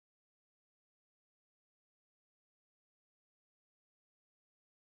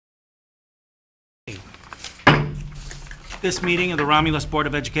This meeting of the Romulus Board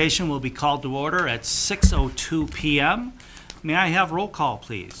of Education will be called to order at 6:02 p.m. May I have roll call,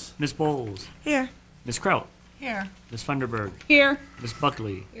 please? Ms. Bowles. Here. Ms. Kraut. Here. Ms. Funderburg. Here. Ms.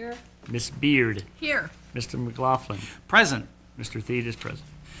 Buckley. Here. Ms. Beard. Here. Mr. McLaughlin. Present. Mr. Theed is present.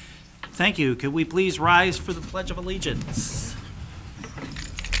 Thank you. Could we please rise for the Pledge of Allegiance?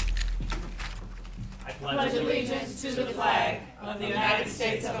 I pledge allegiance to the flag of the United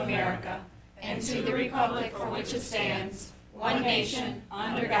States of America and to the republic for which it stands, one nation,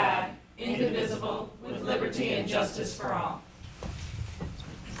 under God, indivisible, with liberty and justice for all.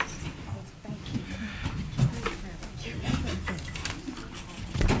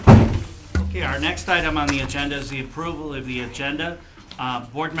 Okay, our next item on the agenda is the approval of the agenda.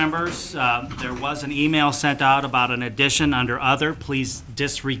 Board members, there was an email sent out about an addition under other. Please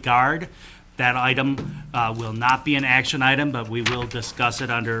disregard. That item will not be an action item, but we will discuss it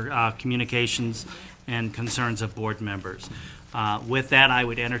under communications and concerns of board members. With that, I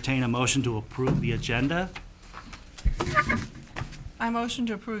would entertain a motion to approve the agenda. I motion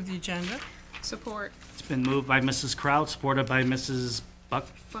to approve the agenda. Support. It's been moved by Mrs. Kraut, supported by Mrs.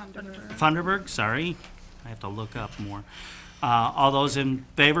 Funderburg. Sorry, I have to look up more. All those in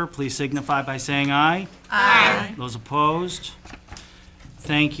favor, please signify by saying aye. Aye. Those opposed?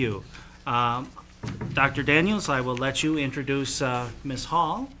 Thank you. Dr. Daniels, I will let you introduce Ms.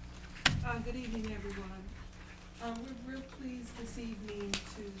 Hall. Good evening, everyone. We're real pleased this evening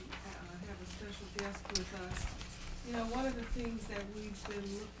to have a special guest with us. You know, one of the things that we've been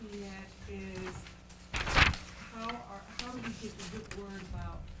looking at is how do we get the good word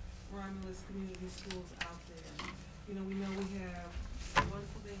about Romulus Community Schools out there? You know, we have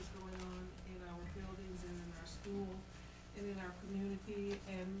wonderful things going on in our buildings and in our school and in our community,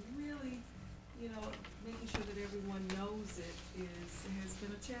 and really, you know, making sure that everyone knows it has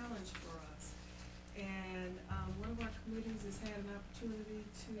been a challenge for us. And one of our committees has had an opportunity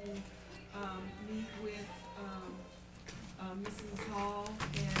to meet with Mrs. Hall,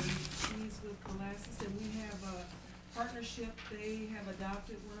 and she's with Molasses, and we have a partnership. They have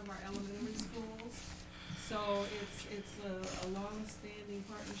adopted one of our elementary schools. So it's a long-standing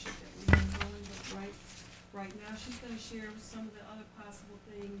partnership that we've been going with right now. She's going to share some of the other possible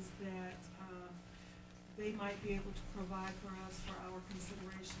things that they might be able to provide for us for our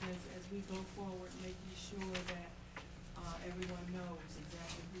consideration as we go forward, making sure that everyone knows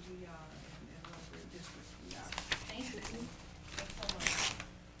exactly who we are and what great district we are. Thank you.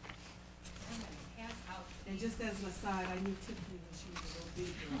 And just as an aside, I knew Tiffany when she was a little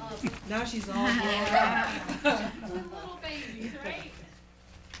big girl. Now she's all grown up. Little babies, right?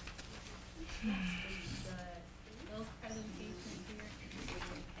 Those presentations here.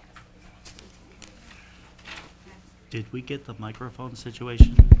 Did we get the microphone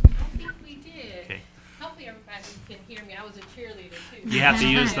situation? I think we did. Okay. Hopefully everybody can hear me. I was a cheerleader too. You have to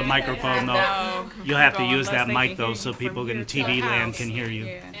use the microphone, though. No. You'll have to use Unless that they mic, can though, hear so you from people in here to TV the land house. can hear you.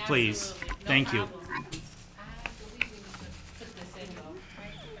 Yeah. Please. Absolutely. No Thank you. problem. I believe we need to put this in though,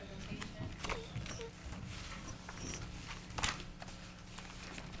 right, presentation.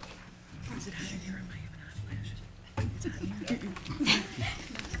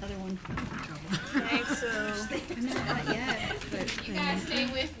 Okay, so. Not yet, but You guys stay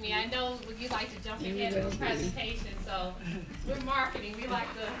with me. I know you like to jump ahead of the presentation, so we're marketing. We like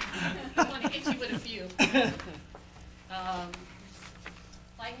to, we want to hit you with a few.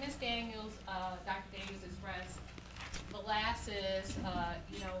 Like Ms. Daniels, Dr. Daniels expressed, Molasses,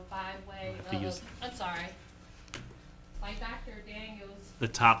 you know, by way of, I'm sorry, like Dr. Daniels. The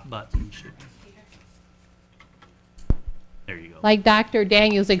top button should. There you go. Like Dr.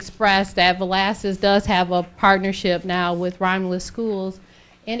 Daniels expressed, that Molasses does have a partnership now with Romulus Schools.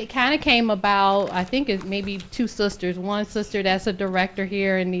 And it kind of came about, I think it's maybe two sisters. One sister that's a director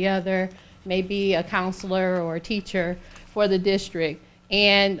here and the other maybe a counselor or a teacher for the district.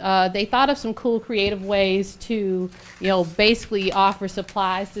 And they thought of some cool creative ways to, you know, basically offer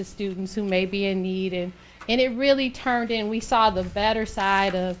supplies to students who may be in need. And it really turned in, we saw the better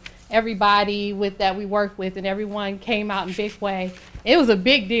side of everybody that we worked with, and everyone came out in big way. It was a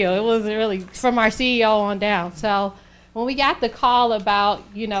big deal. It was really from our CEO on down. So when we got the call about,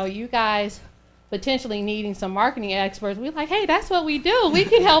 you know, you guys potentially needing some marketing experts, we were like, hey, that's what we do. We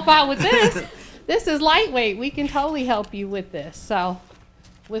can help out with this. This is lightweight. We can totally help you with this. So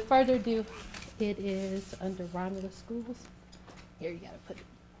with further ado, it is under Romulus Schools. Here, you got to put it.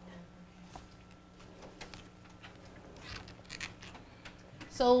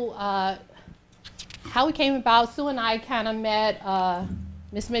 So how we came about, Sue and I kind of met,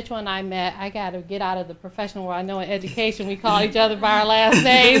 Miss Mitchell and I met. I got to get out of the professional world. I know in education we call each other by our last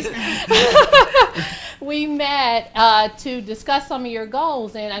names. we met to discuss some of your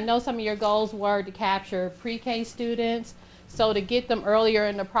goals, and I know some of your goals were to capture pre-K students, so to get them earlier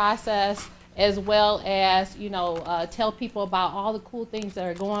in the process, as well as, you know, tell people about all the cool things that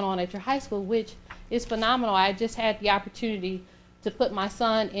are going on at your high school, which is phenomenal. I just had the opportunity to put my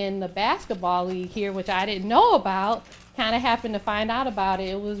son in the basketball league here, which I didn't know about. Kind of happened to find out about it.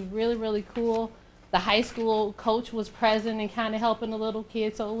 It was really, really cool. The high school coach was present and kind of helping the little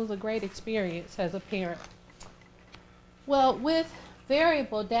kids, so it was a great experience as a parent. Well, with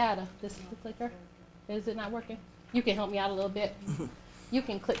variable data, this is the clicker. Is it not working? You can help me out a little bit. You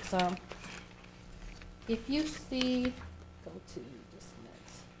can click some. If you see, go to this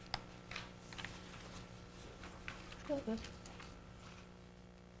next.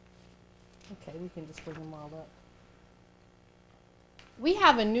 Okay, we can just bring them all up. We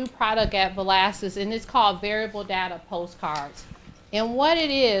have a new product at Velasquez, and it's called Variable Data Postcards. And what it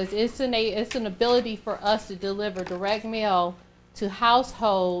is, it's an ability for us to deliver direct mail to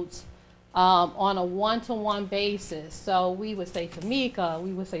households on a one-to-one basis. So we would say Tamika,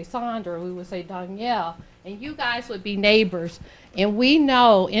 we would say Sandra, we would say Danielle, and you guys would be neighbors. And we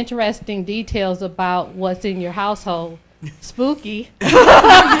know interesting details about what's in your household. Spooky. But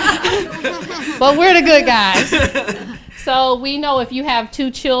we're the good guys. So we know if you have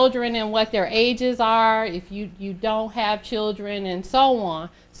 2 children and what their ages are, if you don't have children, and so on.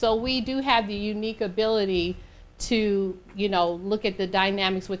 So we do have the unique ability to, you know, look at the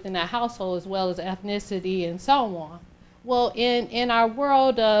dynamics within that household as well as ethnicity and so on. Well, in our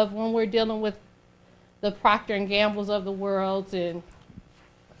world of when we're dealing with the Procter and Gambles of the world, and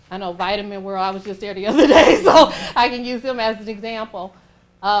I know Vitamin World, I was just there the other day, so I can use them as an example.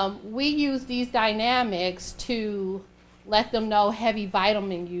 We use these dynamics to let them know heavy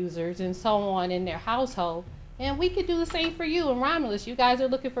vitamin users and so on in their household. And we could do the same for you in Romulus. You guys are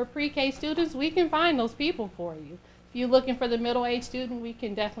looking for pre-K students, we can find those people for you. If you're looking for the middle-aged student, we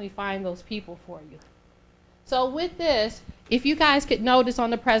can definitely find those people for you. So with this, if you guys could notice on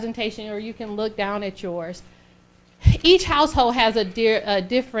the presentation, or you can look down at yours, each household has a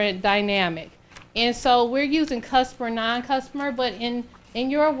different dynamic. And so we're using customer, non-customer, but in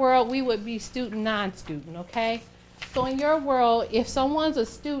your world, we would be student, non-student, okay? So in your world, if someone's a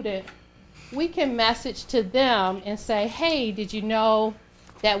student, we can message to them and say, hey, did you know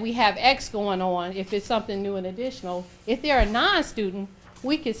that we have X going on, if it's something new and additional. If they're a non-student,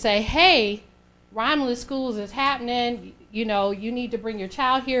 we could say, hey, Romulus Schools is happening, you know, you need to bring your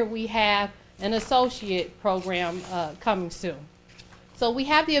child here. We have an associate program coming soon. So we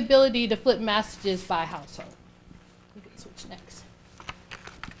have the ability to flip messages by household. We can switch next.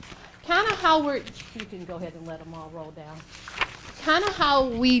 Kind of how you can go ahead and let them all roll down. Kind of how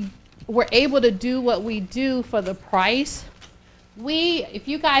we were able to do what we do for the price. If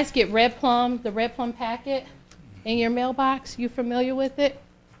you guys get Red Plum, the Red Plum packet in your mailbox, you familiar with it?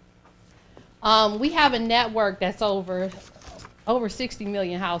 We have a network that's over 60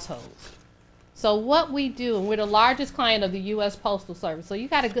 million households. So what we do, and we're the largest client of the U.S. Postal Service, so you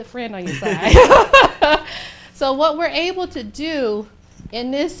got a good friend on your side. So what we're able to do, in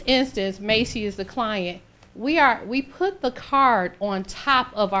this instance, Macy is the client, we put the card on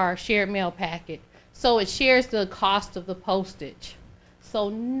top of our shared mail packet, so it shares the cost of the postage. So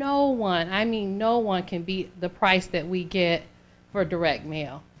no one, I mean no one, can beat the price that we get for direct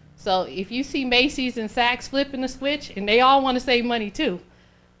mail. So if you see Macy's and Saks flipping the switch, and they all want to save money too,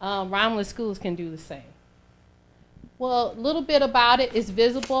 Romulus Schools can do the same. Well, a little bit about it is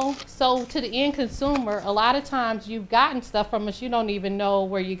visible. So to the end consumer, a lot of times you've gotten stuff from us, you don't even know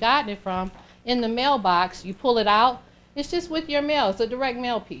where you gotten it from. In the mailbox, you pull it out, it's just with your mail. It's a direct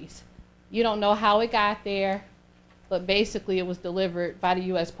mail piece. You don't know how it got there, but basically it was delivered by the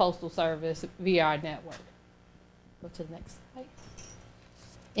U.S. Postal Service via our network. Go to the next slide.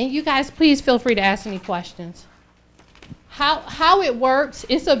 And you guys, please feel free to ask any questions. How it works,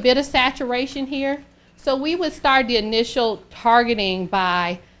 it's a bit of saturation here. So we would start the initial targeting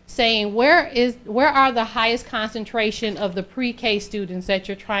by saying where are the highest concentration of the pre-K students that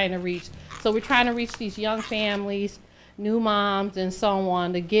you're trying to reach. So we're trying to reach these young families, new moms, and so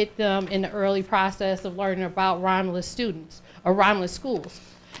on, to get them in the early process of learning about Romulus students or Romulus schools.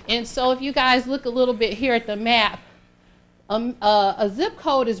 And so if you guys look a little bit here at the map, a zip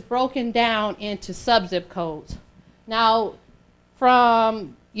code is broken down into sub-zip codes. Now,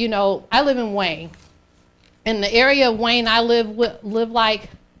 from, you know, I live in Wayne. In the area of Wayne I live like,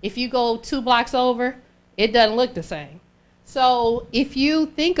 if you go 2 blocks over, it doesn't look the same. So if you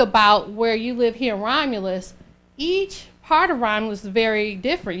think about where you live here in Romulus, each part of Romulus is very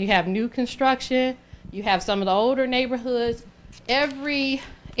different. You have new construction, you have some of the older neighborhoods. Every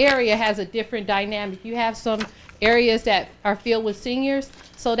area has a different dynamic. You have some areas that are filled with seniors,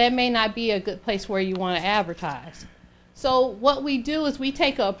 so that may not be a good place where you want to advertise. So what we do is we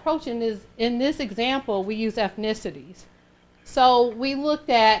take an approach in this example, we use ethnicities. So we looked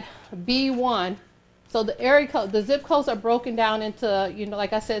at B1. So the area code, the zip codes are broken down into,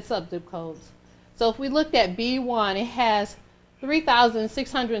 like I said, sub-zip codes. So if we looked at B1, it has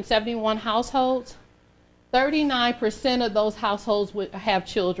 3,671 households. 39% of those households would have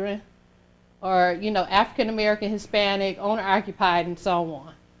children, or African American, Hispanic, owner occupied, and so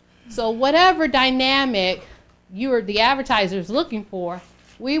on. So whatever dynamic the advertiser is looking for,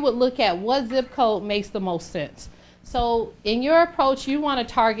 we would look at what zip code makes the most sense. So in your approach, you want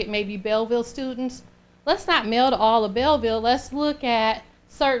to target maybe Belleville students. Let's not mail to all of Belleville. Let's look at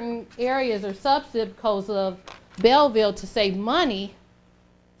certain areas or sub-zip codes of Belleville to save money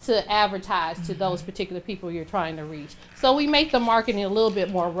to advertise to those particular people you're trying to reach. So we make the marketing a little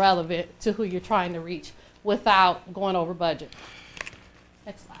bit more relevant to who you're trying to reach without going over budget.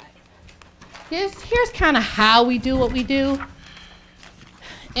 Next slide. Here's kind of how we do what we do.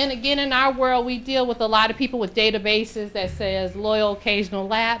 And again, in our world, we deal with a lot of people with databases that says loyal, occasional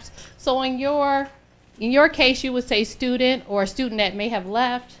lapse. So in your case, you would say student, or a student that may have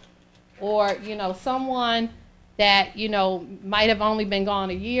left, or someone that might have only been gone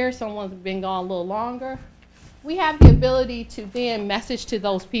a year, someone's been gone a little longer. We have the ability to then message to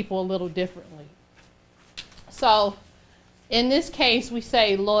those people a little differently. So in this case, we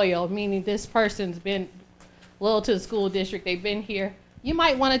say loyal, meaning this person's been loyal to the school district, they've been here. You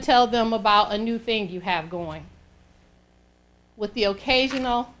might want to tell them about a new thing you have going. With the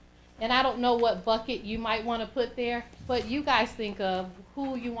occasional, and I don't know what bucket you might want to put there, but you guys think of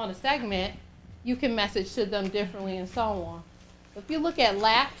who you want to segment. You can message to them differently and so on. If you look at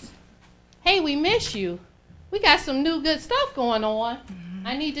lapse, hey, we miss you. We got some new good stuff going on.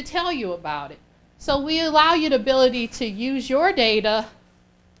 I need to tell you about it. So we allow you the ability to use your data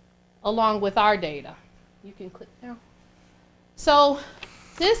along with our data. You can click now. So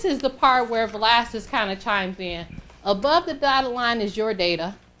this is the part where Velasquez kind of chimes in. Above the dotted line is your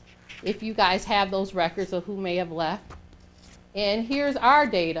data, if you guys have those records of who may have left. And here's our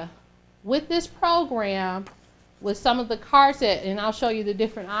data. With this program, with some of the cards and I'll show you the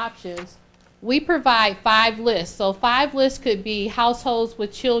different options, we provide 5 lists. So 5 lists could be households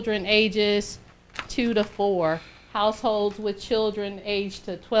with children ages 2 to 4, households with children aged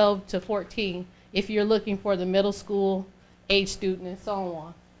to 12 to 14, if you're looking for the middle school age student and so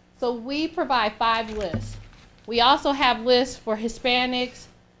on. So we provide 5 lists. We also have lists for Hispanics,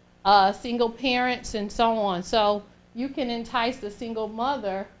 single parents, and so on. So you can entice the single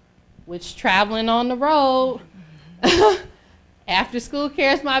mother, which traveling on the road, after school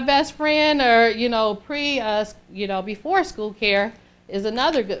care is my best friend, or before school care is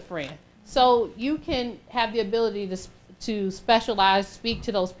another good friend. So you can have the ability to specialize, speak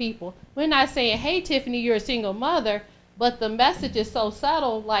to those people. We're not saying, hey, Tiffany, you're a single mother, but the message is so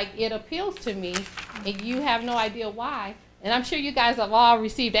subtle, like it appeals to me, and you have no idea why. And I'm sure you guys have all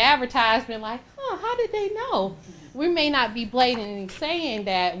received advertisement like, how did they know? We may not be blatantly saying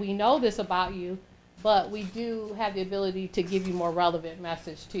that we know this about you, but we do have the ability to give you more relevant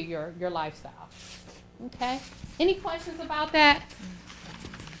message to your lifestyle. Okay? Any questions about that?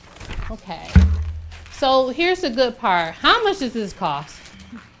 Okay. So here's the good part. How much does this cost?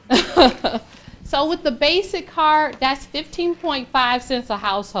 So with the basic card, that's 15.5 cents a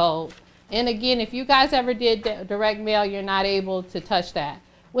household. And again, if you guys ever did direct mail, you're not able to touch that.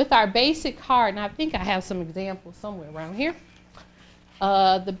 With our basic card, and I think I have some examples somewhere around here.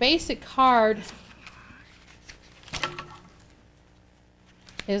 The basic card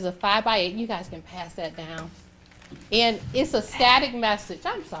is a 5x8. You guys can pass that down. And it's a static message.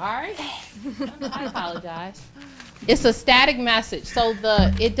 I'm sorry. I apologize. It's a static message, so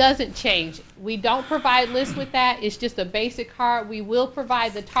it doesn't change. We don't provide lists with that. It's just a basic card. We will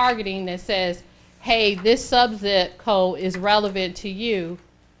provide the targeting that says, hey, this sub-zip code is relevant to you.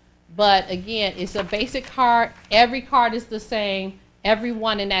 But again, it's a basic card. Every card is the same.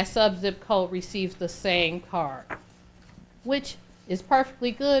 Everyone in that sub-zip code receives the same card, which is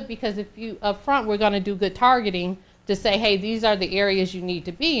perfectly good, because if you up front, we're going to do good targeting to say, hey, these are the areas you need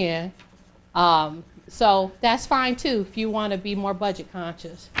to be in. So that's fine too if you want to be more budget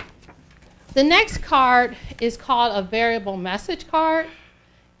conscious. The next card is called a variable message card.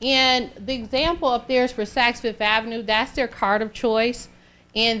 And the example up there is for Saks Fifth Avenue. That's their card of choice.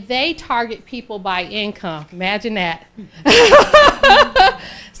 And they target people by income. Imagine that.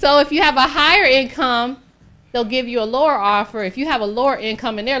 So if you have a higher income, they'll give you a lower offer. If you have a lower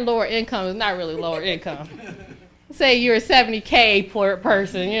income, and their lower income is not really lower income. say you're a 70K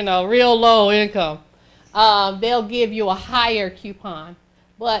person, you know, real low income, they'll give you a higher coupon.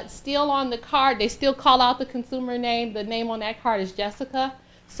 But still on the card, they still call out the consumer name. The name on that card is Jessica.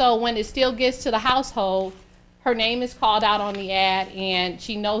 So when it still gets to the household, her name is called out on the ad, and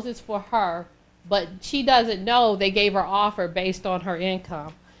she knows it's for her. But she doesn't know they gave her offer based on her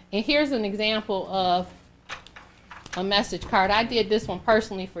income. And here's an example of a message card. I did this one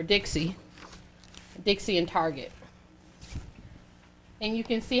personally for Dixie and Target. And you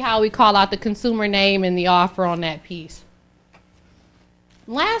can see how we call out the consumer name and the offer on that piece.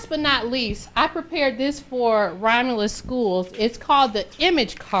 Last but not least, I prepared this for Romulus schools. It's called the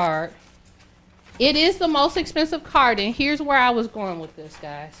image card. It is the most expensive card, and here's where I was going with this,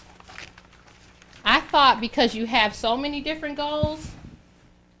 guys. I thought because you have so many different goals,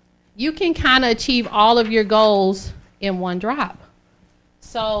 you can kind of achieve all of your goals in one drop.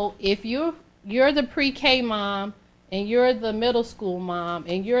 So if you're the pre-K mom, and you're the middle school mom,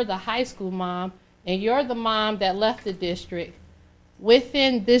 and you're the high school mom, and you're the mom that left the district,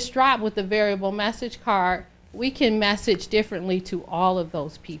 within this drop with the variable message card, we can message differently to all of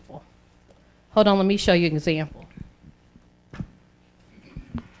those people. Hold on, let me show you an example. Here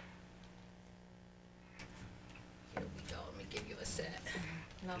we go, let me give you a set.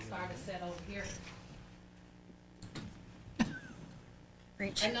 And I'll start a set over here.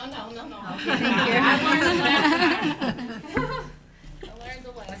 Reach. And no. Okay, thank you. I learned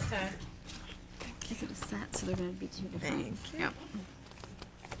the last time. Is it a set, so they're going to be two different? Yep.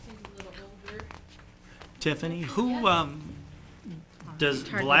 A little older. Tiffany, who does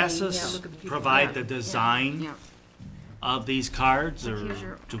Targeting, Velasquez yeah, look at the people. provide Yeah. the design Yep. of these cards, Like or here's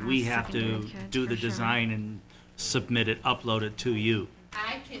your, do we have secondary to kids do the for sure. design and submit it, upload it to you?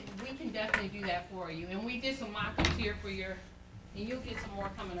 We can definitely do that for you. And we did some mock-ups here for your, and you'll get some more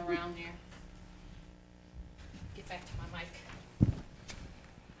coming around there. Get back to my mic.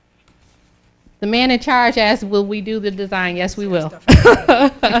 The man in charge asked, will we do the design? Yes, we will.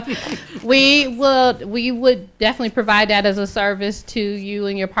 We would definitely provide that as a service to you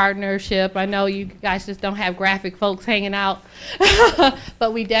and your partnership. I know you guys just don't have graphic folks hanging out,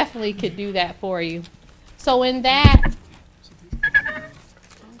 but we definitely could do that for you. So in that, I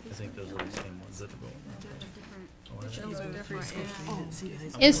think those are the same ones that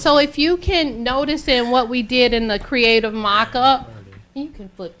and so if you can notice in what we did in the creative mock-up, you can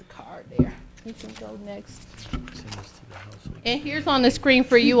flip the card there. You can go next. And here's on the screen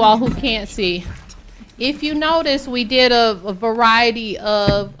for you all who can't see. If you notice, we did a variety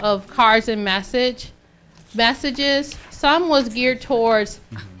of cards and messages. Some was geared towards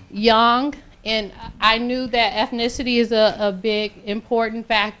young, and I knew that ethnicity is a big, important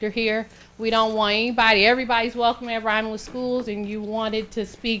factor here. We don't want everybody's welcome at Romulus schools, and you wanted to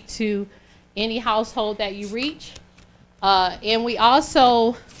speak to any household that you reach. And we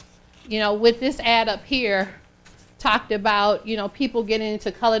also, with this ad up here, talked about, people getting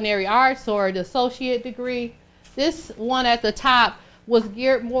into culinary arts or the associate degree. This one at the top was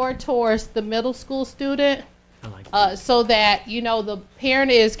geared more towards the middle school student, so that, the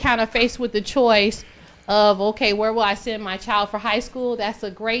parent is kind of faced with the choice of, okay, where will I send my child for high school? That's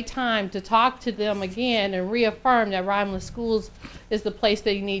a great time to talk to them again and reaffirm that Romulus Schools is the place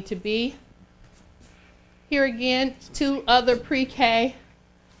they need to be. Here again, 2 other pre-K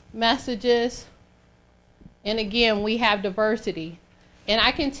messages. And again, we have diversity. And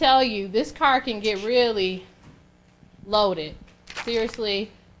I can tell you, this card can get really loaded.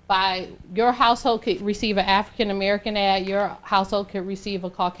 Seriously, your household could receive an African American ad, your household could receive a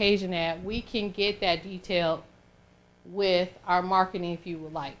Caucasian ad. We can get that detailed with our marketing if you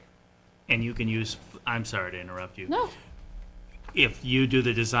would like. And you can use, I'm sorry to interrupt you. No. If you do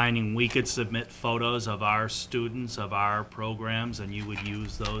the designing, we could submit photos of our students, of our programs, and you would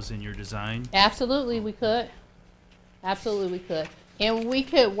use those in your design? Absolutely, we could. Absolutely, we could. And we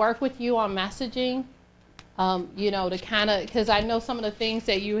could work with you on messaging, to kind of, because I know some of the things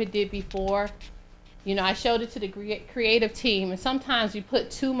that you had did before. I showed it to the creative team, and sometimes you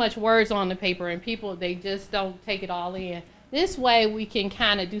put too much words on the paper, and people, they just don't take it all in. This way, we can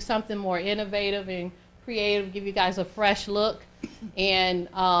kind of do something more innovative and creative, give you guys a fresh look, and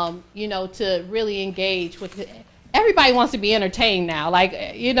to really engage with it. Everybody wants to be entertained now. Like,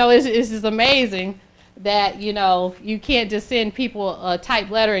 it's just amazing that you can't just send people a typed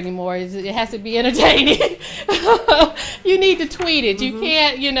letter anymore. It has to be entertaining. You need to tweet it. You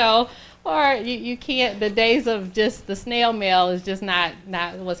can't, or you can't. The days of just the snail mail is just not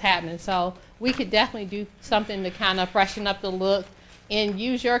what's happening. So we could definitely do something to kind of freshen up the look and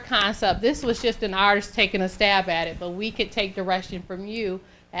use your concept. This was just an artist taking a stab at it, but we could take direction from you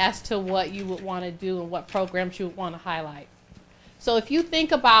as to what you would want to do and what programs you would want to highlight. So if you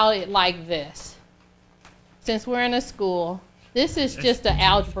think about it like this, since we're in a school, this is just an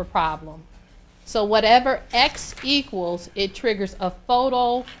algebra problem. So whatever X equals, it triggers a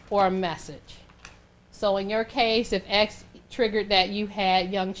photo or a message. So in your case, if X triggered that you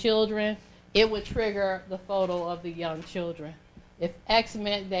had young children, it would trigger the photo of the young children. If X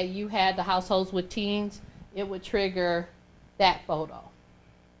meant that you had the households with teens, it would trigger that photo.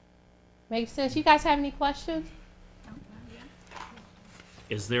 Make sense? You guys have any questions?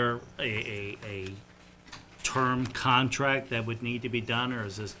 Is there a term contract that would need to be done, or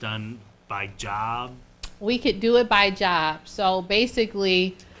is this done by job? We could do it by job. So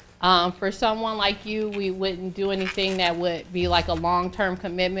basically, for someone like you, we wouldn't do anything that would be like a long-term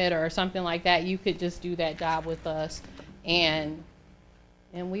commitment or something like that. You could just do that job with us, and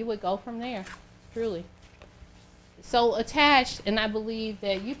we would go from there, truly. So attached, and I believe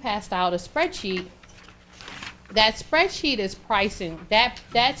that you passed out a spreadsheet. That spreadsheet is pricing. That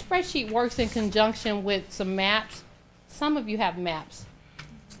spreadsheet works in conjunction with some maps. Some of you have maps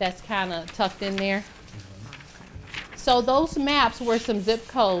that's kind of tucked in there. So those maps were some zip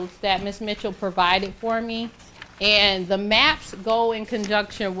codes that Ms. Mitchell provided for me, and the maps go in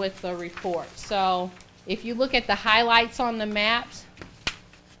conjunction with the report. So if you look at the highlights on the maps,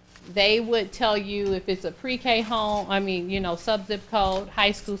 they would tell you if it's a pre-K home, sub-zip code,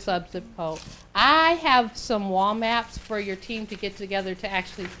 high school sub-zip code. I have some wall maps for your team to get together to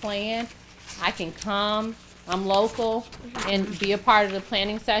actually plan. I can come, I'm local, and be a part of the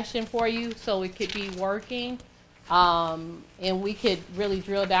planning session for you, so it could be working. And we could really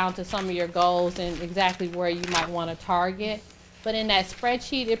drill down to some of your goals and exactly where you might want to target. But in that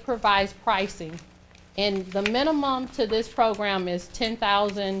spreadsheet, it provides pricing. And the minimum to this program is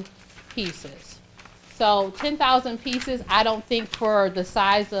 10,000 pieces. So 10,000 pieces, I don't think for the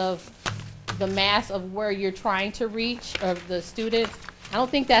size of the mass of where you're trying to reach, of the students, I don't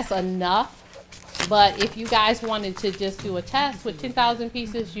think that's enough. But if you guys wanted to just do a test with 10,000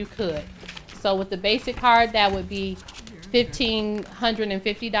 pieces, you could. So with the basic card, that would be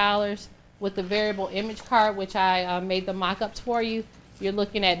 $1,550. With the variable image card, which I made the mock-ups for you, you're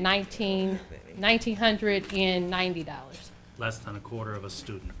looking at $1,990. Less than a quarter of a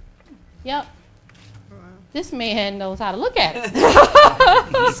student. Yep. This man knows how to look at it.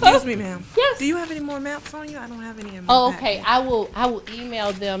 Excuse me, ma'am. Yes. Do you have any more maps on you? I don't have any in my Oh, okay. packet. I will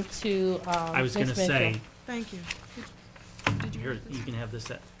email them to I was going to Ms. Mitchell. say, Thank you. here, you can have this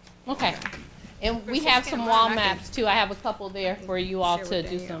set. Okay. And we have some wall maps too. I have a couple there for you all to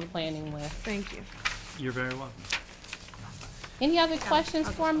do some planning with. Thank you. You're very welcome. Any other questions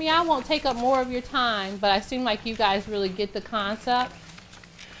for me? I won't take up more of your time, but I seem like you guys really get the concept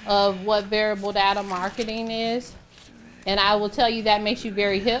of what variable data marketing is. And I will tell you that makes you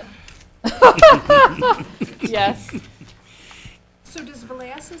very hip. Yes. So does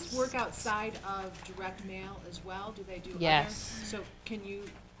Velasquez work outside of direct mail as well? Do they do Yes. other? So can you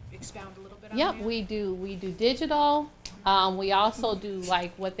expound a little bit on Yep, that? we do digital. We also do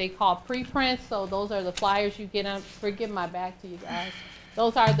like what they call preprints. So those are the flyers you get on. Forgive my back to you guys.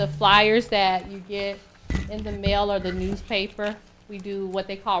 Those are the flyers that you get in the mail or the newspaper. We do what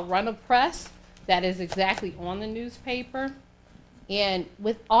they call run of press. That is exactly on the newspaper. And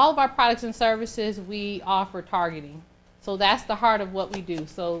with all of our products and services, we offer targeting. So that's the heart of what we do.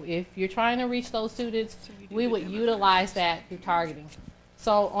 So if you're trying to reach those students, we would utilize that through targeting.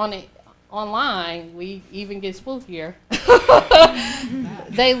 So online, we even get spookier.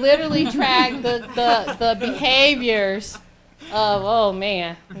 They literally track the behaviors of, oh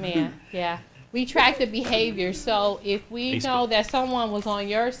man, yeah. We track the behavior. So if we know that someone was on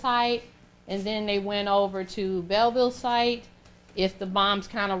your site and then they went over to Belleville's site, if the mom's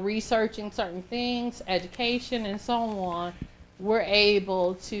kind of researching certain things, education and so on, we're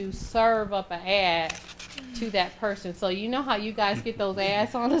able to serve up an ad to that person. So you know how you guys get those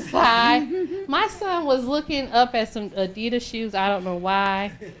ads on the side? My son was looking up at some Adidas shoes. I don't know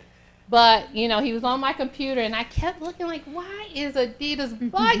why. But, he was on my computer, and I kept looking like, why is Adidas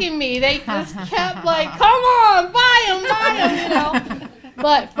bugging me? They just kept like, come on, buy them,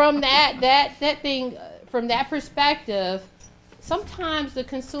 But from that thing, from that perspective, sometimes the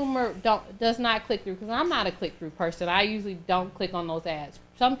consumer does not click through, because I'm not a click-through person. I usually don't click on those ads.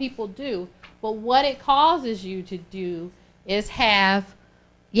 Some people do. But what it causes you to do is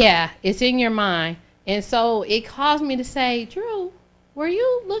it's in your mind. And so it caused me to say, Drew, were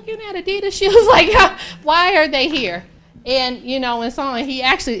you looking at Adidas shoes? Like, why are they here? And, and so on. It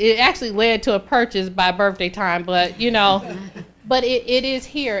actually led to a purchase by birthday time, but, but it is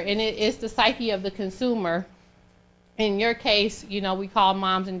here, and it is the psyche of the consumer. in your case, you know, we call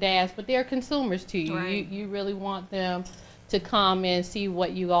moms and dads, but they're consumers to you. Right. You really want them to come and see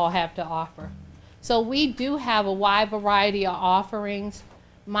what you all have to offer. So we do have a wide variety of offerings.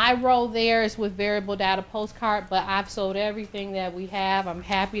 My role there is with variable data postcard, but I've sold everything that we have. I'm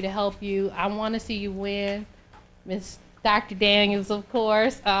happy to help you. I want to see you win, Miss Dr. Daniels, of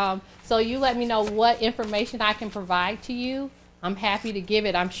course. So you let me know what information I can provide to you. I'm happy to give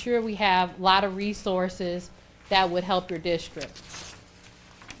it. I'm sure we have a lot of resources that would help your district.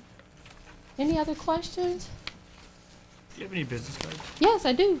 Any other questions? Do you have any business cards? Yes,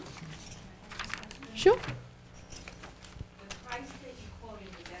 I do. Sure. The price that you quoted,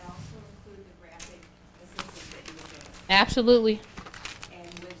 did that also include the graphic assistance that you were getting? Absolutely. And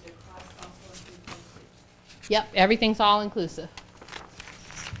would the cost also include postage? Yep, everything's all inclusive.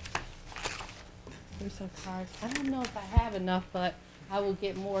 Here's some cards. I don't know if I have enough, but I will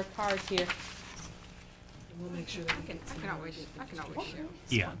get more cards here. We'll make sure that I can always share.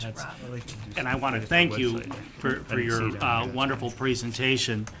 Yeah, that's, and I want to thank you for your wonderful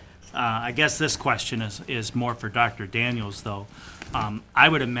presentation. I guess this question is more for Dr. Daniels, though. I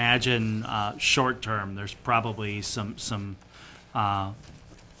would imagine short term, there's probably some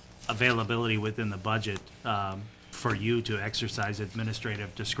availability within the budget for you to exercise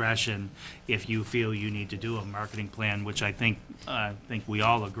administrative discretion if you feel you need to do a marketing plan, which I think we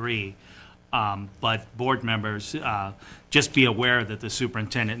all agree. But board members, just be aware that the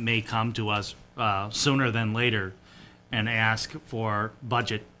superintendent may come to us sooner than later and ask for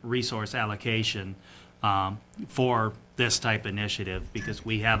budget resource allocation for this type initiative, because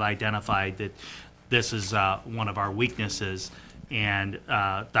we have identified that this is one of our weaknesses, and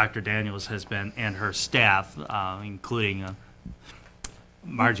Dr. Daniels has been, and her staff, including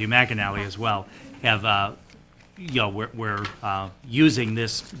Margie McAnally as well, have you know, we're using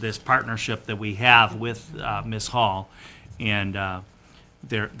this partnership that we have with Ms. Hall, and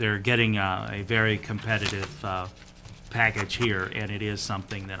they're getting a very competitive package here, and it is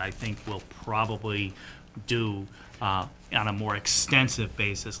something that I think we'll probably do on a more extensive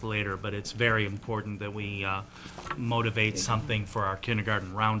basis later. But it's very important that we motivate something for our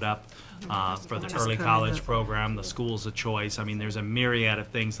kindergarten roundup, for the early college program, the schools of choice. I mean, there's a myriad of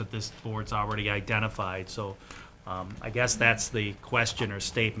things that this board's already identified. So I guess that's the question or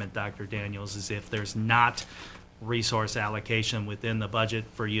statement, Dr. Daniels, is if there's not resource allocation within the budget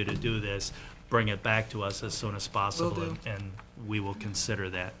for you to do this, bring it back to us as soon as possible, Will do. and we will consider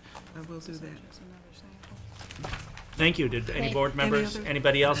that. I will do that. Thank you. Did any board members, other-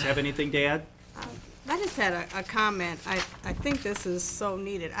 anybody else have anything to add? I just had a comment. I think this is so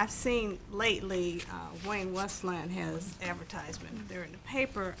needed. I've seen lately, Wayne Westland has advertisement. They're in the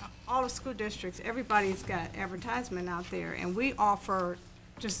paper. All the school districts, everybody's got advertisement out there, and we offer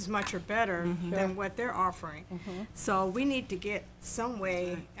just as much or better than what they're offering. So we need to get some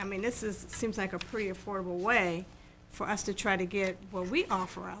way, I mean, seems like a pretty affordable way for us to try to get what we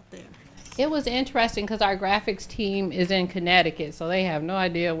offer out there. It was interesting because our graphics team is in Connecticut, so they have no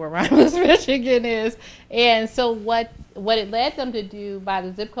idea where Romulus, Michigan is. And so what it led them to do by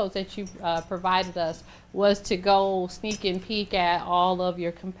the zip codes that you provided us was to go sneak and peek at all of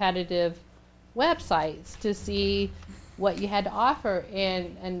your competitive websites to see what you had to offer.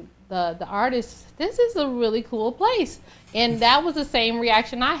 And the artists, this is a really cool place. And that was the same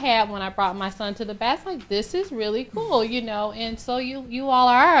reaction I had when I brought my son to the bats. Like, this is really cool, you know. And so you all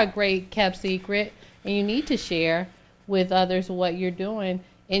are a great kept secret, and you need to share with others what you're doing.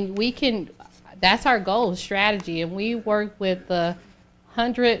 And we can, that's our goal, strategy. And we work with the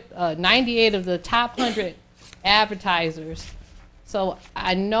 98 of the top 100 advertisers. So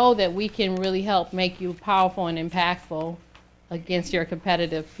I know that we can really help make you powerful and impactful against your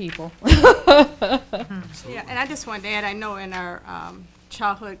competitive people. Yeah, and I just wanted to add, I know in our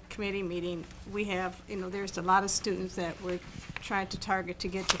childhood committee meeting, we have, you know, there's a lot of students that we're trying to target to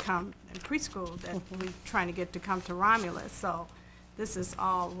get to come in preschool, that we're trying to get to come to Romulus. So this is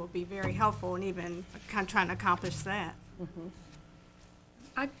all, will be very helpful, and even kind of trying to accomplish that.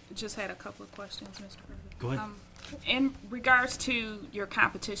 I just had a couple of questions, Mr. President. Go ahead. In regards to your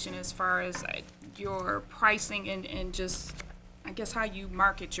competition, as far as your pricing and just, I guess, how you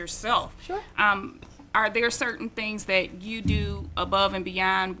market yourself. Sure. Are there certain things that you do above and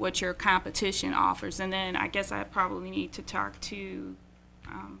beyond what your competition offers? And then I guess I probably need to talk to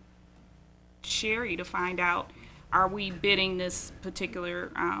Sherry to find out, are we bidding this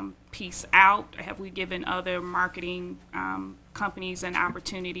particular piece out? Have we given other marketing companies an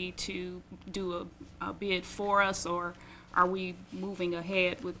opportunity to do a bid for us, or are we moving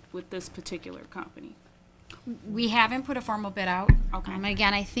ahead with this particular company? We haven't put a formal bid out. Okay.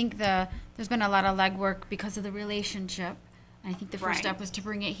 Again, I think there's been a lot of legwork because of the relationship. I think the first Right. step was to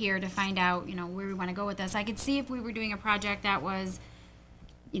bring it here to find out, where we want to go with this. I could see if we were doing a project that was,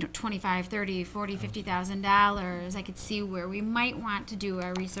 $25, $30, $40, $50,000. I could see where we might want to do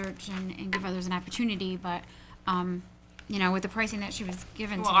our research and give others an opportunity, but, with the pricing that she was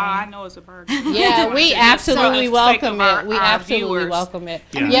given Well, today. I know it's a burden. Yeah, we absolutely welcome it. We our absolutely viewers. welcome it.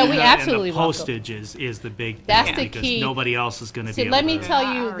 Yeah, Yeah, and we the- absolutely and the welcome. postage is the big thing. That's the because key. nobody else is going to be So able let me to. tell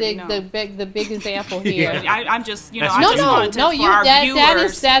I you already know. the big example here. I'm just, That's I No, just what no, wanted to, no. for You our that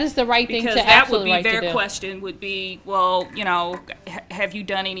viewers. that is the right thing Because to that would absolutely be right their to do. question would be, well, have you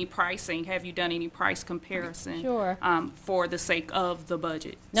done any pricing? Have you done any price comparison? Sure. For the sake of the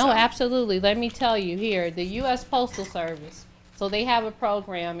budget? No, So- absolutely. Let me tell you here, the U.S. Postal Service. So they have a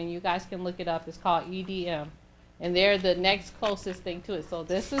program, and you guys can look it up. It's called EDM, and they're the next closest thing to it. So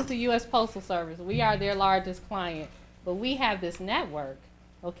this is the U.S. Postal Service. We are their largest client, but we have this network,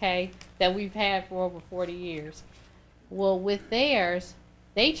 okay, that we've had for over 40 years. Well, with theirs,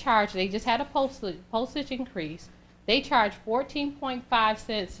 they just had a postage increase. They charge 14.5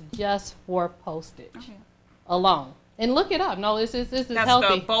 cents just for postage Okay. alone. And look it up. No, this is That's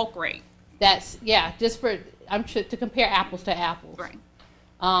healthy. the bulk rate, That's, yeah, just for, to compare apples to apples. right?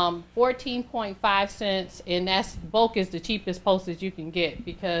 14.5 cents, and that's bulk is the cheapest postage you can get,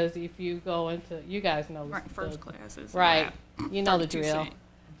 because if you go into, you guys know Right, the- first class is right, about you know the 32 drill. cents.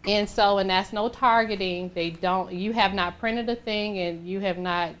 And so, and that's no targeting. You have not printed a thing, and you have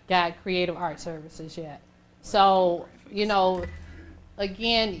not got creative art services yet. So,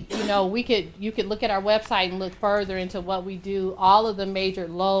 again, you could look at our website and look further into what we do. All of the major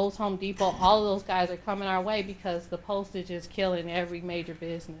Lowe's, Home Depot, all of those guys are coming our way because the postage is killing every major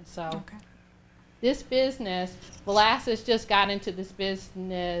business. So Okay. this business, Velasquez just got into this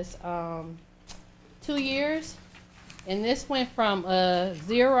business 2 years, and this went from a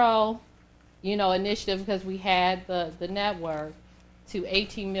zero, initiative because we had the network to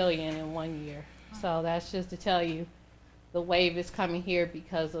 18 million in 1 year. So that's just to tell you the wave is coming here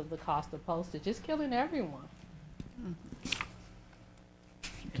because of the cost of postage. It's killing everyone.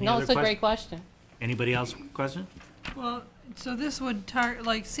 Any No, other it's a great question. Anybody else question? Well, so this would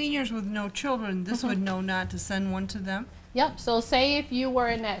like seniors with no children, this would know not to send one to them? Yep, so say if you were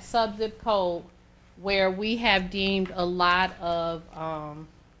in that sub-zip code where we have deemed a lot of,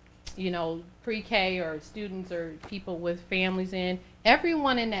 pre-K or students or people with families in,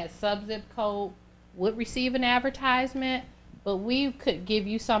 everyone in that sub-zip code would receive an advertisement, but we could give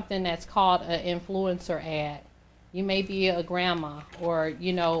you something that's called an influencer ad. You may be a grandma, or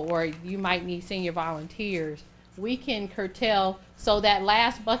you might need senior volunteers. We can curtail, so that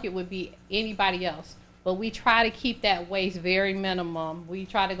last bucket would be anybody else. But we try to keep that waste very minimum. We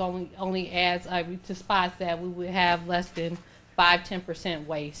try to go only ads to spots that we would have less than 5-10%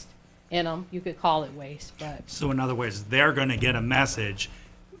 waste in them. You could call it waste, but So in other words, they're going to get a message.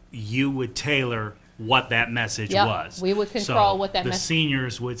 You would tailor what that message Yep, was. we would control So what that the message-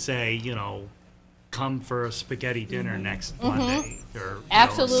 seniors would say, come for a spaghetti dinner next Monday, or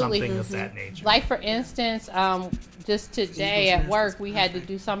Absolutely. something of that nature. like for instance, just today at work, we had to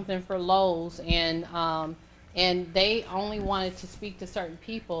do something for Lowe's, and they only wanted to speak to certain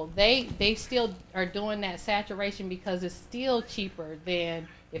people. They still are doing that saturation because it's still cheaper than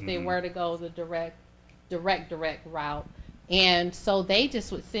if they were to go the direct route. And so they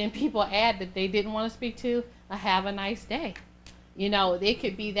just would send people an ad that they didn't want to speak to. Have a nice day. It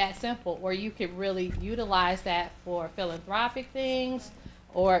could be that simple, or you could really utilize that for philanthropic things,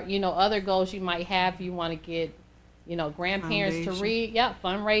 or other goals you might have. You want to get grandparents to Foundation. read,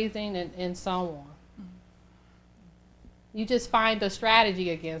 fundraising and so on. You just find a strategy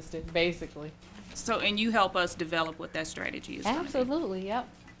against it, basically. So, and you help us develop what that strategy is gonna be. Absolutely, yep.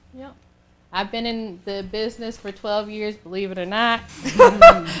 I've been in the business for 12 years, believe it or not.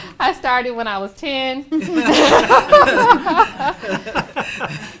 I started when I was 10.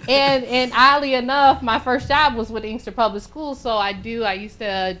 and oddly enough, my first job was with Inkster Public Schools, so I used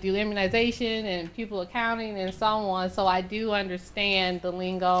to do immunization and pupil accounting and so on, so I do understand the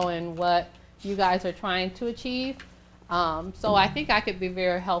lingo and what you guys are trying to achieve. So I think I could be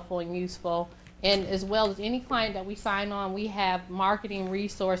very helpful and useful. And as well as any client that we sign on, we have marketing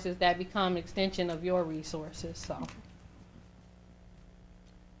resources that become extension of your resources. So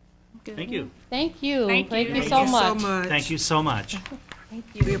Good. Thank you. thank you. Thank you. Thank you Thank so you so much. much. Thank you so much.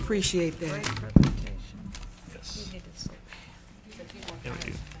 We appreciate that. Yes. There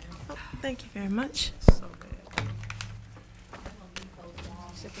we go. Thank you very much.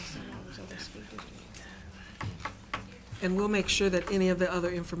 And we'll make sure that any of the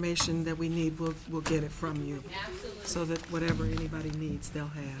other information that we need, we'll get it from you. Absolutely. So that whatever anybody needs, they'll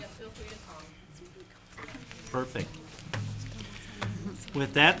have. Feel free to call. Perfect.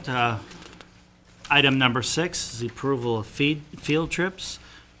 With that, item number 6 is the approval of field trips.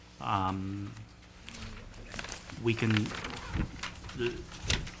 We can, wanna do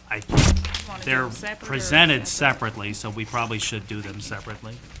they're them separate or presented separate? separately, so we probably should do them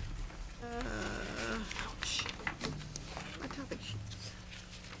separately.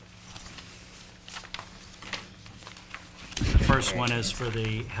 The first one is for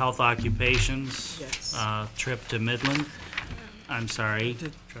the health occupations Yes. trip to Midland. I'm sorry,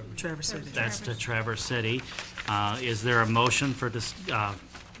 To Traverse City. that's to Traverse City. Is there a motion for this,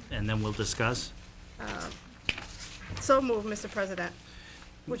 and then we'll discuss? So moved, Mr. President.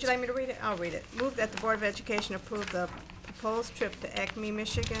 Would you like me to read it? I'll read it. Move that the Board of Education approve the proposed trip to Acme,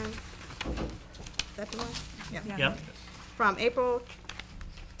 Michigan. Is that the one? Yeah. Yep. From April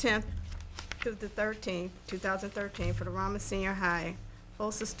 10th through the 13th, 2013, for the Romulus Senior High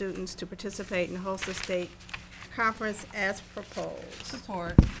HOSA students to participate in the HOSA State Conference as proposed.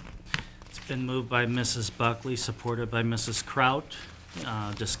 Support. It's been moved by Mrs. Buckley, supported by Mrs. Kraut.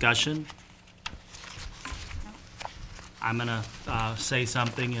 Discussion? I'm gonna say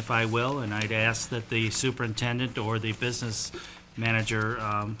something if I will, and I'd ask that the superintendent or the business manager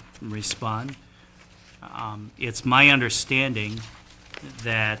respond. It's my understanding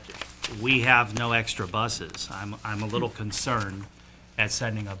that we have no extra buses. I'm a little concerned at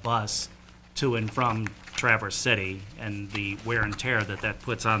sending a bus to and from Traverse City and the wear and tear that that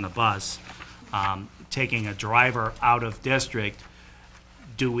puts on the bus. Taking a driver out of district,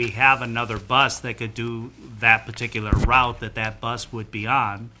 do we have another bus that could do that particular route that that bus would be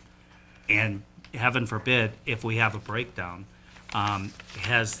on? And heaven forbid, if we have a breakdown,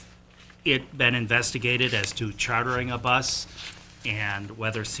 has it been investigated as to chartering a bus and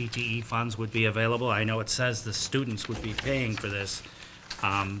whether CTE funds would be available? I know it says the students would be paying for this.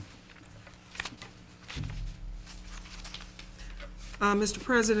 Mr.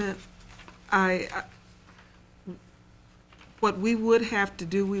 President, what we would have to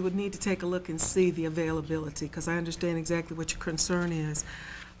do, we would need to take a look and see the availability, because I understand exactly what your concern is.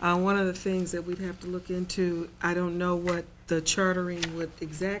 One of the things that we'd have to look into, I don't know what the chartering would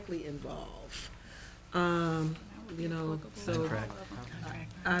exactly involve. You know, so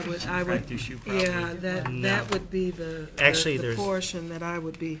I would, yeah, that would be Actually, the there's- portion that I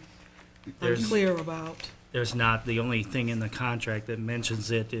would be There's- unclear about. There's not, the only thing in the contract that mentions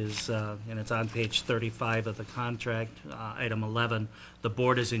it is, and it's on page 35 of the contract, item 11, the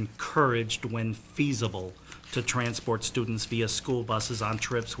board is encouraged when feasible to transport students via school buses on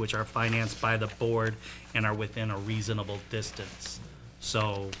trips which are financed by the board and are within a reasonable distance.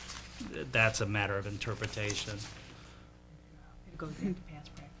 So that's a matter of interpretation.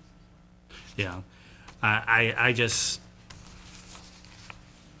 Yeah. I just,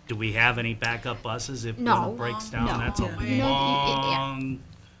 do we have any backup buses if No. one breaks down? No. That's a Yeah. long,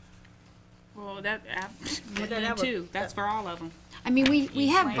 Well, that, that Midland would- too, that's for all of them. I mean, we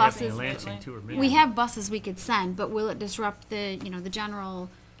have buses, Lansing too, or we have buses we could send, but will it disrupt the, you know, the general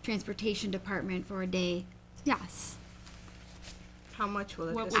transportation department for a day? Yes. How much will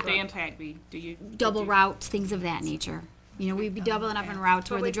it What would disrupt? the impact be? Do you? Double did you- routes, things of that nature. You know, we'd be doubling up on routes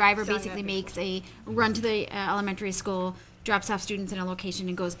But where the we've driver done that basically before. makes a run to the elementary school, drops off students in a location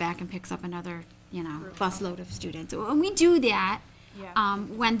and goes back and picks up another, you know, busload of students. And we do that, Yeah.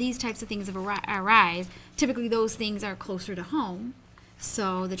 when these types of things have arise. Typically, those things are closer to home,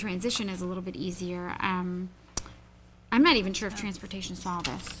 so the transition is a little bit easier. I'm not even sure if transportation saw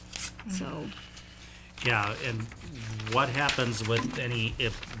this, so. yeah, and what happens with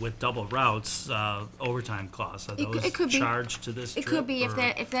with double routes, overtime costs? Are It could- those it could be. charged to this trip? It could be if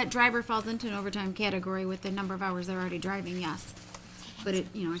or- that driver falls into an overtime category with the number of hours they're already driving, yes. But it,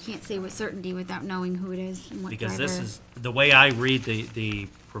 you know, I can't say with certainty without knowing who it is and what driver. Because this is, the way I read the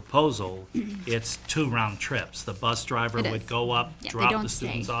proposal, it's 2 round trips. The bus driver It would is. go up, Yeah, they drop don't the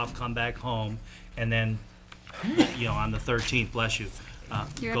students stay. off, come back home, and then, you know, on the 13th, bless you,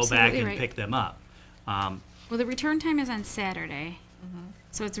 You're go back absolutely and right. pick them up. Well, the return time is on Saturday,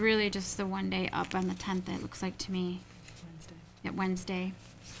 so it's really just the one day up on the 10th, it looks like to me. At Wednesday,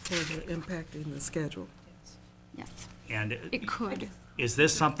 For the impact in the schedule. yes. And It could. is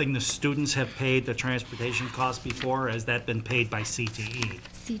this something the students have paid the transportation cost before, or has that been paid by CTE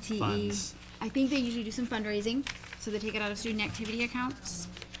CTE. funds? I think they usually do some fundraising, so they take it out of student activity accounts.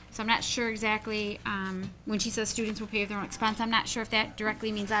 So I'm not sure exactly, when she says students will pay at their own expense, I'm not sure if that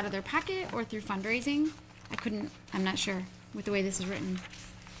directly means out of their pocket or through fundraising. I'm not sure with the way this is written.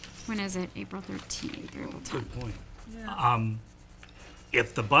 When is it? April 13th, April 10th. Good point.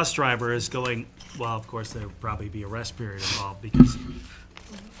 If the bus driver is going, well, of course, there would probably be a rest period involved, because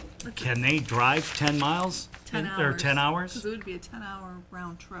can they drive 10 miles? 10 Or hours. 10 Because hours? it would be a 10-hour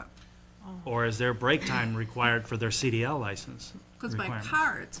round trip. Or is there break time required for their CDL license? Because by requirement?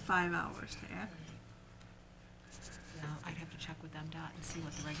 car, it's 5 hours to act. No, I'd have to check with MDOT and see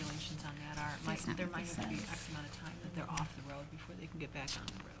what the regulations on that are. That's not There what might they have to be said. X amount of time that they're off the road before they can get back on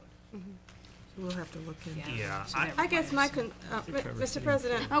the road. We'll have to look into it. Yeah, So I- that I guess my, requires- Mr.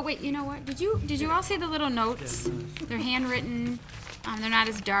 President, Oh, wait, you know what? Did you all see the little notes? They're handwritten, they're not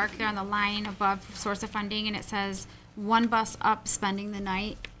as dark, they're on the line above source of funding, and it says, one bus up spending the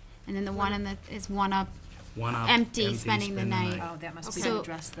night, and then the one in the, is one up one up, empty spending the night. Oh, that must be Okay. to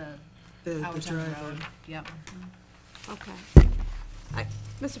address the The hours on the driver. road. Yep. okay.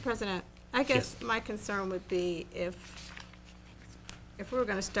 Mr. President, I guess my concern would be if we were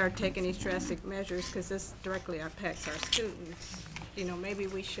gonna start taking these drastic measures, because this directly impacts our students, you know, maybe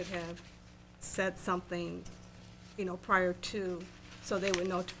we should have said something, you know, prior to, so they would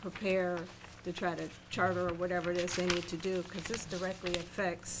know to prepare to try to charter or whatever it is they need to do, because this directly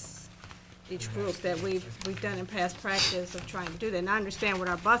affects each group that we've done in past practice of trying to do that. And I understand what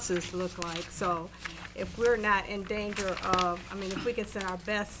our buses look like, so if we're not in danger of, I mean, if we can send our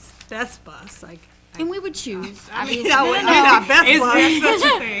best bus, like, And we would choose, I mean, obviously. our best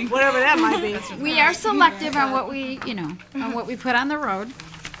bus, whatever that might be. We are selective on what we, on what we put on the road.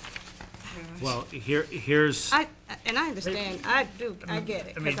 well, here's, And I understand, I get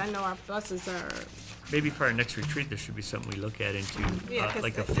it, I mean- because I know our buses are, Maybe for our next retreat, there should be something we look at into, yeah, 'cause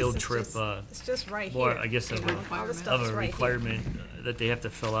like a this field is trip, just- it's just right here. more, I guess, you of know, all this a, stuff of is a right here. requirement that they have to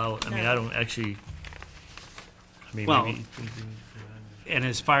fill out. I mean, I don't actually, I mean, Well, maybe. and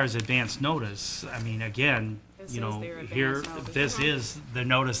as far as advance notice, I mean, again, This you is know, their advance here, notice. this is the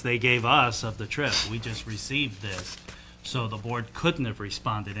notice they gave us of the trip. We just received this. So the board couldn't have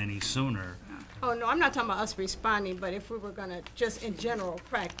responded any sooner. Oh, no, I'm not talking about us responding, but if we were gonna, just in general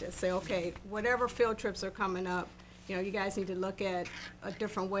practice, say, okay, whatever field trips are coming up, you know, you guys need to look at a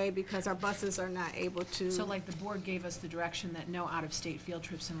different way because our buses are not able to. So like the board gave us the direction that no out-of-state field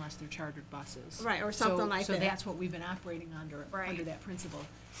trips unless they're chartered buses. Right, or something like So that. that's what we've been operating under Right. that principle.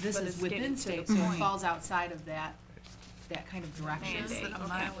 This But is it's getting within to the state, so it point. falls outside of that kind of direction. Mandate. Instead of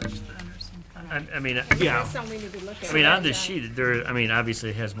mileage, the Anderson County. I mean, Yeah. That's something we need to look at. I mean, on Yeah. this sheet, there, I mean, obviously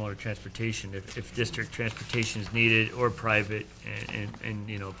it has motor transportation, if district transportation is needed, or private, and,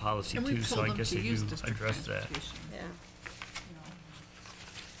 you know, policy And too, we've so told I them guess to they do use district address that. transportation. Yeah.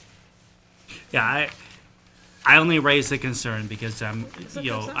 Yeah, I only raise the concern because a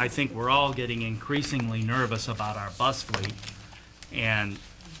concern. I think we're all getting increasingly nervous about our bus fleet. And,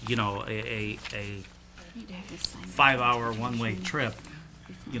 you know, a Need to have this signed. 5-hour one-way trip,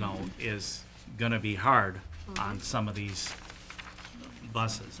 you know, is gonna be hard on some of these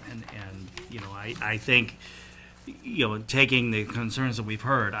buses. And, you know, I think, you know, taking the concerns that we've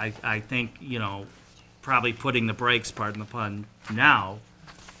heard, I think, you know, probably putting the brakes, pardon the pun, now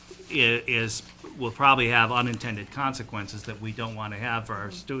will probably have unintended consequences that we don't wanna have for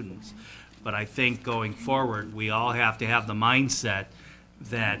our students. But I think going forward, we all have to have the mindset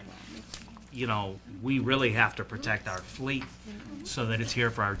that, you know, we really have to protect our fleet so that it's here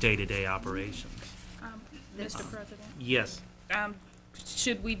for our day-to-day operations. Mr. President? Yes.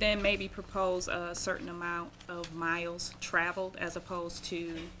 Should we then maybe propose a certain amount of miles traveled as opposed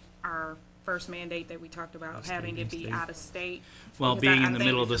to our first mandate that we talked about, having it be out of state? Well, Because I- being I in the think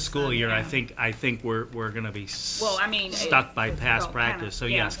middle of the it's school year, I yeah. think we're gonna be Well, I mean, stuck by it- past go practice. kinda- So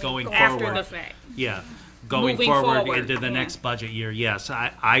yeah, yes, going after forward. the fact. Yeah, going Moving forward forward, into the yeah. next budget year, yes,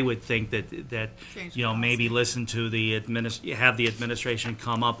 I would think that, Change you know, maybe listen to the have the administration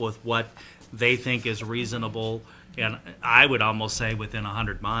come up with what they think is reasonable, and I would almost say within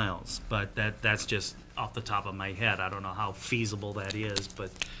 100 miles, but that's just off the top of my head. I don't know how feasible that is, but,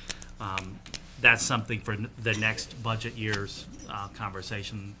 that's something for the next budget year's,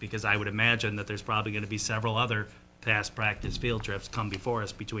 conversation, because I would imagine that there's probably gonna be several other past practice field trips come before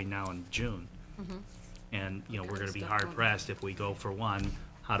us between now and June. And, you know, we're gonna be hard pressed if we go for one,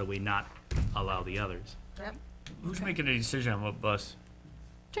 how do we not allow the others? Who's making the decision on what bus?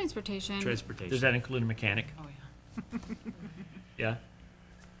 Transportation. Transportation. Does that include a mechanic? Oh, yeah. Yeah?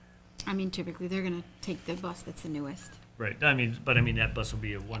 I mean, typically, they're gonna take the bus that's the newest. Right, but that bus will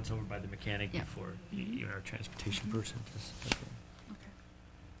be once over by the mechanic Yeah. before, you know, our transportation person.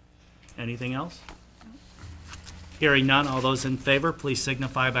 Anything else? Hearing none, all those in favor, please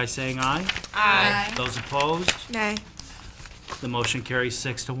signify by saying aye. Aye. Those opposed, Nay. the motion carries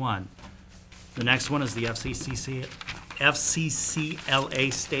 6-1. The next one is the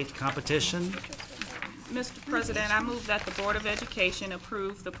FCCLA state competition. Mr. President, I move that the Board of Education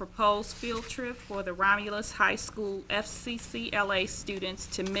approve the proposed field trip for the Romulus High School FCCLA students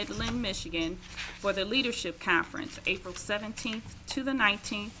to Midland, Michigan for the Leadership Conference, April 17th to the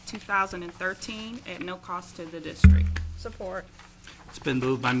 19th, 2013, at no cost to the district. Support. It's been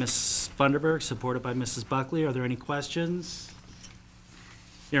moved by Ms. Funderburg, supported by Mrs. Buckley. Are there any questions?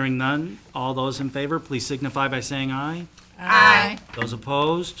 Hearing none, all those in favor, please signify by saying aye. Aye. Those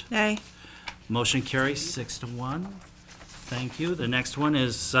opposed? Nay. Motion carries 6-1. Thank you. The next one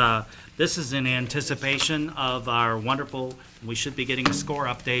is, this is in anticipation of our wonderful, we should be getting a score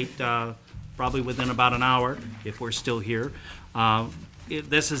update probably within about an hour, if we're still here.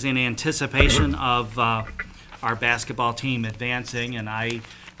 This is in anticipation of our basketball team advancing, and I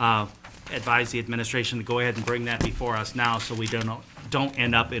advise the administration to go ahead and bring that before us now so we don't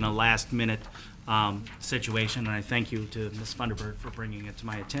end up in a last-minute situation, and I thank you to Ms. Funderburg for bringing it to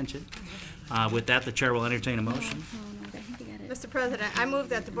my attention. With that, the chair will entertain a motion. Mr. President, I move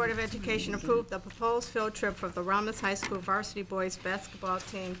that the Board of Education approve the proposed field trip for the Romulus High School varsity boys basketball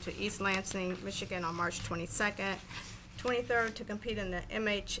team to East Lansing, Michigan on March 22nd, 23rd to compete in the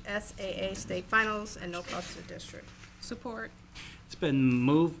MHSAA state finals and no cost to the district. Support. It's been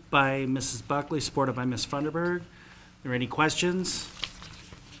moved by Mrs. Buckley, supported by Ms. Funderburg. Are there any questions?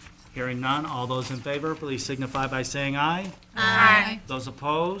 Hearing none, all those in favor, please signify by saying aye. Aye. Those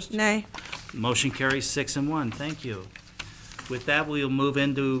opposed? Nay. Motion carries 6-1. Thank you. With that, we'll move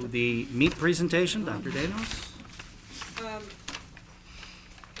into the meat presentation. Dr. Danos? Anna,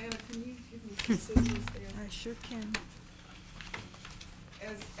 can you give me some scissors there? I sure can.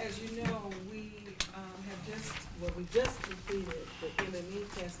 As you know, we we just completed the MME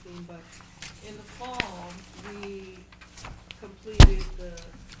testing, but in the fall, we completed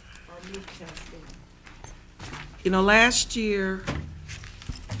our meat testing. You know, last year,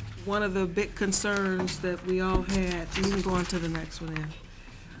 one of the big concerns that we all had, and you can go on to the next one,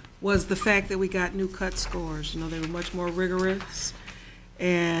 was the fact that we got new cut scores. You know, they were much more rigorous,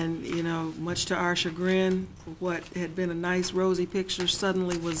 and, you know, much to our chagrin, what had been a nice rosy picture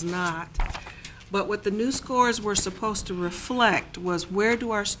suddenly was not. But what the new scores were supposed to reflect was where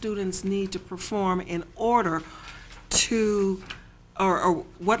do our students need to perform in order to, or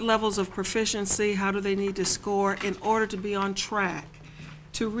what levels of proficiency, how do they need to score in order to be on track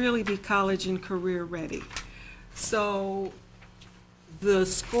to really be college and career ready. So the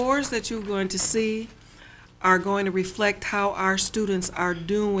scores that you're going to see are going to reflect how our students are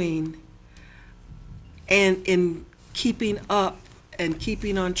doing and in keeping up and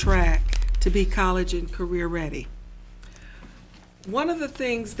keeping on track to be college and career ready. One of the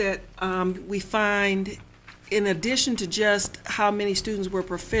things that we find, in addition to just how many students were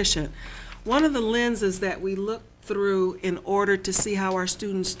proficient, one of the lenses that we look through in order to see how our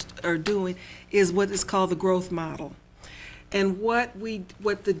students are doing is what is called the growth model. And what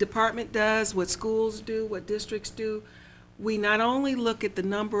the department does, what schools do, what districts do, we not only look at the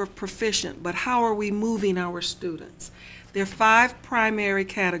number of proficient, but how are we moving our students. There are 5 primary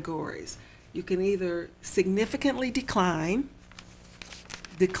categories. You can either significantly decline,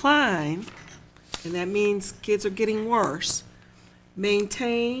 and that means kids are getting worse,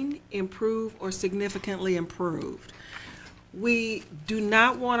 maintain, improve, or significantly improved. We do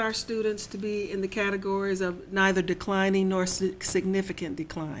not want our students to be in the categories of neither declining nor significant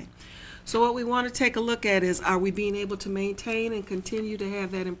decline. So what we want to take a look at is, are we being able to maintain and continue to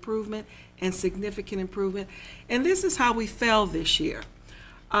have that improvement and significant improvement? And this is how we fell this year.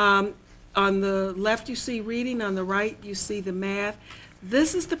 On the left you see reading, on the right you see the math.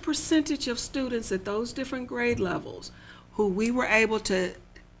 This is the percentage of students at those different grade levels who we were able to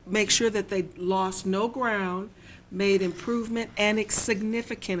make sure that they lost no ground, made improvement, and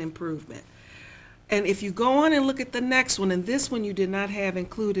significant improvement. And if you go on and look at the next one, and this one you did not have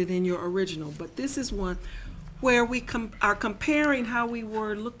included in your original, but this is one where we are comparing how we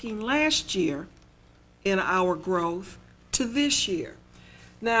were looking last year in our growth to this year.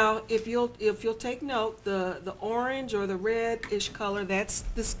 Now, if you'll take note, the orange or the reddish color, that's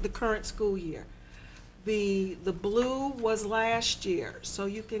the current school year. The blue was last year, so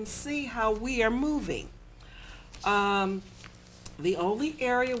you can see how we are moving. The only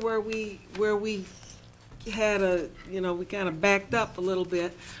area where we had we kind of backed up a little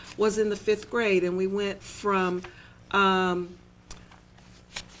bit was in the 5th grade, and we went from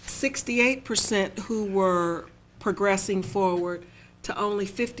 68% who were progressing forward to only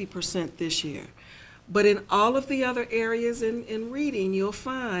 50% this year. But in all of the other areas in reading, you'll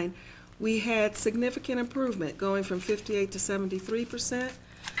find we had significant improvement, going from 58 to 73%.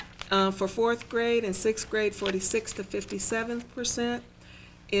 For 4th grade and 6th grade, 46 to 57%.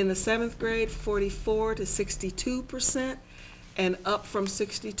 In the 7th grade, 44 to 62%, and up from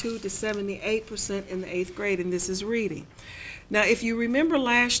 62 to 78% in the 8th grade, and this is reading. Now, if you remember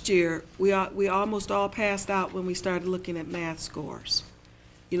last year, we almost all passed out when we started looking at math scores,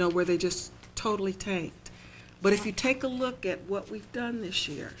 you know, where they just totally tanked. But if you take a look at what we've done this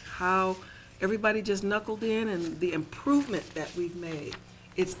year, how everybody just knuckled in and the improvement that we've made,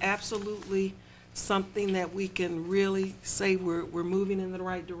 it's absolutely something that we can really say we're moving in the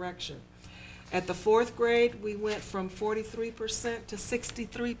right direction. At the 4th grade, we went from 43% to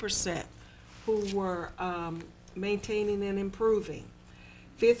 63% who were maintaining and improving.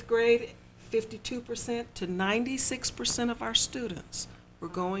 5th grade, 52% to 96% of our students were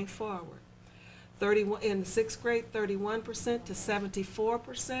going forward. In the 6th grade, 31% to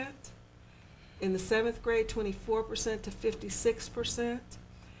 74%. In the 7th grade, 24% to 56%.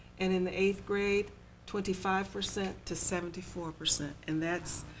 And in the 8th grade, 25% to 74%. And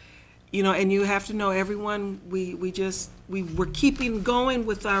that's, you know, and you have to know, everyone, we were keeping going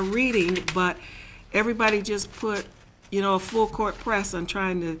with our reading, but everybody just put, you know, a full court press on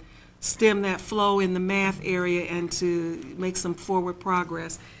trying to stem that flow in the math area and to make some forward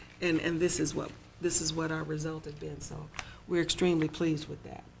progress. And this is what our result had been. So we're extremely pleased with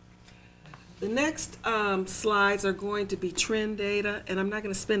that. The next slides are going to be trend data, and I'm not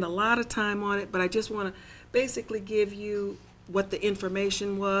going to spend a lot of time on it, but I just want to basically give you what the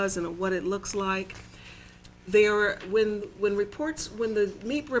information was and what it looks like. When the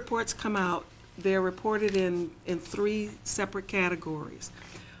MEP reports come out, they're reported in 3 separate categories.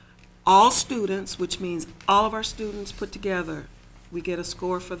 All students, which means all of our students put together, we get a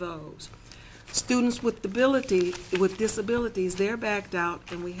score for those. Students with disabilities, they're backed out,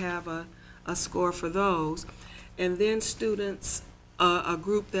 and we have a score for those. And then students, a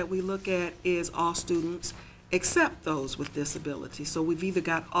group that we look at is all students except those with disabilities. So we've either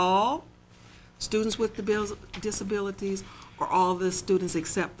got all students with disabilities or all the students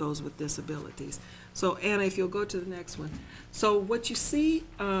except those with disabilities. So Anna, if you'll go to the next one. So what you see,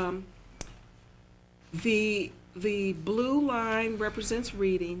 the blue line represents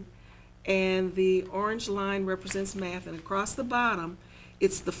reading, and the orange line represents math, and across the bottom,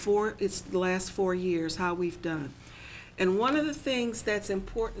 it's the last 4 years, how we've done. And one of the things that's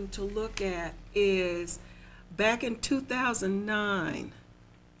important to look at is back in 2009,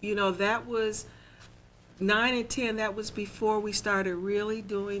 you know, that was 9 and 10, that was before we started really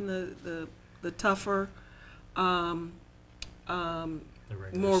doing the tougher, the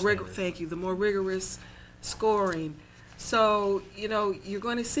more rigorous scoring. So, you know, you're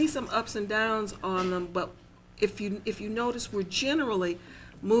going to see some ups and downs on them, but if you notice, we're generally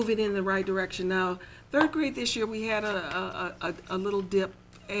moving in the right direction. Now, 3rd grade this year, we had a little dip,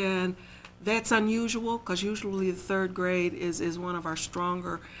 and that's unusual because usually the 3rd grade is one of our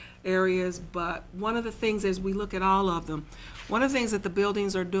stronger areas. But one of the things, as we look at all of them, one of the things that the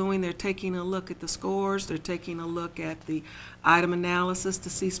buildings are doing, they're taking a look at the scores, they're taking a look at the item analysis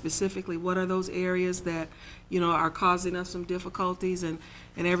to see specifically what are those areas that, you know, are causing us some difficulties, and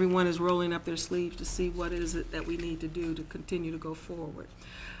everyone is rolling up their sleeves to see what is it that we need to do to continue to go forward.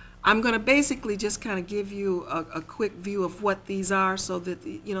 I'm going to basically just kind of give you a quick view of what these are so that,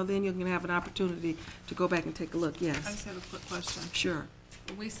 you know, then you're going to have an opportunity to go back and take a look. Yes? I just have a quick question. Sure.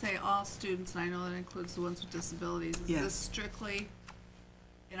 When we say all students, and I know that includes the ones with disabilities, is Yes. this strictly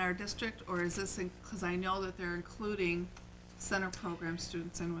in our district, or is this, because I know that they're including center program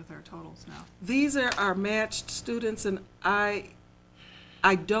students in with our totals now? These are our matched students, and I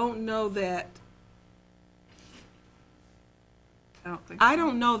don't know that, I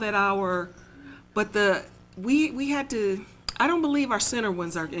don't know that we had to, I don't believe our center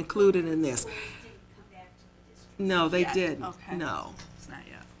ones are included in this. No, they didn't. Okay. No. It's not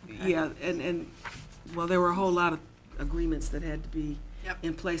yet. Okay. Yeah, and well, there were a whole lot of agreements that had to be Yep.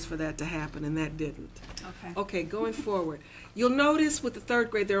 in place for that to happen, and that didn't. Okay. Okay, going forward, you'll notice with the 3rd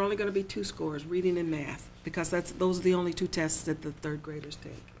grade, there are only going to be 2 scores, reading and math, because those are the only 2 tests that the 3rd graders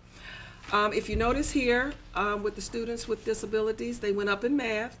take. If you notice here, with the students with disabilities, they went up in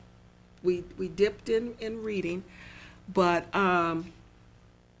math. We dipped in reading, but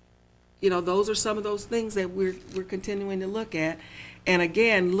you know, those are some of those things that we're continuing to look at. And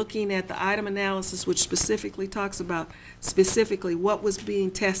again, looking at the item analysis, which specifically talks about specifically what was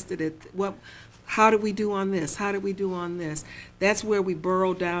being tested, how did we do on this? How did we do on this? That's where we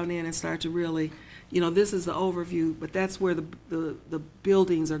burrow down in and start to really, you know, this is the overview, but that's where the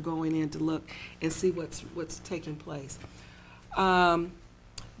buildings are going in to look and see what's taking place.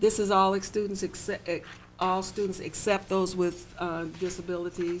 This is all students except those with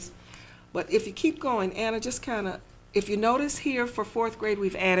disabilities. But if you keep going, Anna, just kind of if you notice here for fourth grade,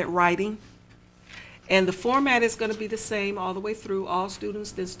 we've added writing. And the format is going to be the same all the way through, all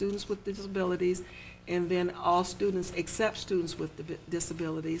students, then students with disabilities, and then all students except students with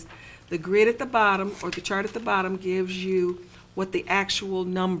disabilities. The grid at the bottom, or the chart at the bottom, gives you what the actual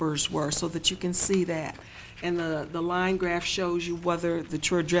numbers were so that you can see that. And the line graph shows you whether the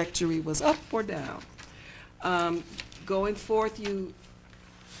trajectory was up or down. Going forth, in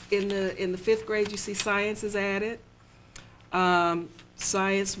the fifth grade, you see science is added.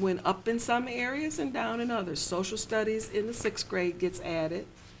 Science went up in some areas and down in others. Social studies in the sixth grade gets added.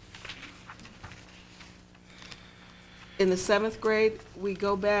 In the seventh grade, we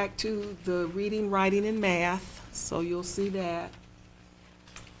go back to the reading, writing, and math, so you'll see that.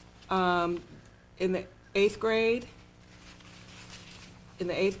 In the eighth grade,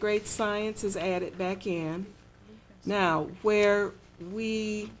 science is added back in. Now, where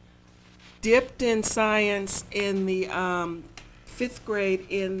we dipped in science in the fifth grade,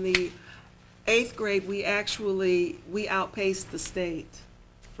 in the eighth grade, we outpaced the state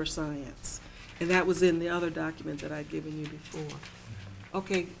for science. And that was in the other document that I'd given you before.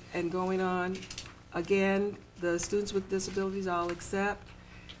 Okay, and going on, again, the students with disabilities all accept.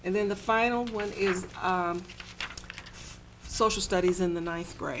 And then the final one is social studies in the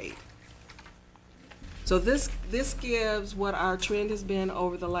ninth grade. So this gives what our trend has been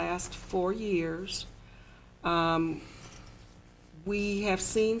over the last 4 years. We have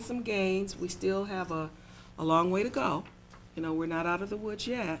seen some gains. We still have a long way to go. You know, we're not out of the woods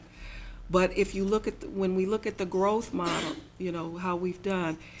yet. But if you look at, when we look at the growth model, you know, how we've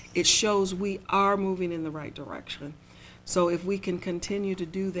done, it shows we are moving in the right direction. So if we can continue to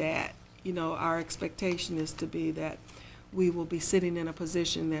do that, you know, our expectation is to be that we will be sitting in a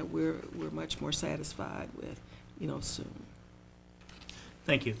position that we're much more satisfied with, you know, soon.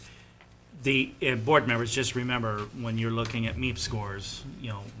 Thank you. The board members, just remember, when you're looking at MEP scores, you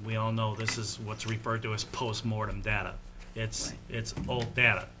know, we all know this is what's referred to as post-mortem data. It's old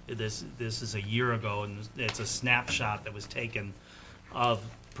data. This is a year ago, and it's a snapshot that was taken of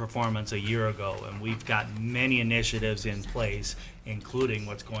performance a year ago, and we've got many initiatives in place, including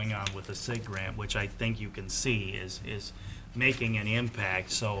what's going on with the SIG grant, which I think you can see is making an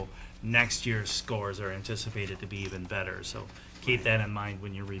impact. So next year's scores are anticipated to be even better. So keep that in mind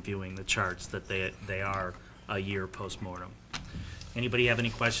when you're reviewing the charts, that they are a year post-mortem. Anybody have any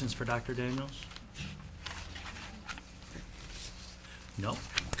questions for Dr. Daniels? No?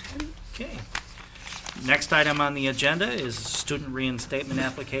 Okay. Next item on the agenda is student reinstatement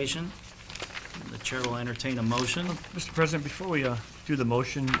application. The chair will entertain a motion. Mr. President, before we do the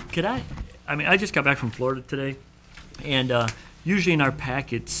motion, I just got back from Florida today, and usually in our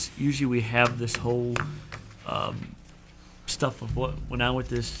packets, we have this whole stuff of what went on with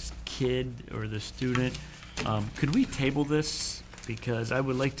this kid or the student. Could we table this? Because I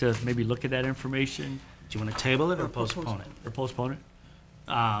would like to maybe look at that information. Do you want to table it or postpone it? Or postpone it?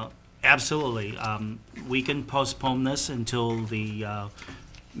 Absolutely. We can postpone this until the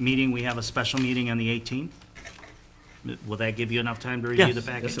meeting. We have a special meeting on the 18th. Will that give you enough time to review the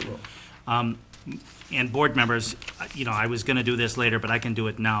package? Yes, it will. And board members, you know, I was going to do this later, but I can do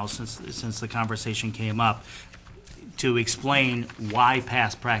it now since the conversation came up, to explain why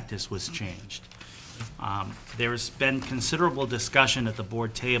past practice was changed. There's been considerable discussion at the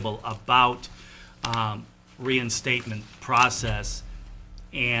board table about reinstatement process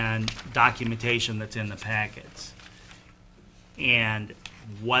and documentation that's in the packets. And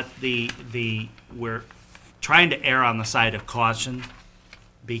what we're trying to err on the side of caution,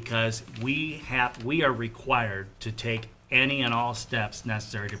 because we are required to take any and all steps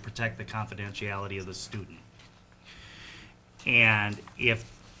necessary to protect the confidentiality of the student. And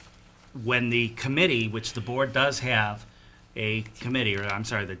when the committee, which the board does have a committee, or I'm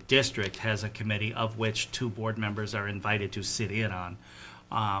sorry, the district has a committee of which 2 board members are invited to sit in on,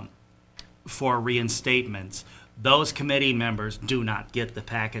 for reinstatements, those committee members do not get the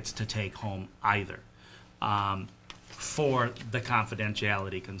packets to take home either, for the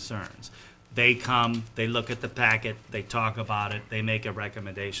confidentiality concerns. They come, they look at the packet, they talk about it, they make a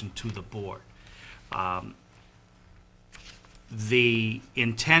recommendation to the board. The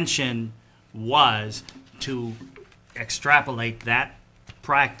intention was to extrapolate that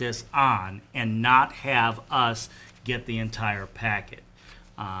practice on and not have us get the entire packet.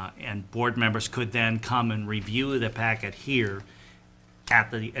 And board members could then come and review the packet here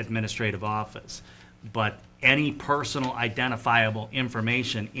at the administrative office. But any personal identifiable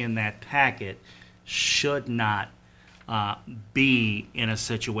information in that packet should not be in a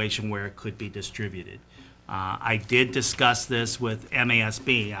situation where it could be distributed. I did discuss this with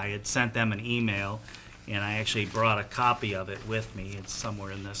MASB. I had sent them an email, and I actually brought a copy of it with me. It's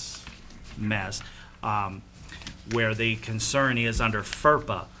somewhere in this mess, where the concern is under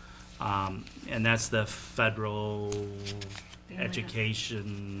FERPA, and that's the Federal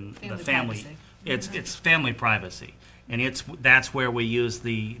Education, the family. privacy. It's family privacy, and that's where we use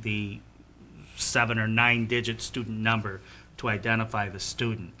the 7 or 9 digit student number to identify the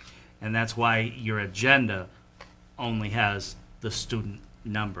student, and that's why your agenda only has the student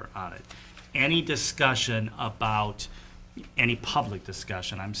number on it. Any discussion about, any public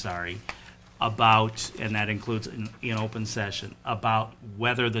discussion, I'm sorry, about, and that includes in open session, about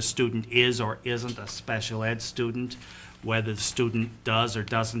whether the student is or isn't a special ed student, whether the student does or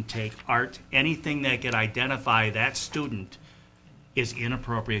doesn't take art, anything that could identify that student is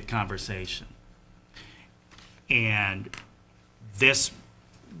inappropriate conversation. And this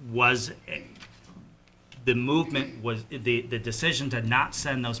was, the movement was, the decision to not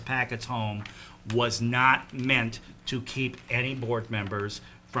send those packets home was not meant to keep any board members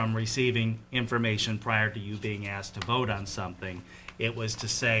from receiving information prior to you being asked to vote on something. It was to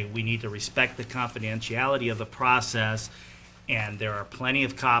say, we need to respect the confidentiality of the process, and there are plenty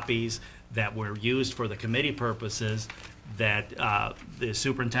of copies that were used for the committee purposes that the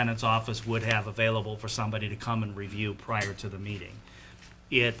superintendent's office would have available for somebody to come and review prior to the meeting.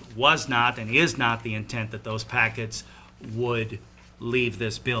 It was not and is not the intent that those packets would leave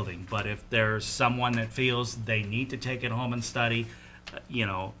this building, but if there's someone that feels they need to take it home and study, you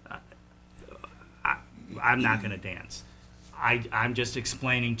know, I'm not going to dance. I'm just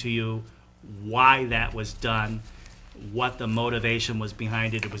explaining to you why that was done, what the motivation was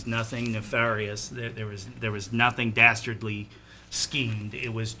behind it. It was nothing nefarious. There was nothing dastardly schemed.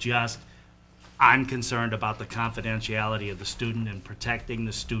 It was just, I'm concerned about the confidentiality of the student and protecting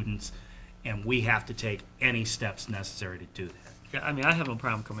the students, and we have to take any steps necessary to do that. Yeah, I mean, I have no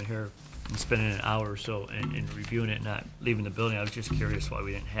problem coming here and spending an hour or so and reviewing it, not leaving the building. I was just curious why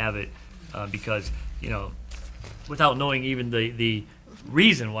we didn't have it, because, you know, without knowing even the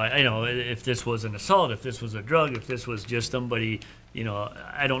reason why, you know, if this was an assault, if this was a drug, if this was just somebody, you know,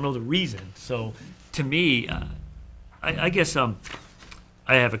 I don't know the reason. So to me, I guess I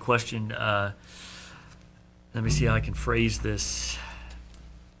have a question. Let me see how I can phrase this.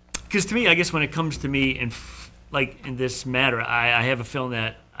 Because to me, I guess when it comes to me, like in this matter, I have a feeling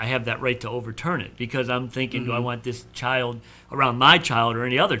that I have that right to overturn it, because I'm thinking, do I want this child around my child or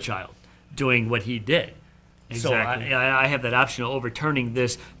any other child doing what he did? Exactly. So I have that option of overturning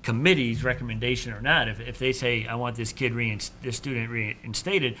this committee's recommendation or not. If they say I want this kid this student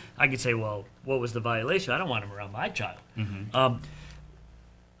reinstated, I could say, well, what was the violation? I don't want him around my child.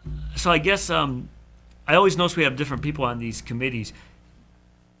 So I guess I always notice we have different people on these committees.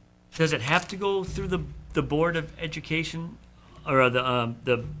 Does it have to go through the Board of Education or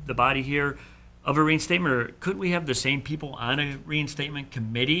the body here of a reinstatement, or couldn't we have the same people on a reinstatement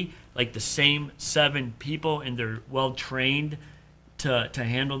committee, like the same 7 people, and they're well trained to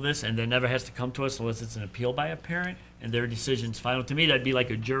handle this, and that never has to come to us unless it's an appeal by a parent and their decision's final? To me, that'd be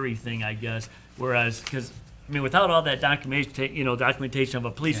like a jury thing, I guess. Whereas, because I mean, without all that documentation of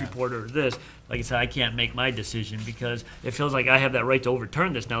a police report or this, like I said, I can't make my decision, because it feels like I have that right to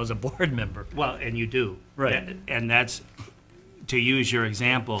overturn this now as a board member. Well, and you do. Right. And that's, to use your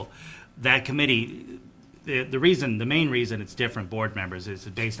example, that committee, the main reason it's different board members is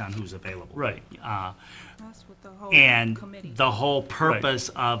based on who's available. Right. That's what the whole And committee. the whole purpose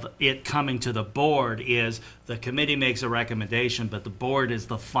of it coming to the board is the committee makes a recommendation, but the board is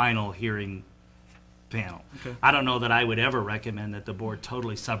the final hearing panel. Okay. I don't know that I would ever recommend that the board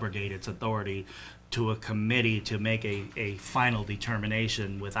totally subrogate its authority to a committee to make a final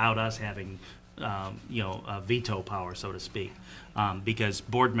determination without us having, a veto power, so to speak, because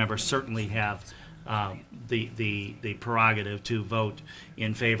board members certainly have the prerogative to vote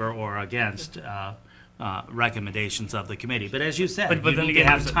in favor or against recommendations of the committee. But as you said, But you then need again,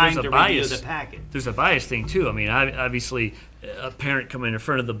 to have there's time a to review bias. the packet. There's a bias thing too. I mean, obviously, a parent coming in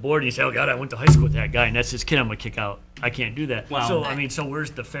front of the board and you say, "Oh God, I went to high school with that guy, and that's his kid. I'm gonna kick out. I can't do that." Well- so I mean, so where's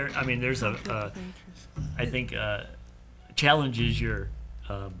the fair? I mean, there's I think challenges your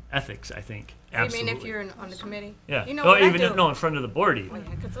ethics. I think absolutely. You mean if you're on the committee? Yeah. You know or what I even do? no, in front of the board even.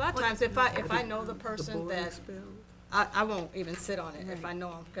 Because a lot of times, if I know the person that, I won't even sit on it if I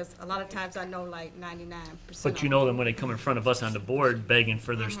know them, because a lot of times I know like 99%. But you know them when they come in front of us on the board begging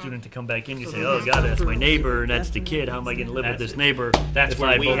for their student to come back in. You say, "Oh God, that's my neighbor, and that's the kid. How am I going to live with this neighbor?" That's if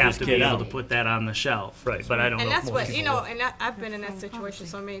where I we vote have this to be kid able out? to put that on the shelf. Right, but I don't And know. that's if most what, people will. and I've been in that situation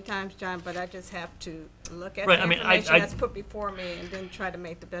so many times, John, but I just have to look at Right, the I mean, information I- that's put before me and then try to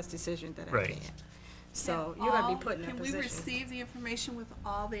make the best decision that I Right. can. So you're gonna be put in that Can we position. receive the information with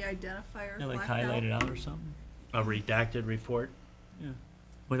all the identifiers Yeah, like blacked out? highlighted out or something, A redacted report?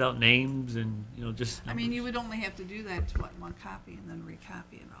 without names and, just I mean, you numbers. would only have to do that to one copy and then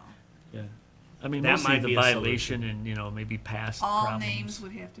recopy it all. Yeah. I mean, That mostly might the be a violation and, maybe past All problems. names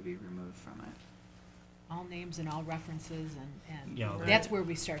would have to be removed from it. All names and all references, and Yeah. that's where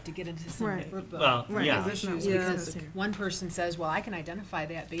we start to get into some Right. Well, yeah. issues. Yeah. Because one person says, well, I can identify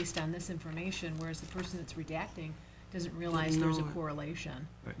that based on this information, whereas the person that's redacting doesn't realize there's a know it. correlation.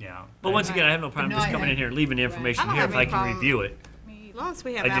 Yeah. But once again, I have no problem No, just I- coming in here, leaving the information I don't here have if I any can problem. review it. As long as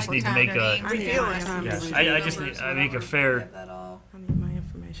we have I just need to adequate make time a- to I need review my it. information. Yes, I just Numbers, need, I make a whatever, fair have that all I need my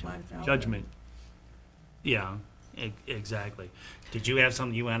information. blacked out. judgment. Yeah, exactly. Did you have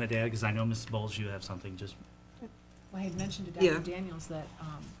something you wanted to add? Because I know, Mrs. Bowles, you have something just, Well, I had mentioned to Yeah. Dr. Daniels that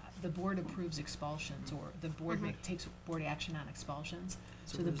the board approves expulsions, or the board takes board action on expulsions,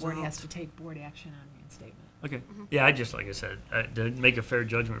 As a so the board has result. to take board action on reinstatement. Okay. Yeah, I just, like I said, to make a fair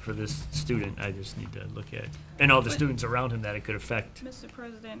judgment for this student, I just need to look at, and all the students around him that it could affect. Mr.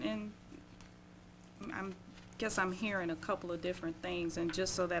 President, and guess I'm hearing a couple of different things, and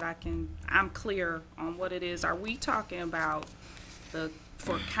just so that I'm clear on what it is, are we talking about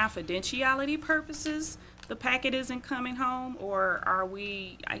for confidentiality purposes, the packet isn't coming home, or are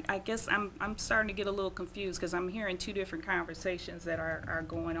we, I guess I'm starting to get a little confused, because I'm hearing two different conversations that are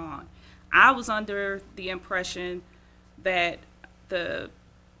going on. I was under the impression that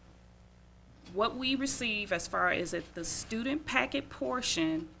what we receive as far as the student packet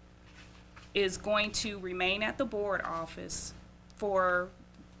portion is going to remain at the board office for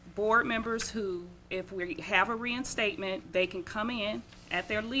board members who, if we have a reinstatement, they can come in at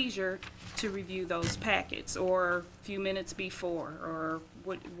their leisure to review those packets, or a few minutes before, or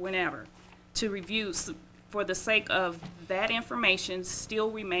whenever, to review for the sake of that information still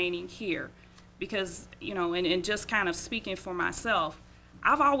remaining here. Because, and just kind of speaking for myself,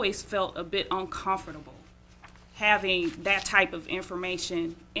 I've always felt a bit uncomfortable having that type of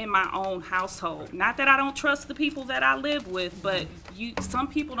information in my own household. Not that I don't trust the people that I live with, but some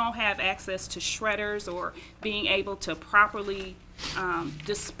people don't have access to shredders or being able to properly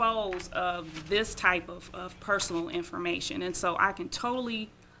dispose of this type of personal information. And so I can totally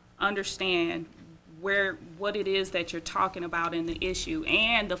understand what it is that you're talking about in the issue,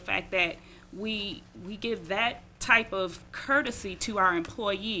 and the fact that we give that type of courtesy to our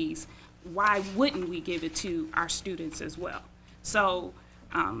employees. Why wouldn't we give it to our students as well? So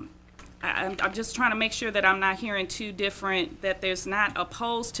I'm just trying to make sure that I'm not hearing two different, that there's not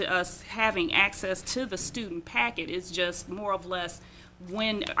opposed to us having access to the student packet. It's just more or less,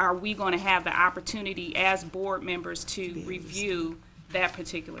 when are we going to have the opportunity as board members to review that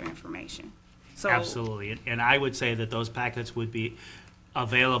particular information? So, absolutely. And I would say that those packets would be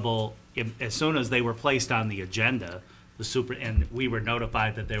available as soon as they were placed on the agenda. And we were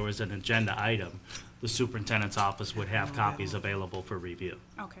notified that there was an agenda item, the superintendent's office would have copies available for review.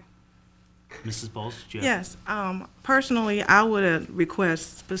 okay. Mrs. Bowles, do you have? Yes, personally, I would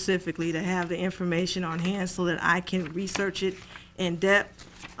request specifically to have the information on hand so that I can research it in depth.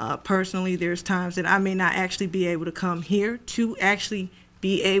 Personally, there's times that I may not actually be able to come here to actually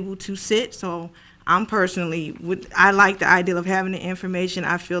be able to sit, so I like the idea of having the information.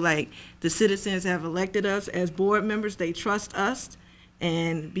 I feel like the citizens have elected us as board members. They trust us,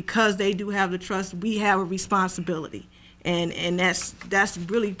 and because they do have the trust, we have a responsibility. And that's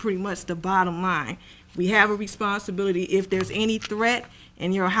really pretty much the bottom line. We have a responsibility. If there's any threat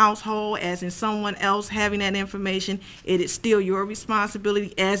in your household, as in someone else having that information, it is still your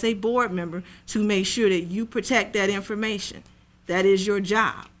responsibility as a board member to make sure that you protect that information. That is your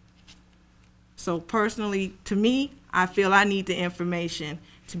job. So personally, to me, I feel I need the information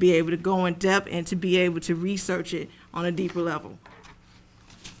to be able to go in depth and to be able to research it on a deeper level.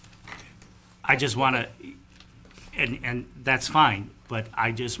 I just want to, and that's fine, but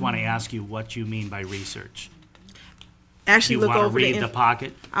I just want to ask you what you mean by research. Actually, You look want to over read the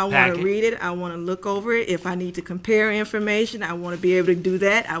packet? I want to read it. I want to look over it. If I need to compare information, I want to be able to do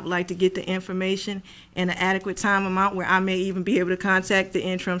that. I would like to get the information in an adequate time amount where I may even be able to contact the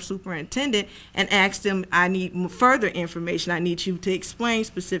interim superintendent and ask them, I need further information. I need you to explain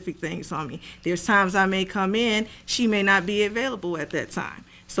specific things on me. There's times I may come in, she may not be available at that time.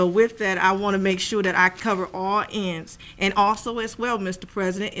 So with that, I want to make sure that I cover all ends. And also as well, Mr.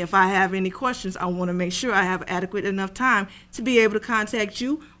 President, if I have any questions, I want to make sure I have adequate enough time to be able to contact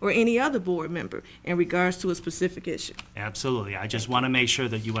you or any other board member in regards to a specific issue. Absolutely. I just want to make sure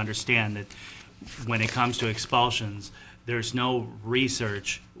that you understand that when it comes to expulsions, there's no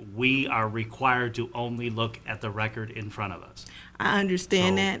research. We are required to only look at the record in front of us. I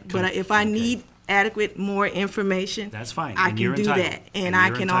understand So, that, but if I okay. need adequate more information, That's fine, I and can you're do entitled. that. And And I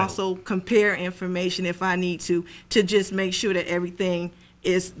you're can entitled. also compare information if I need to just make sure that everything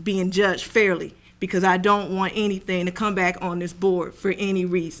is being judged fairly, because I don't want anything to come back on this board for any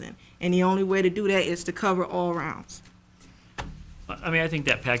reason. And the only way to do that is to cover all rounds. I mean, I think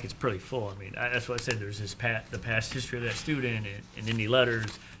that packet's pretty full. I mean, that's what I said, there's the past history of that student and any letters,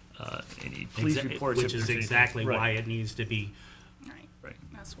 any police reports. Which if is there's anything. exactly Right, why it needs to be right.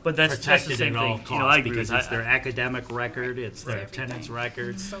 That's what. But that's the protected same at all thing, you know, I costs, agree because with, it's their academic record, it's their attendance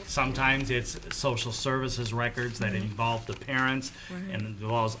records. Sometimes it's social services records that involve the parents and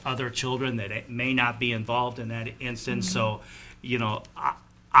involves other children that it may not be involved in that instance. So, you know,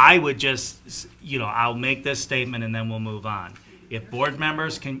 I would just, you know, I'll make this statement and then we'll move on. If board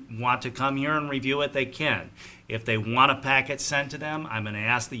members want to come here and review it, they can. If they want a packet sent to them, I'm going to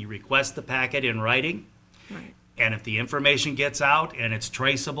ask that you request the packet in writing. Right. And if the information gets out and it's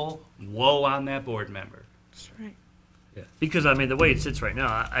traceable, woe on that board member. That's right. Yeah. Because, I mean, the way it sits right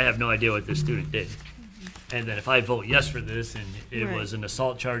now, I have no idea what this student did. And then if I vote yes for this and it Right. was an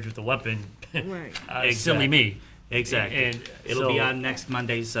assault charge with a weapon, Right. silly me. Exactly. And It'll be so- on next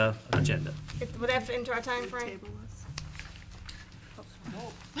Monday's agenda. Would that fit into our time frame?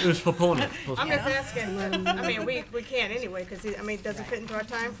 It was proponent. I'm just asking, I mean, we can't anyway, because, I mean, does it fit into our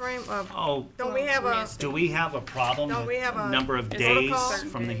time frame? Oh, Don't we have a, do we have a problem Don't we with have a number of protocol? days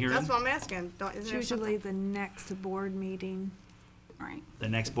from the hearing? that's what I'm asking. Isn't It's there usually the next board meeting, Right. The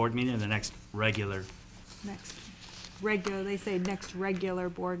next board meeting or the next regular? next regular, they say next regular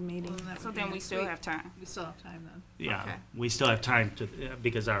board meeting. So then we still have time. We still have time then. Yeah, Okay. we still have time to,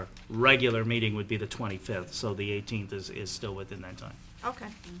 because our regular meeting would be the 25th, so the 18th is still within that time. Okay.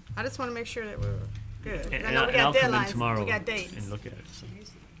 I just want to make sure that we're good. And, I know we I'll got come in deadlines, tomorrow we got dates. and look at it. So.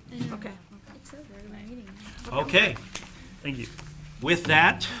 Okay. Okay, Thank you. with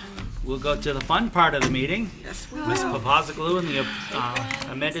that, we'll go to the fun part of the meeting. Ms. Papazaglou and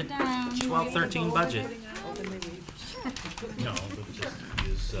the amended 12-13 budget. No, we'll just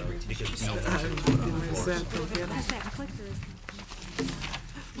use, because no.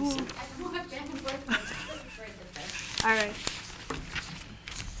 All right.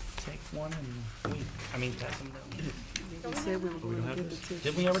 Take one and wait. I mean, pass them down. We said we were going to give it to.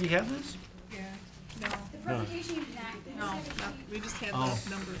 Didn't we already have this? No, we just had Oh. the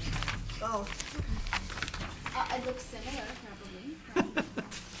numbers. Oh, It looks similar, probably.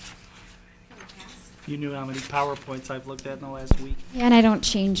 If you knew how many PowerPoints I've looked at in the last week. Yeah, and I don't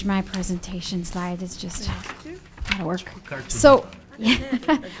change my presentation slide, it's just a lot of work. Cartoon. So,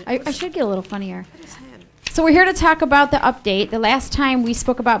 I should get a little funnier. So we're here to talk about the update. The last time we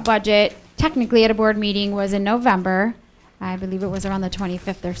spoke about budget, technically at a board meeting, was in November. I believe it was around the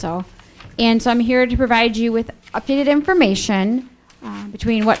 25th or so. And so I'm here to provide you with updated information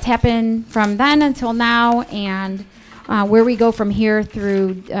between what's happened from then until now and where we go from here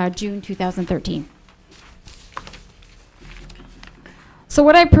through June 2013. So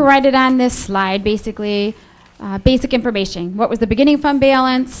what I provided on this slide, basically, basic information. What was the beginning fund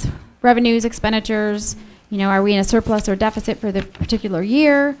balance, revenues, expenditures, you know, are we in a surplus or deficit for the particular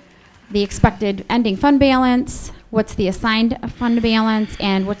year, the expected ending fund balance, what's the assigned fund balance,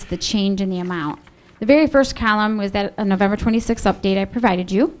 and what's the change in the amount. The very first column was that November 26th update I provided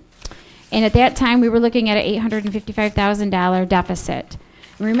you. And at that time, we were looking at an $855,000 deficit.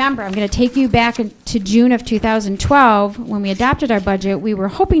 And remember, I'm going to take you back to June of 2012. When we adopted our budget, we were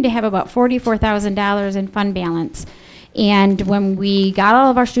hoping to have about $44,000 in fund balance. And when we got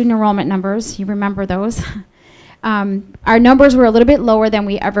all of our student enrollment numbers, you remember those, our numbers were a little bit lower than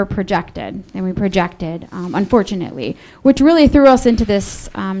we ever projected, unfortunately, which really threw us into this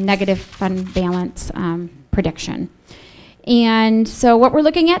negative fund balance prediction. And so what we're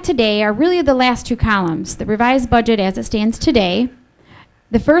looking at today are really the last two columns, the revised budget as it stands today.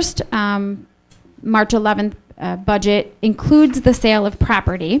 The first March 11th budget includes the sale of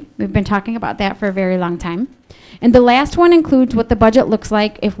property. We've been talking about that for a very long time. And the last one includes what the budget looks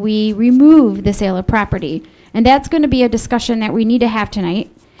like if we remove the sale of property. And that's going to be a discussion that we need to have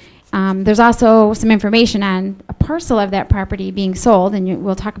tonight. There's also some information on a parcel of that property being sold, and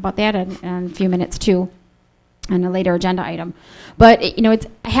we'll talk about that in a few minutes too, on a later agenda item. But you know,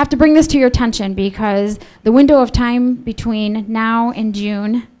 I have to bring this to your attention because the window of time between now and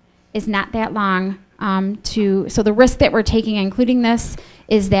June is not that long. So the risk that we're taking, including this,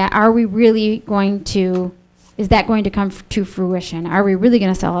 is that is that going to come to fruition? Are we really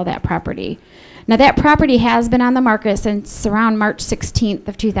going to sell all that property? Now that property has been on the market since around March 16th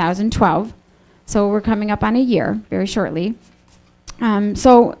of 2012. So we're coming up on a year very shortly.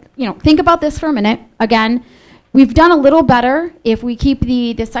 So, you know, think about this for a minute. Again, We've done a little better if we keep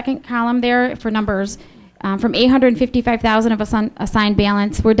the second column there for numbers. From 855,000 of assigned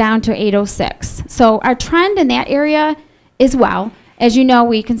balance, we're down to 806. So our trend in that area is well. As you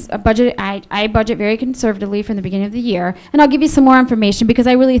know, I budget very conservatively from the beginning of the year. And I'll give you some more information because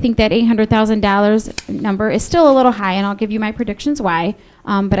I really think that $800,000 number is still a little high, and I'll give you my predictions why.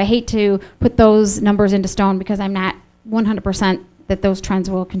 But I hate to put those numbers into stone because I'm not 100% that those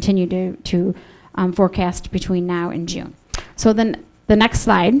trends will continue to forecast between now and June. So then the next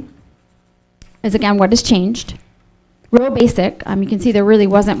slide is again what has changed. Real basic, you can see there really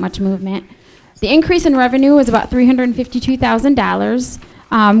wasn't much movement. The increase in revenue was about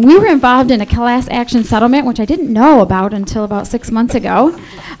 $352,000. We were involved in a class action settlement, which I didn't know about until about 6 months ago.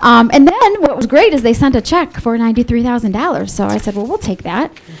 And then what was great is they sent a check for $93,000. So I said, well, we'll take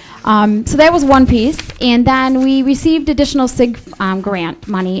that. So that was one piece. And then we received additional SIG grant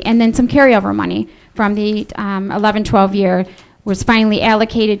money and then some carryover money from the 11-12 year was finally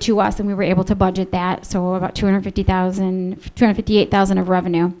allocated to us, and we were able to budget that. So about $258,000 of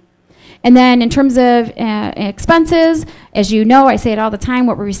revenue. And then in terms of expenses, as you know, I say it all the time,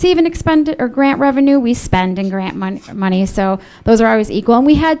 what we receive in grant revenue, we spend in grant money. So those are always equal. And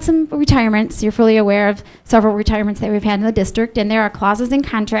we had some retirements. You're fully aware of several retirements that we've had in the district. And there are clauses in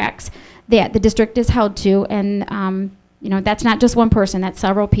contracts that the district is held to. And that's not just one person, that's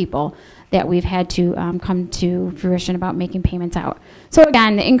several people that we've had to come to fruition about making payments out. So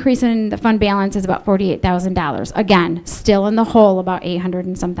again, the increase in the fund balance is about $48,000. Again, still in the hole about 800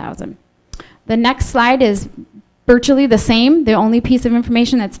 and some thousand. The next slide is virtually the same. The only piece of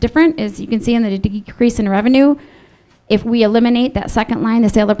information that's different is you can see in the decrease in revenue, if we eliminate that second line, the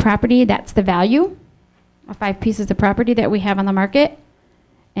sale of property, that's the value of 5 pieces of property that we have on the market.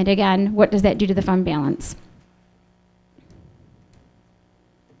 And again, what does that do to the fund balance?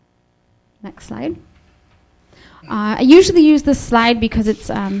 Next slide. I usually use this slide because it's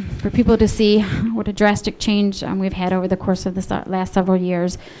for people to see what a drastic change we've had over the course of the last several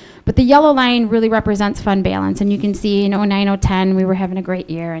years. But the yellow line really represents fund balance, and you can see in 09, 010 we were having a great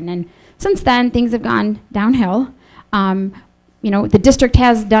year, and then since then things have gone downhill. The district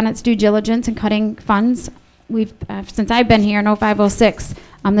has done its due diligence in cutting funds. We've since I've been here in 05, 06,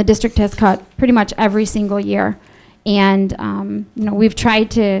 the district has cut pretty much every single year, and we've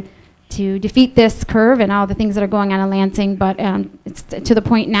tried to defeat this curve and all the things that are going on in Lansing, but it's to the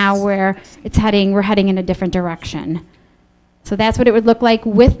point now where we're heading in a different direction. So that's what it would look like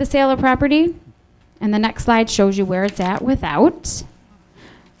with the sale of property. And the next slide shows you where it's at without.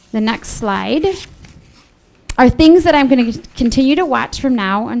 The next slide are things that I'm going to continue to watch from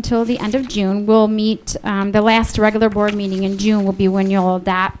now until the end of June. We'll meet, the last regular board meeting in June will be when you'll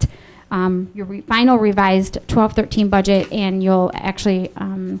adopt your final revised 12-13 budget, and you'll actually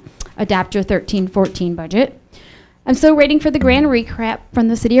adopt your 13-14 budget. I'm still waiting for the grand recap from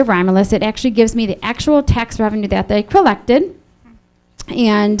the city of Romulus. It actually gives me the actual tax revenue that they collected.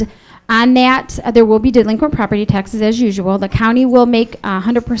 And on that, there will be delinquent property taxes as usual. The county will make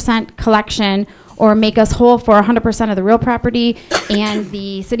 100% collection or make us whole for 100% of the real property, and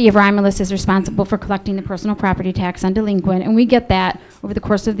the city of Romulus is responsible for collecting the personal property tax on delinquent, and we get that over the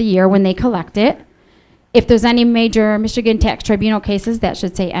course of the year when they collect it. If there's any major Michigan Tax Tribunal cases, that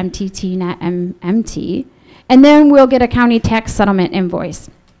should say MTT, not MMT. And then we'll get a county tax settlement invoice.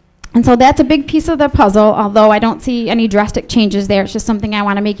 And so that's a big piece of the puzzle, although I don't see any drastic changes there. It's just something I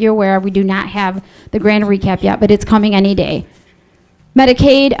want to make you aware of. We do not have the grand recap yet, but it's coming any day.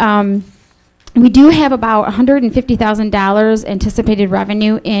 Medicaid, we do have about $150,000 anticipated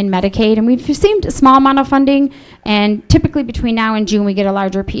revenue in Medicaid, and we've received a small amount of funding, and typically between now and June we get a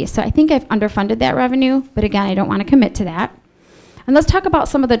larger piece. So I think I've underfunded that revenue, but again, I don't want to commit to that. And let's talk about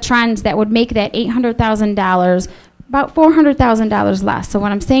some of the trends that would make that $800,000 about $400,000 less. So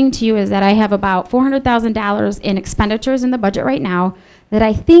what I'm saying to you is that I have about $400,000 in expenditures in the budget right now that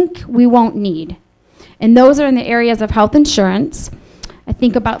I think we won't need. And those are in the areas of health insurance. I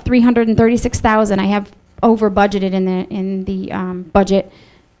think about $336,000 I have over budgeted in the budget.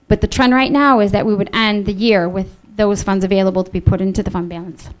 But the trend right now is that we would end the year with those funds available to be put into the fund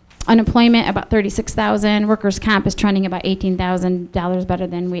balance. Unemployment, about $36,000. Workers' comp is trending about $18,000 better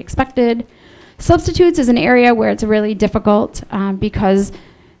than we expected. Substitutes is an area where it's really difficult because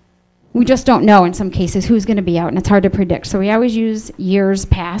we just don't know in some cases who's going to be out, and it's hard to predict. So we always use years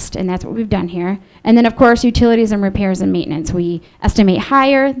past, and that's what we've done here. And then, of course, utilities and repairs and maintenance. We estimate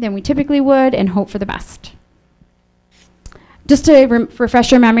higher than we typically would and hope for the best. Just to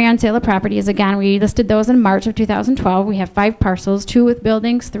refresh your memory on sale of properties, again, we listed those in March of 2012. We have 5 parcels, 2 with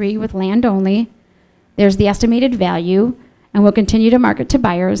buildings, 3 with land only. There's the estimated value. and we'll continue to market to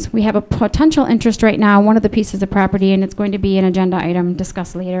buyers. We have a potential interest right now, one of the pieces of property, and it's going to be an agenda item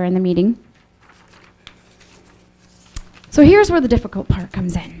discussed later in the meeting. So here's where the difficult part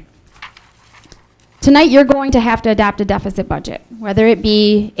comes in. Tonight, you're going to have to adopt a deficit budget, whether it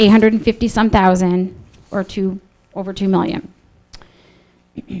be 850-some thousand or over 2 million.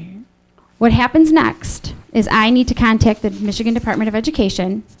 What happens next is I need to contact the Michigan Department of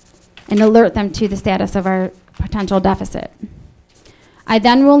Education and alert them to the status of our potential deficit. I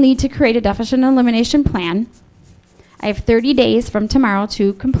then will need to create a deficit elimination plan. I have 30 days from tomorrow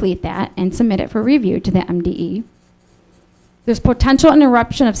to complete that and submit it for review to the MDE. There's potential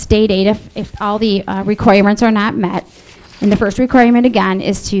interruption of state aid if all the requirements are not met. And the first requirement, again,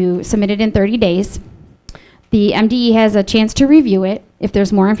 is to submit it in 30 days. The MDE has a chance to review it. If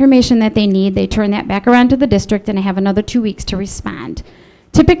there's more information that they need, they turn that back around to the district, and I have another 2 weeks to respond.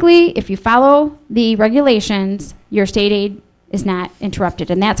 Typically, if you follow the regulations, your state aid is not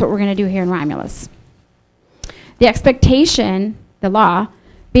interrupted, and that's what we're going to do here in Romulus. The expectation, the law,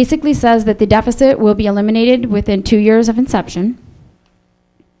 basically says that the deficit will be eliminated within 2 years of inception,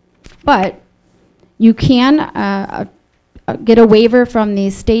 but you can get a waiver from the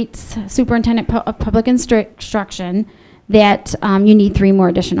state's superintendent of public instruction that you need 3 more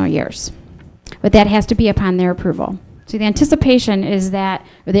additional years. But that has to be upon their approval. So the anticipation is that,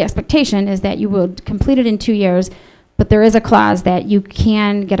 or the expectation is that you will complete it in 2 years, but there is a clause that you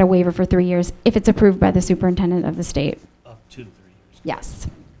can get a waiver for 3 years if it's approved by the superintendent of the state. Up to 3 years. Yes.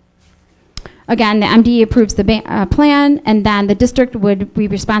 Again, the MDE approves the plan, and then the district would be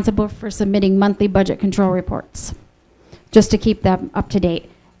responsible for submitting monthly budget control reports, just to keep them up to date.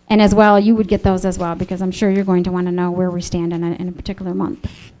 And as well, you would get those as well, because I'm sure you're going to want to know where we stand in a particular month.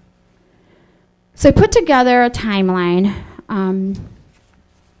 So I put together a timeline on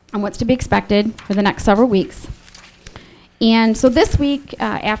what's to be expected for the next several weeks. And so this week,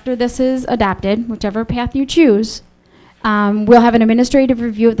 after this is adopted, whichever path you choose, we'll have an administrative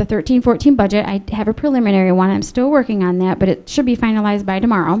review of the 13-14 budget. I have a preliminary one. I'm still working on that, but it should be finalized by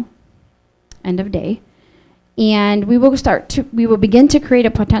tomorrow, end of day. And we will begin to create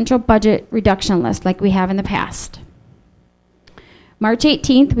a potential budget reduction list like we have in the past. March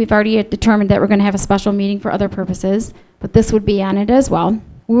 18th, we've already determined that we're going to have a special meeting for other purposes, but this would be on it as well.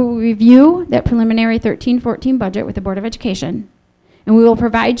 We will review that preliminary 13-14 budget with the Board of Education, and we will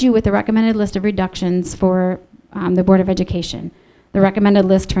provide you with a recommended list of reductions for the Board of Education, the recommended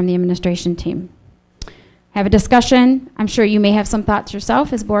list from the administration team. Have a discussion. I'm sure you may have some thoughts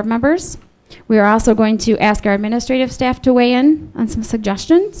yourself as board members. We are also going to ask our administrative staff to weigh in on some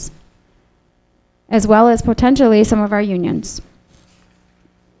suggestions, as well as potentially some of our unions.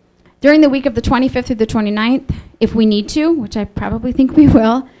 During the week of the 25th through the 29th, if we need to, which I probably think we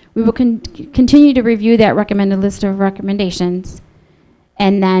will continue to review that recommended list of recommendations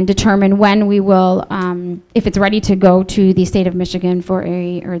and then determine when we will, if it's ready to go to the state of Michigan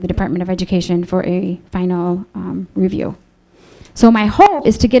or the Department of Education for a final review. So my hope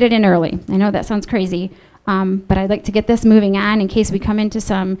is to get it in early. I know that sounds crazy, but I'd like to get this moving on in case we come into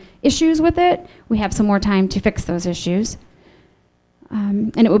some issues with it. We have some more time to fix those issues.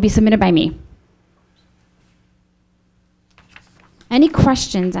 And it will be submitted by me. Any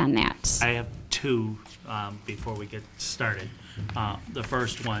questions on that? I have 2 before we get started. The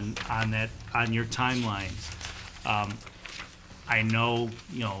first one on your timelines. I know,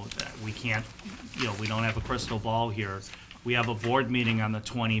 that we can't, we don't have a crystal ball here. We have a board meeting on the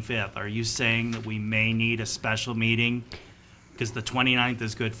 25th. Are you saying that we may need a special meeting? Because the 29th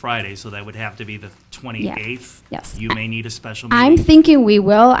is Good Friday, so that would have to be the 28th. Yes. You may need a special meeting. I'm thinking we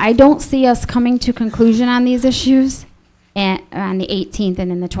will. I don't see us coming to conclusion on these issues on the 18th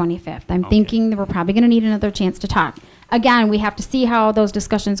and then the 25th. I'm thinking that we're probably going to need another chance to talk. Again, we have to see how those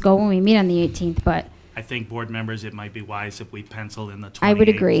discussions go when we meet on the 18th, but I think board members, it might be wise if we pencil in the 28th. I would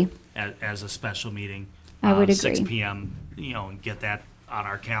agree. As a special meeting. I would agree. 6 p.m., and get that on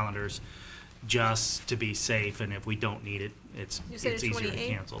our calendars just to be safe, and if we don't need it, it's easier to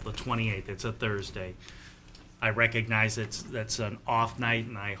cancel. The 28th, it's a Thursday. I recognize that's an off night,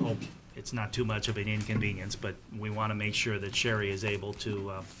 and I hope it's not too much of an inconvenience, but we want to make sure that Sherry is able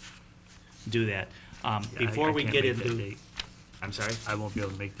to do that. Before we get into... I'm sorry? I won't be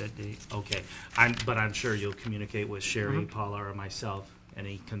able to make that date. Okay, but I'm sure you'll communicate with Sherry, Paula, or myself,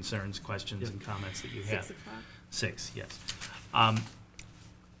 any concerns, questions, and comments that you have. 6 o'clock? 6, yes.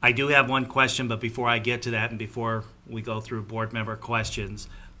 I do have one question, but before I get to that and before we go through board member questions,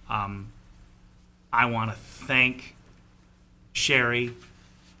 I want to thank Sherry,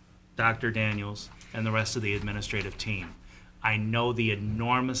 Dr. Daniels, and the rest of the administrative team. I know the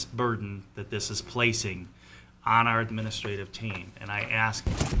enormous burden that this is placing on our administrative team. And I ask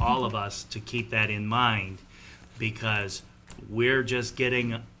all of us to keep that in mind, because we're just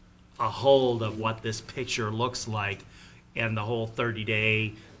getting a hold of what this picture looks like and the whole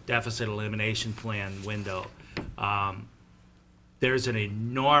 30-day deficit elimination plan window. There's an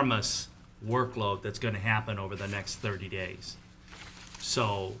enormous workload that's going to happen over the next 30 days.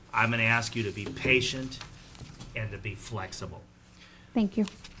 So I'm going to ask you to be patient and to be flexible. Thank you.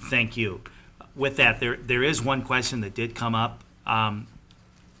 Thank you. With that, there is one question that did come up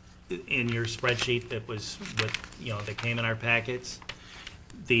in your spreadsheet that was that came in our packets.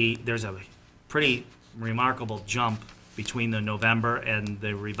 There's a pretty remarkable jump between the November and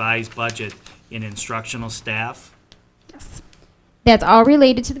the revised budget in instructional staff. Yes. That's all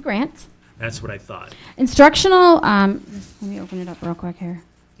related to the grants. That's what I thought. Instructional, let me open it up real quick here.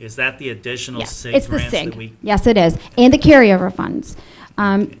 Is that the additional Yes, SIG it's the grants that SIG. we? Yes, it is. And the carryover funds.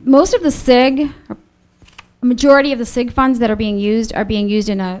 Most of the SIG, a majority of the SIG funds that are being used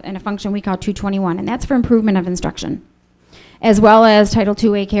in a function we call 221, and that's for improvement of instruction, as well as Title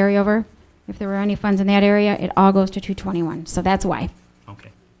IIA carryover. If there were any funds in that area, it all goes to 221. So that's why.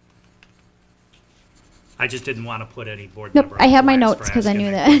 Okay. I just didn't want to put any board Nope, member I on have my blast notes for 'cause I asking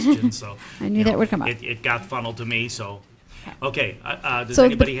knew that that. question, so, I knew that would come up. It got funneled to me, so. Okay, does So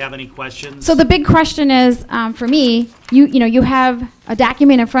anybody have any questions? So the big question is, for me, you have a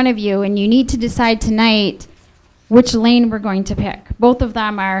document in front of you, and you need to decide tonight which lane we're going to pick. Both of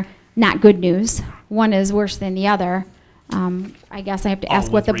them are not good news. One is worse than the other. I guess I have to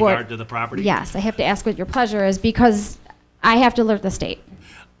ask what the board. With regard to the property? Yes, I have to ask what your pleasure is, because I have to alert the state.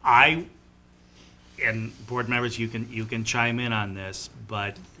 And board members, you can chime in on this,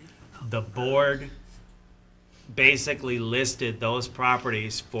 but the board basically listed those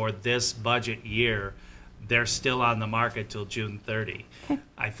properties for this budget year. They're still on the market till June 30. Okay.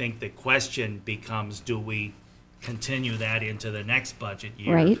 I think the question becomes, do we continue that into the next budget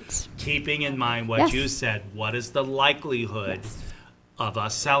year? Right. Keeping in mind what Yes. you said, what is the likelihood Yes. of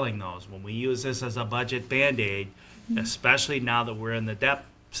us selling those? When we use this as a budget Band-Aid, especially now that we're in the debt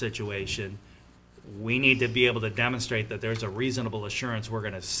situation, we need to be able to demonstrate that there's a reasonable assurance we're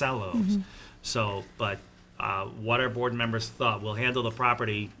going to sell those. So, but what our board members thought, we'll handle the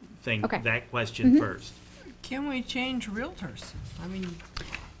property thing, Okay. that question first. Can we change realtors? I mean,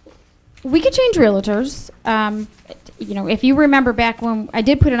 We could change realtors. If you remember back when I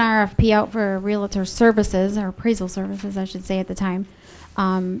did put an RFP out for realtor services, or appraisal services, I should say at the time,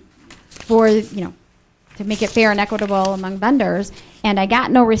 to make it fair and equitable among vendors, and I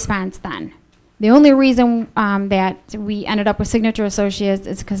got no response then. The only reason that we ended up with Signature Associates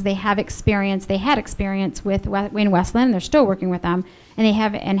is because they had experience with Wayne Westland. They're still working with them, and they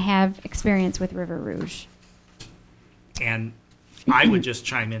have experience with River Rouge. And I would just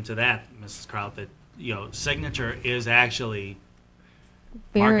chime into that, Mrs. Kraut, that, Signature is actually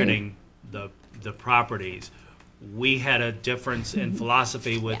marketing the properties. We had a difference in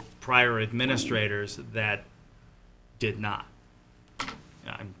philosophy with prior administrators that did not.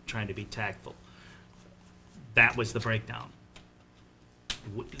 I'm trying to be tactful. That was the breakdown.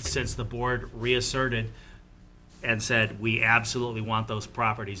 Since the board reasserted and said, we absolutely want those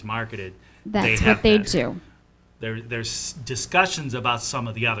properties marketed, That's what they do. There's discussions about some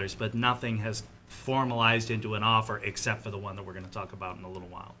of the others, but nothing has formalized into an offer except for the one that we're going to talk about in a little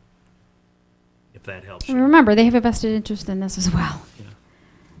while, if that helps you. Remember, they have a vested interest in this as well.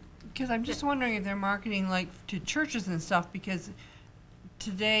 because I'm just wondering if they're marketing like to churches and stuff, because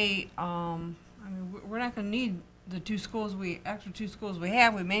today, we're not gonna need the extra two schools we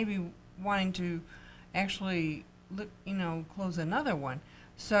have. We may be wanting to actually close another one.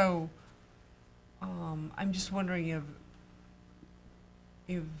 So, I'm just wondering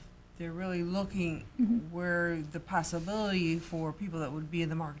if they're really looking where the possibility for people that would be in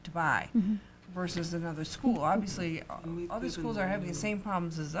the market to buy versus another school. Obviously, other schools are having the same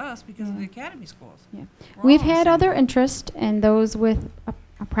problems as us because of the academy schools. Yeah. We're We've all the had same other boat. interest in those with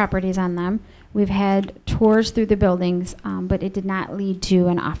properties on them. We've had tours through the buildings, but it did not lead to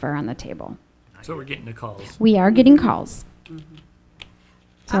an offer on the table. So we're getting the calls. We are getting calls.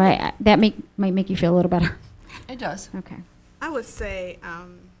 So that might make you feel a little better. It does. Okay. I would say,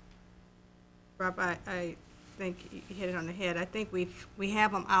 Rob, I think you hit it on the head. I think we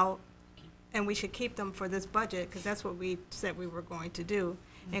have them out, and we should keep them for this budget, because that's what we said we were going to do.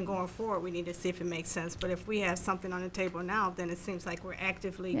 And going forward, we need to see if it makes sense. But if we have something on the table now, then it seems like we're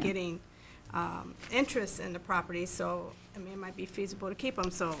actively getting interest in the property. So, it might be feasible to keep them.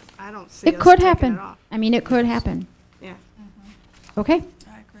 So I don't see It us could taking happen. it off. It could happen. Yeah. Okay.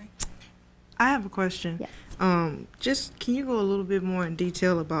 I agree. I have a question. Yes. Just, can you go a little bit more in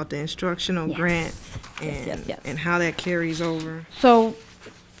detail about the instructional Yes. grant Yes, yes. and how that carries over? So,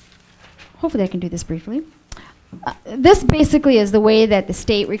 hopefully I can do this briefly. This basically is the way that the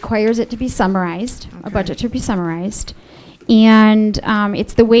state requires it to be summarized, a Okay. budget to be summarized. And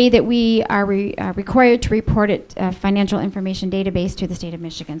it's the way that we are required to report it, financial information database to the state of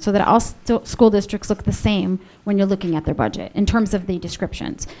Michigan, so that all school districts look the same when you're looking at their budget in terms of the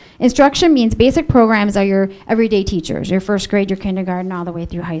descriptions. Instruction means basic programs are your everyday teachers, your first grade, your kindergarten, all the way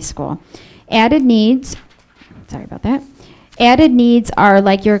through high school. Added needs, sorry about that. Added needs are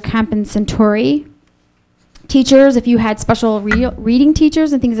like your compensatory teachers, if you had special reading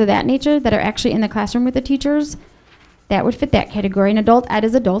teachers and things of that nature that are actually in the classroom with the teachers, that would fit that category. And adult ed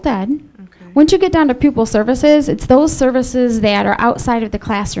is adult ed. Okay. Once you get down to pupil services, it's those services that are outside of the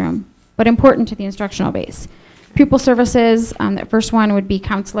classroom, but important to the instructional base. Pupil services, the first one would be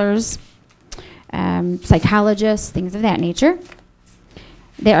counselors, psychologists, things of that nature.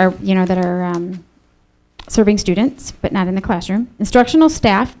 They are, that are serving students, but not in the classroom. Instructional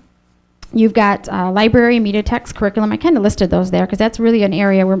staff, you've got library, media text, curriculum. I kind of listed those there because that's really an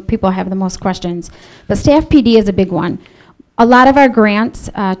area where people have the most questions. But staff PD is a big one. A lot of our grants,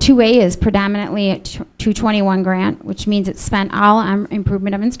 2A is predominantly a 221 grant, which means it's spent all on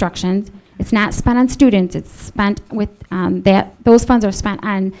improvement of instructions. It's not spent on students. It's spent with those funds are spent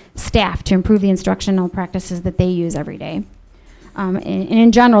on staff to improve the instructional practices that they use every day. And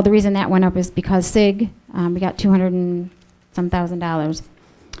in general, the reason that went up is because SIG, we got $200 and some $1,000.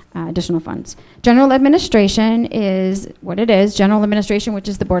 Additional funds. General administration is what it is. General administration, which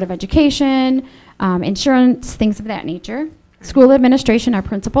is the Board of Education, insurance, things of that nature. School administration are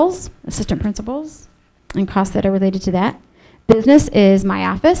principals, assistant principals, and costs that are related to that. Business is my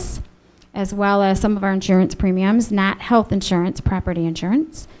office, as well as some of our insurance premiums, not health insurance, property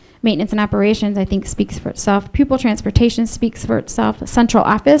insurance. Maintenance and operations, I think, speaks for itself. Pupil transportation speaks for itself. Central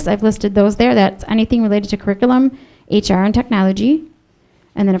office, I've listed those there. That's anything related to curriculum, HR, and technology.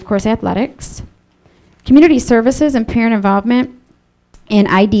 And then, of course, athletics. Community services and parent involvement in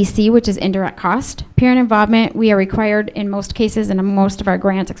IDC, which is indirect cost. Parent involvement, we are required in most cases and in most of our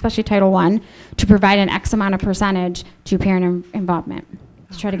grants, especially Title I, to provide an X amount of percentage to parent involvement.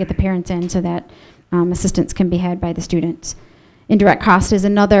 To try to get the parents in so that assistance can be had by the students. Indirect cost is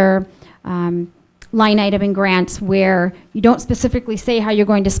another line item in grants where you don't specifically say how you're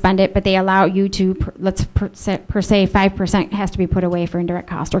going to spend it, but they allow you to, per se, 5% has to be put away for indirect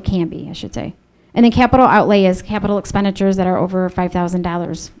cost, or can be, I should say. And then capital outlay is capital expenditures that are over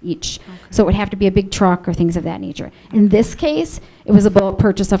 $5,000 each. Okay. So it would have to be a big truck or things of that nature. In this case, it was a bulk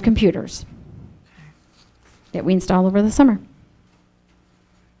purchase of computers that we install over the summer.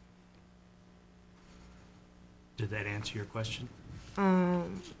 Did that answer your question?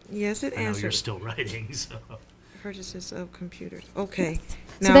 Yes, it I know answers. you're still writing, so. Purchases of computers. Okay.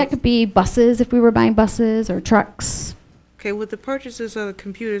 So that could be buses, if we were buying buses, or trucks. Okay, with the purchases of the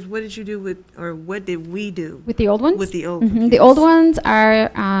computers, what did you do with, or what did we do? With the old ones? With the old computers. computers. The old ones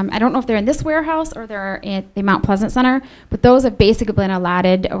are, I don't know if they're in this warehouse or they're at the Mount Pleasant Center, but those have basically been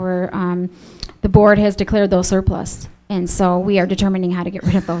allotted, or the board has declared those surplus. And so we are determining how to get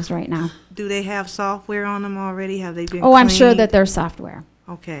rid of those right now. Do they have software on them already? Have they been Oh, I'm sure cleaned? that there's software.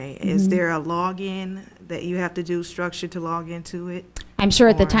 Okay. Is there a login that you have to do structure to log into it? I'm sure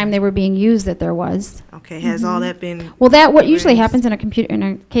at the time they were being used that there was. Okay. Has all that been? Well, what usually happens in a computer, in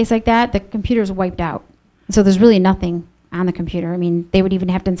a case like that, the computer's wiped out. So there's really nothing on the computer. I mean, they would even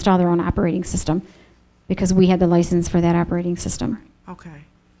have to install their own operating system because we had the license for that operating system. Okay.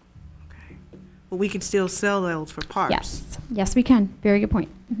 Okay. But we can still sell those for parts. Yes. Yes, we can. Very good point.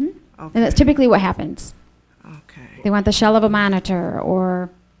 Okay. And that's typically what happens. Okay. They want the shell of a monitor or,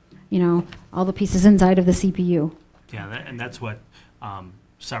 all the pieces inside of the CPU. Yeah, and that's what,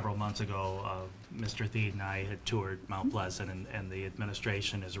 several months ago, Mr. Theed and I had toured Mount Pleasant, and the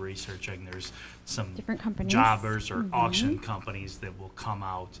administration is researching. There's some Different companies. jobbers or auction companies that will come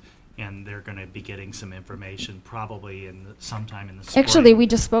out, and they're going to be getting some information probably sometime in the spring. Actually, we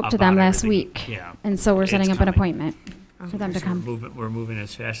just spoke to them about last everything. week. Yeah. And so we're setting It's up an coming. appointment for them to So come. we're moving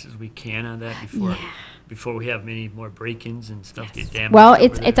as fast as we can on that before we have many more break-ins and stuff get damaged. Well, over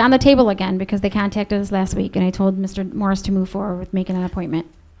it's there. on the table again because they contacted us last week, and I told Mr. Morris to move forward with making an appointment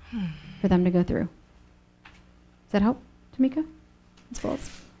for them to go through. Does that help, Tamika? Ms.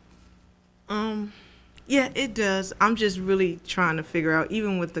 Bowles? Yeah, it does. I'm just really trying to figure out,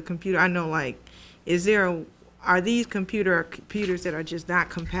 even with the computer, I know, are these computers that are just not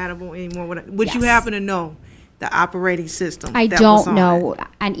compatible anymore? Would you Yes. happen to know the operating system? I that was don't on know.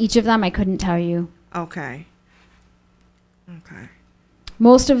 On each of them, I couldn't tell you. it? Okay. Okay.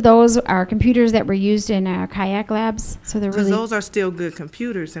 Most of those are computers that were used in our kayak labs, so they're Because really, those are still good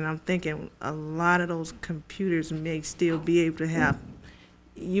computers, and I'm thinking a lot of those computers may still be able to have,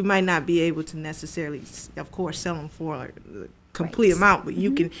 you might not be able to necessarily, of course, sell them for the complete amount, but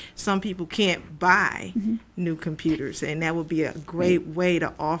you can, some people can't buy new computers, and that would be a great way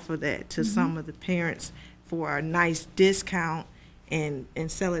to offer that to some of the parents for a nice discount and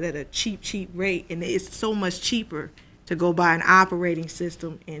sell it at a cheap rate. And it's so much cheaper to go buy an operating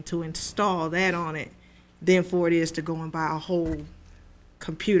system and to install that on it than for it is to go and buy a whole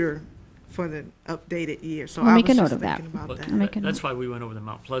computer for the updated year. So We'll I make was a note just of that. thinking about But that. I'll make a that's note. why we went over to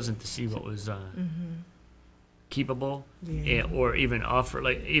Mount Pleasant to see what was keepable, Yeah. or even offer,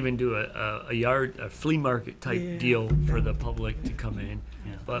 like, even do a flea market type Yeah. deal for the public to come in.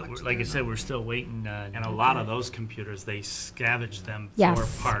 Yeah. But like I said, we're still waiting on. And a lot of those computers, they scavenge them Yes. for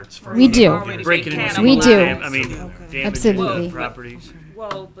parts. For We other do. computers. Breaking We into do. I mean, damaging Absolutely. the properties.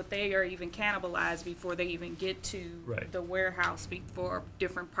 Well, but they are even cannibalized before they even get to Right. the warehouse for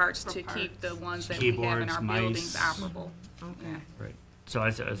different parts to keep the ones that we have in Keyboards, our mice. buildings operable. Okay. Right. So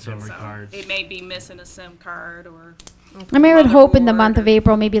so Memory So cards. it may be missing a SIM card or. I mean, I would hope in the month of Motherboard.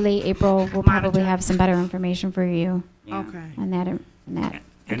 April, maybe late April, we'll probably Monitor. have some better information for you Yeah. Okay. on that, Any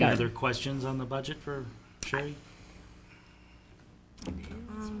regard. other questions on the budget for Sherry?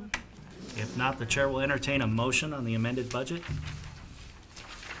 If not, the chair will entertain a motion on the amended budget.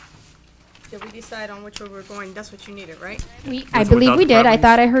 Did we decide on which way we're going? That's what you needed, right? I With- believe without we the did. I properties?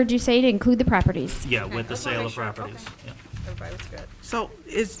 thought I heard you say to include the properties. Yeah, with the Just wanna sale make of sure. properties. Okay. Yeah. Everybody was good. So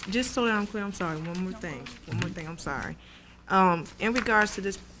it's, just so that I'm clear, I'm sorry, one more thing, I'm sorry. In regards to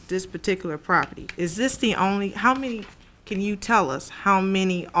this particular property, is this the only, how many, can you tell us how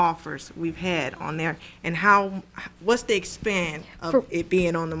many offers we've had on there? And what's the expand For- of it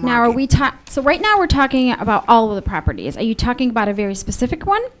being on the market? Now, are we so right now we're talking about all of the properties. Are you talking about a very specific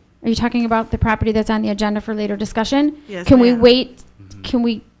one? Are you talking about the property that's on the agenda for later discussion? Yes, Can we ma'am. wait, can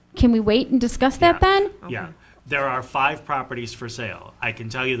we wait and discuss that Yeah. then? Yeah, there are 5 properties for sale. I can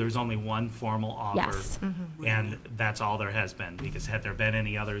tell you there's only one formal offer. Yes. And that's all there has been, because had there been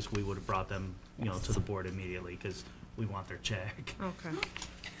any others, we would have brought them, to the board immediately, because we want their check. Okay.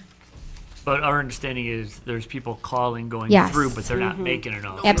 But our understanding is there's people calling, going Yes. through, but they're not making an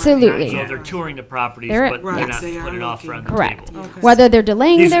offer. Absolutely. So they're touring the properties, They're- but they're Right, not they are putting an offer on the Correct. table. Okay. Whether they're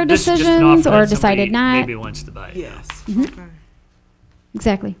delaying their This is just an decisions offer that or somebody decided not. Maybe wants to buy it. Yes. Mhm. Okay.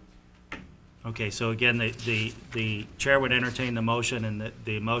 Exactly. Okay, so again, the chair would entertain the motion, and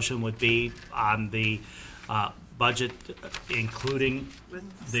the motion would be on the budget, including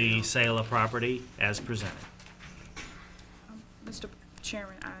the sale of property as presented. Mr.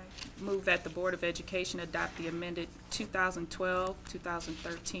 Chairman, I move that the Board of Education adopt the amended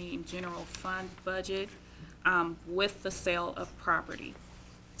 2012-2013 general fund budget with the sale of property.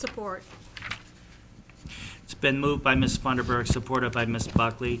 Support. It's been moved by Ms. Funderburg, supported by Ms.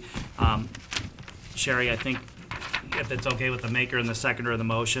 Buckley. Sherry, I think if it's okay with the maker and the seconder of the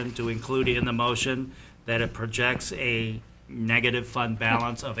motion, to include in the motion that it projects a negative fund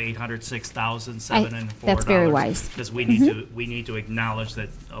balance of $806,704. That's very wise. Because we need to acknowledge that,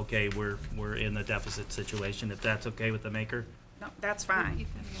 okay, we're in the deficit situation, if that's okay with the maker? No, that's fine.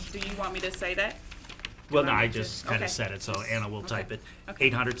 Do you want me to say that? Well, no, I just kind Okay. of said it, so Anna will type it. Okay.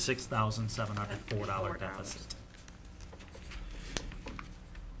 $806,704 deficit.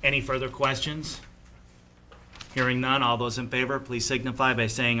 Any further questions? Hearing none, all those in favor, please signify by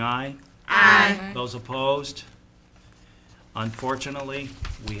saying aye. Aye. Those opposed? Unfortunately,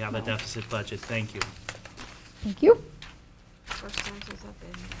 we have a deficit budget. Thank you. Thank you. First times is up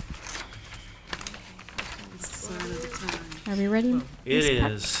in. Are we ready? It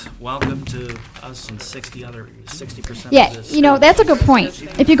is. Welcome to us and 60% of Yeah, this. that's a good point.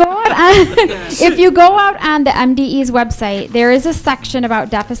 If you go out on, if you go out on the MDE's website, there is a section about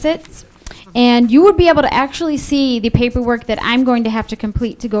deficits, and you would be able to actually see the paperwork that I'm going to have to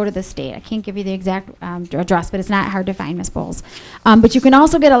complete to go to the state. I can't give you the exact address, but it's not hard to find, Ms. Bowles. But you can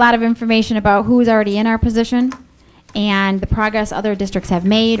also get a lot of information about who's already in our position and the progress other districts have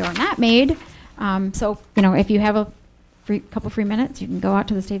made or not made. So, if you have a couple free minutes, you can go out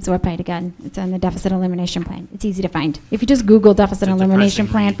to the state's website again. It's on the deficit elimination plan. It's easy to find. If you just Google deficit It's a elimination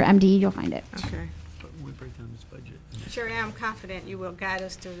depressing plan for MDE, you'll find it. Okay. We break down this budget. Sherry, I'm confident you will guide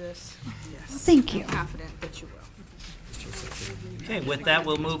us through this. Thank you. I'm confident that you will. Okay, with that,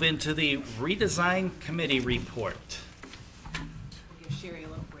 we'll move into the redesign committee report. Give Sherry a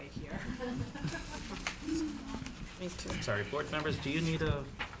little break here. Me too. Sorry, board members, do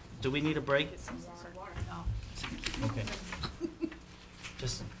we need a break? Okay.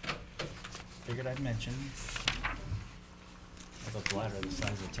 Just figured I'd mention. Have a bladder the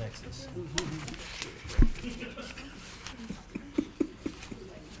size of Texas.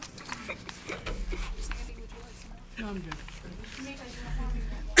 No, I'm good.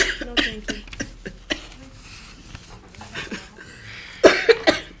 No, thank you.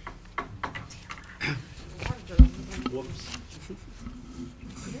 Whoops.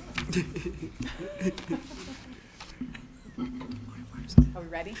 Are we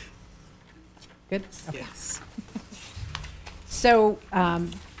ready? Good? Okay. Yes. So,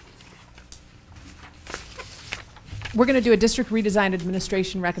 we're going to do a district redesign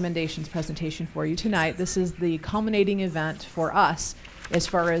administration recommendations presentation for you tonight. This is the culminating event for us as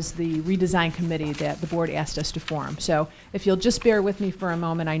far as the redesign committee that the board asked us to form. So if you'll just bear with me for a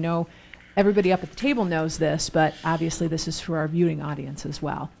moment, I know everybody up at the table knows this, but obviously this is for our viewing audience as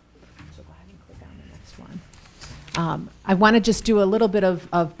well. So go ahead and click on the next one. I want to just do a little bit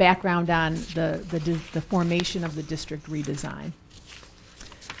of background on the formation of the district redesign.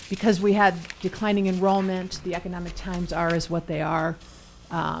 Because we had declining enrollment, the economic times are as what they are.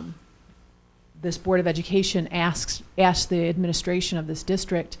 This Board of Education asked the administration of this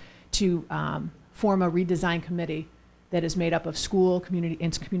district to form a redesign committee that is made up of school, community,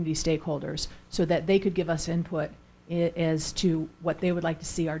 and community stakeholders so that they could give us input as to what they would like to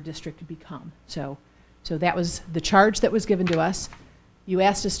see our district become. So that was the charge that was given to us. You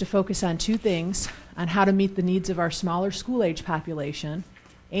asked us to focus on two things, on how to meet the needs of our smaller school age population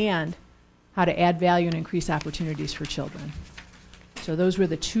and how to add value and increase opportunities for children. So those were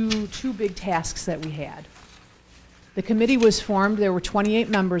the two big tasks that we had. The committee was formed. There were 28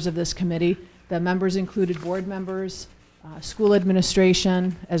 members of this committee. The members included board members, school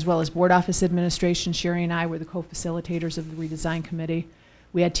administration, as well as board office administration. Sherry and I were the co-facilitators of the redesign committee.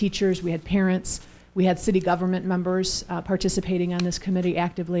 We had teachers, we had parents, we had city government members participating on this committee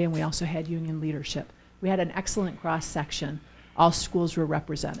actively, and we also had union leadership. We had an excellent cross-section. All schools were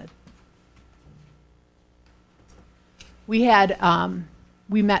represented. We had,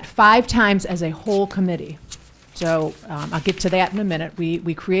 we met 5 times as a whole committee. So I'll get to that in a minute.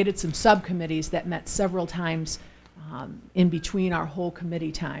 We created some subcommittees that met several times in between our whole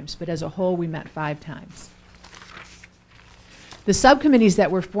committee times, but as a whole we met 5 times. The subcommittees that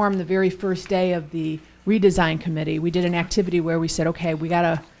were formed the very first day of the redesign committee, we did an activity where we said, okay, we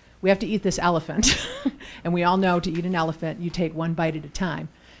have to eat this elephant. And we all know to eat an elephant, you take one bite at a time.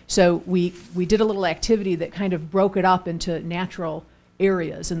 So we did a little activity that kind of broke it up into natural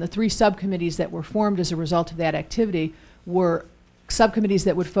areas. And the 3 subcommittees that were formed as a result of that activity were subcommittees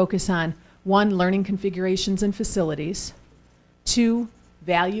that would focus on 1, learning configurations and facilities, 2,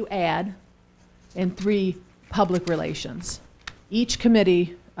 value add, and 3, public relations. Each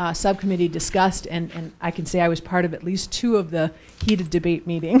committee, subcommittee discussed, and I can say I was part of at least 2 of the heated debate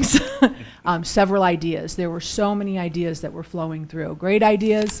meetings, several ideas. There were so many ideas that were flowing through. Great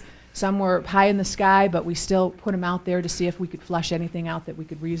ideas, some were pie in the sky, but we still put them out there to see if we could flesh anything out that we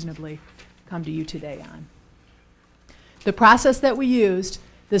could reasonably come to you today on. The process that we used,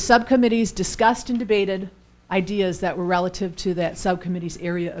 the subcommittees discussed and debated ideas that were relative to that subcommittee's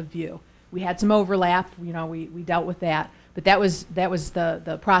area of view. We had some overlap, you know, we dealt with that. But that was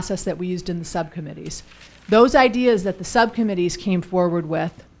the process that we used in the subcommittees. Those ideas that the subcommittees came forward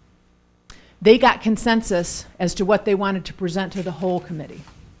with, they got consensus as to what they wanted to present to the whole committee.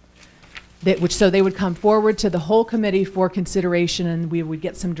 So they would come forward to the whole committee for consideration, and we would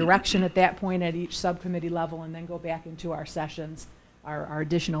get some direction at that point at each subcommittee level and then go back into our sessions, our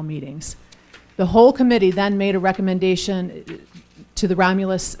additional meetings. The whole committee then made a recommendation to the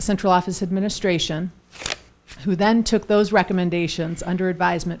Romulus Central Office Administration, who then took those recommendations under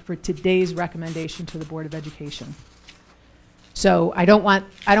advisement for today's recommendation to the Board of Education. So I don't want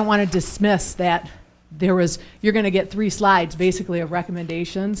to dismiss that you're going to get 3 slides basically of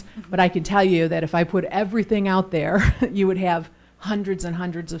recommendations, but I can tell you that if I put everything out there, you would have hundreds and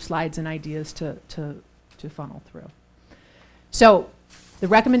hundreds of slides and ideas to funnel through. So the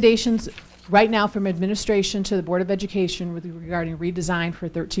recommendations right now from administration to the Board of Education regarding redesign for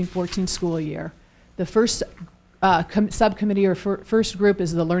 13-14 school year. The first subcommittee or first group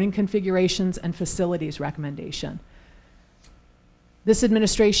is the learning configurations and facilities recommendation. This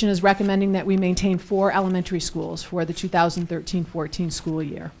administration is recommending that we maintain 4 elementary schools for the 2013-14 school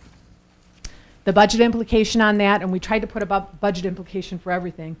year. The budget implication on that, and we tried to put a budget implication for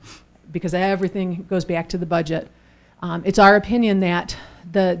everything because everything goes back to the budget. It's our opinion that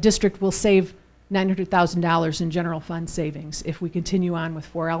the district will save $900,000 in general fund savings if we continue on with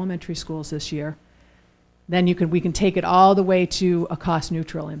 4 elementary schools this year. Then we can take it all the way to a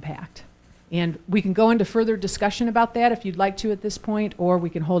cost-neutral impact. And we can go into further discussion about that if you'd like to at this point, or we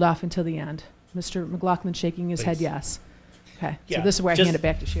can hold off until the end. Mr. McLaughlin shaking his head yes. Okay, so Yeah, this is where I just- hand it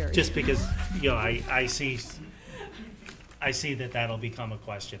back to Sherry. Just because, you know, I see that that'll become a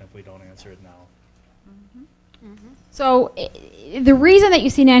question if we don't answer it now. So the reason that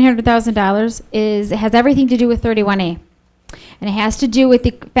you see $900,000 is it has everything to do with 31A. And it has to do with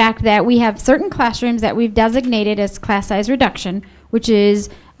the fact that we have certain classrooms that we've designated as class size reduction, which is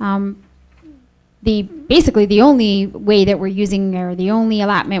basically the only way that we're using, or the only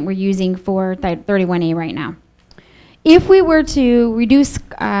allotment we're using for 31A right now. If we were to reduce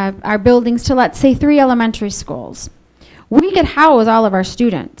our buildings to, let's say, 3 elementary schools, we could house all of our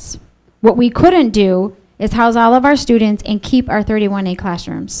students. What we couldn't do is house all of our students and keep our 31A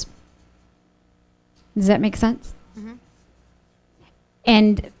classrooms. Does that make sense?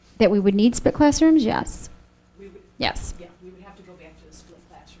 And that we would need split classrooms? Yes. Yes. Yeah, we would have to go back to the split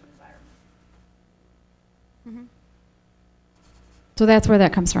classroom environment. So that's where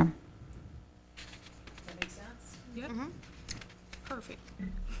that comes from. That makes sense? Perfect.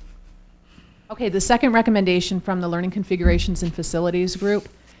 Okay, the second recommendation from the Learning Configurations and Facilities Group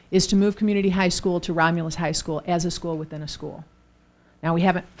is to move Community High School to Romulus High School as a school within a school. Now, we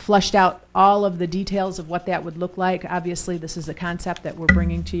haven't fleshed out all of the details of what that would look like. Obviously, this is a concept that we're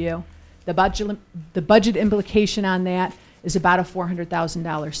bringing to you. The budget implication on that is about a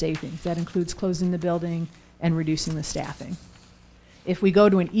 $400,000 savings. That includes closing the building and reducing the staffing. If we go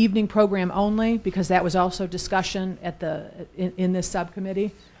to an evening program only, because that was also discussion at in this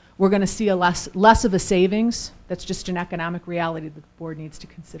subcommittee, we're going to see a less of a savings. That's just an economic reality that the board needs to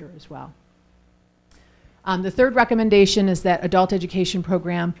consider as well. The third recommendation is that adult education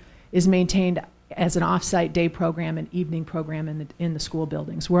program is maintained as an off-site day program and evening program in the school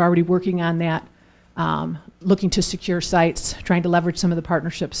buildings. We're already working on that, looking to secure sites, trying to leverage some of the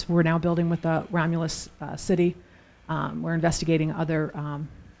partnerships we're now building with the Romulus City. We're investigating other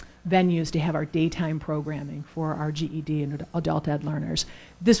venues to have our daytime programming for our GED and adult ed learners.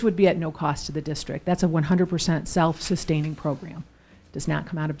 This would be at no cost to the district. That's a 100% self-sustaining program. Does not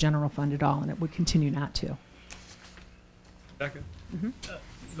come out of general fund at all, and it would continue not to. Becca?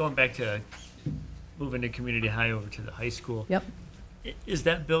 Going back to moving the community high over to the high school. Yep. Is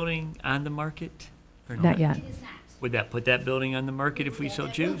that building on the market or Not yet. It is not. Would that put that building on the market if we so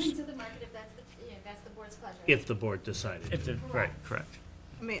choose? Into the market if that's the board's pleasure. If the board decided. Right, correct.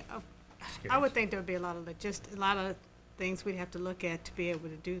 I mean, I would think there would be a lot of things we'd have to look at to be able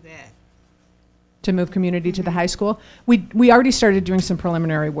to do that. To move community to the high school. We already started doing some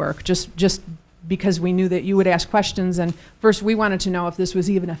preliminary work, just because we knew that you would ask questions, and first we wanted to know if this was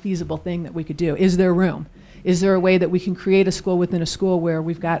even a feasible thing that we could do. Is there room? Is there a way that we can create a school within a school where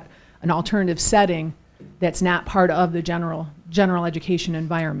we've got an alternative setting that's not part of the general education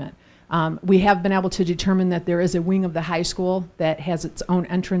environment? We have been able to determine that there is a wing of the high school that has its own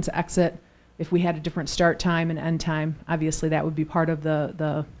entrance exit. If we had a different start time and end time, obviously that would be part of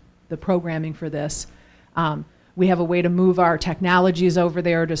the programming for this. We have a way to move our technologies over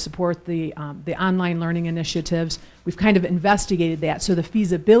there to support the online learning initiatives. We've kind of investigated that, so the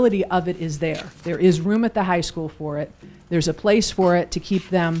feasibility of it is there. There is room at the high school for it. There's a place for it to keep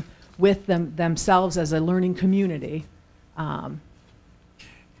them with themselves as a learning community.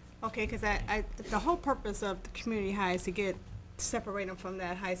 Okay, because the whole purpose of the community high is to separate them from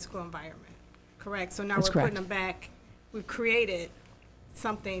that high school environment, correct? So now That's we're correct. putting them back, we've created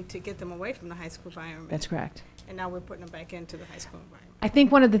something to get them away from the high school environment. That's correct. And now we're putting them back into the high school environment. I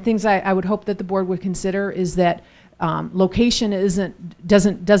think one of the things I would hope that the board would consider is that location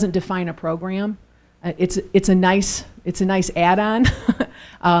doesn't define a program. It's a nice add-on,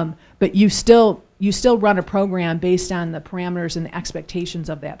 but you still run a program based on the parameters and the expectations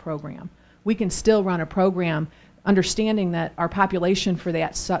of that program. We can still run a program understanding that our population for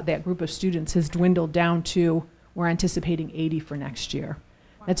that group of students has dwindled down to, we're anticipating 80 for next year.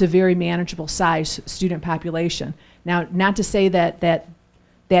 Wow. That's a very manageable size student population. Now, not to say that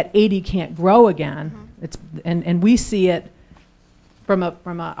 80 can't grow again. And we see it from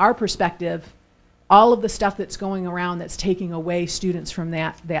our perspective. All of the stuff that's going around that's taking away students from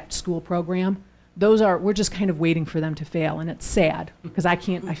that school program, we're just kind of waiting for them to fail, and it's sad because I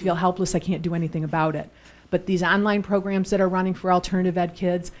feel helpless. I can't do anything about it. But these online programs that are running for alternative ed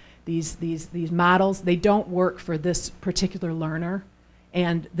kids, these models, they don't work for this particular learner,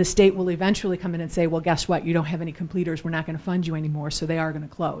 and the state will eventually come in and say, well, guess what? You don't have any completers. We're not going to fund you anymore, so they are going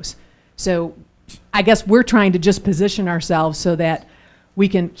to close. So I guess we're trying to just position ourselves so that we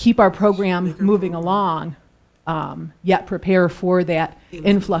can keep our program moving along, yet prepare for that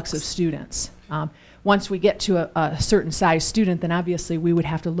influx of students. Once we get to a certain size student, then obviously we would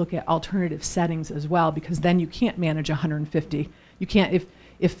have to look at alternative settings as well, because then you can't manage 150. You can't,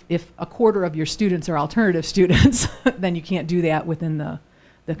 if a quarter of your students are alternative students, then you can't do that within the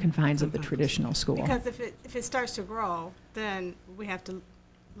confines of the traditional school. Because if it starts to grow, then we have to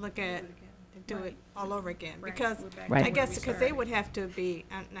look at, do it all over again. Because Right. I guess, because they would have to be,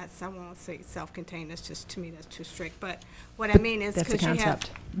 not, I won't say self-contained, that's just, to me, that's too strict. But what I mean is, That's the because you have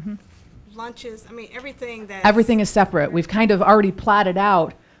concept. Mhm. lunches, I mean, everything that. Everything is separate. We've kind of already plotted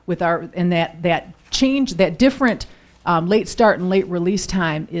out with and that change, that different late start and late release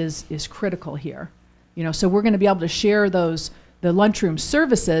time is critical here. You know, so we're going to be able to share the lunchroom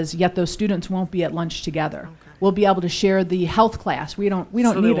services, yet those students won't be at lunch together. Okay. We'll be able to share the health class. We don't So need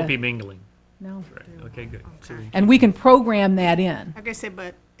they won't a, be mingling. no. Right, okay, good. So we- And we can program that in. Like I said,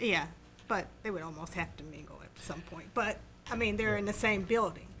 but they would almost have to mingle at some point. But, I mean, they're in the same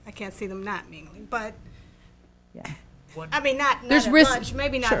building. I can't see them not mingling. But, Yeah. I mean, not There's at risk- lunch,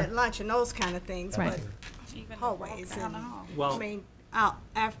 maybe not sure. at lunch and those kind of things, Right. but Even hallways walk down and, the hall. Well- I mean, out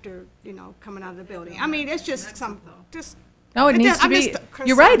after, coming out of the building. I mean, it's just No, it It needs does- to I'm be, just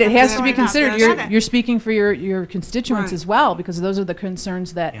you're right, it concerned. has to I'm be concerned considered. about that. You're speaking for your constituents Right. as well, because those are the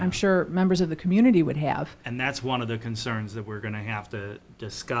concerns that Yeah. I'm sure members of the community would have. And that's one of the concerns that we're going to have to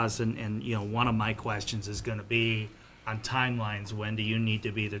discuss. And, one of my questions is going to be on timelines. When do you need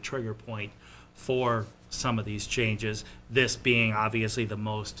to be the trigger point for some of these changes? This being obviously the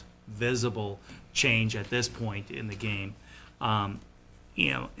most visible change at this point in the game.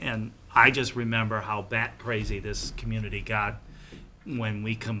 And I just remember how bat crazy this community got when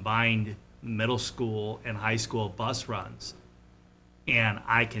we combined middle school and high school bus runs. And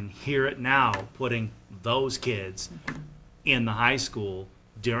I can hear it now, putting those kids in the high school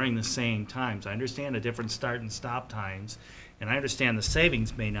during the same times. I understand the different start and stop times, and I understand the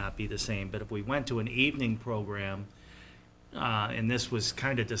savings may not be the same, but if we went to an evening program, and this was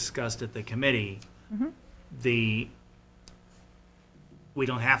kind of discussed at the committee, we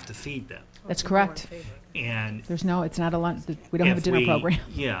don't have to feed them. That's correct. And It's not a lunch, we don't have a if dinner we- program.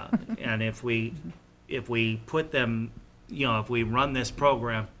 Yeah, and if we put them, if we run this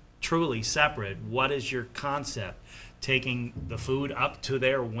program truly separate, what is your concept? Taking the food up to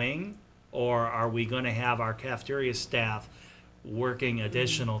their wing, or are we going to have our cafeteria staff working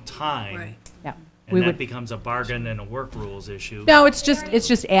additional time? Right. Yeah. And We that would, becomes a bargain and a work rules issue. no, it's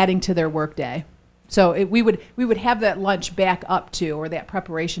just adding to their workday. So we would have that lunch back up to, or that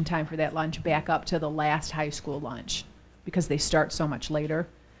preparation time for that lunch back up to the last high school lunch, because they start so much later.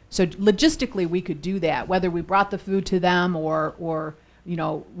 So logistically, we could do that, whether we brought the food to them or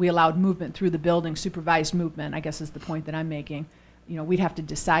we allowed movement through the building, supervised movement, I guess is the point that I'm making. We'd have to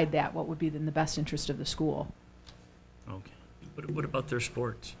decide that, what would be in the best interest of the school. Okay. What about their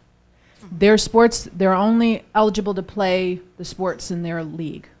sports? Their sports, they're only eligible to play the sports in their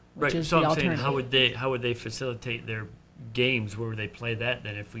league, which Right, is so the I'm saying, alternative. how would they facilitate their games? Where would they play that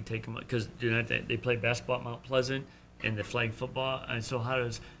then if we take them? Because they play basketball at Mount Pleasant and the flag football, and so how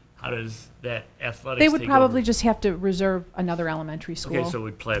does that athletics? They would take probably over? just have to reserve another elementary school. Okay, so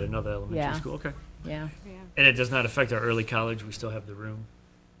we'd play at another elementary Yeah. school. Okay, Yeah, and it does not affect our early college. We still have the room.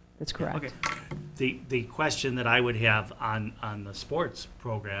 that's correct. Okay. The question that I would have on the sports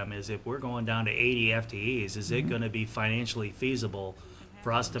program is, if we're going down to 80 FTEs, is it going to be financially feasible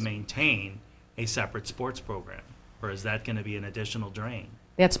for us to maintain a separate sports program? Or is that going to be an additional drain?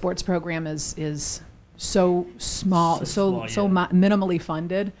 That sports program is so small, So small, yeah. minimally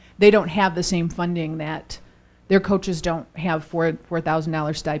funded. They don't have the same funding that their coaches don't have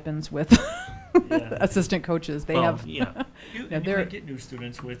 $4,000 stipends with Yeah. assistant coaches. They Well, have. yeah. You they're- might get new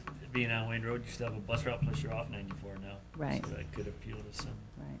students with being on Wayne Road. You still have a bus route, plus you're off 94 now. Right. So that could appeal to some.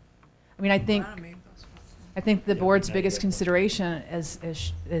 Right. I mean, I think the Yeah, board's we biggest gotta get- consideration, as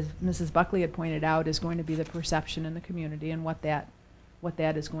Mrs. Buckley had pointed out, is going to be the perception in the community and what that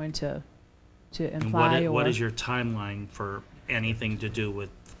is going to And imply. what is your timeline for anything to do with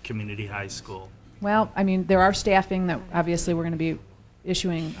community high school? Well, I mean, there are staffing that obviously we're going to be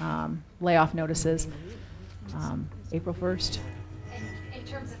issuing layoff notices April 1st. In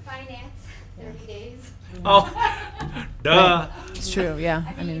terms of finance, 30 days. Oh, duh. It's true, yeah.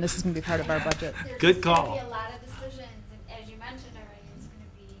 I mean, this is going to be part of our budget. There's Good just gonna call. be a lot of decisions, and as you mentioned already, it's gonna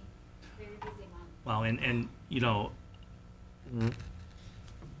be a very busy month. Well,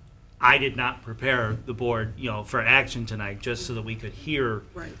 I did not prepare the board, for action tonight, just so that we could hear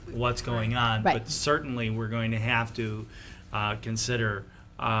Right. what's going on. Right. But certainly, we're going to have to consider,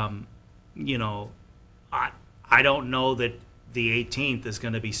 I don't know that the 18th is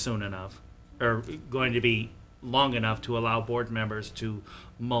going to be soon enough, or going to be long enough to allow board members to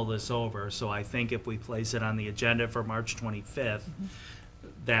mull this over. So I think if we place it on the agenda for March 25th,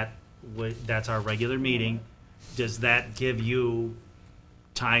 that's our regular meeting. Does that give you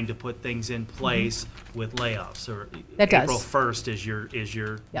time to put things in place with layoffs, or That does. April 1st is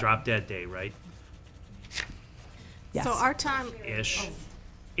your Yep. drop dead day, right? Yes. So our time, Ish.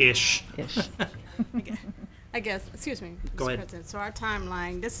 Ish. I guess, excuse me, Go Mr. ahead. President, so our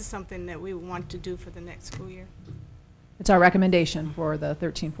timeline, this is something that we want to do for the next school year? It's our recommendation for the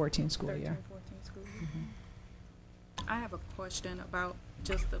 13-14 school year. 13-14 school year. I have a question about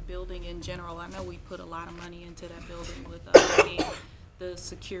just the building in general. I know we put a lot of money into that building with the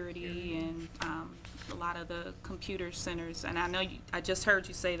security and a lot of the computer centers. And I know I just heard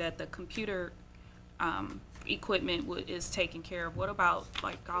you say that the computer equipment is taken care of. What about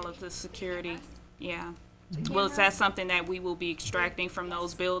like all of the security? Yeah. Well, is that something that we will be extracting from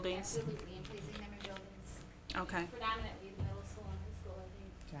those buildings? Absolutely, and placing them in buildings, Okay. predominantly the middle school and high school, I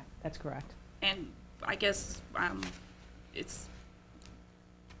think. That's correct. And I guess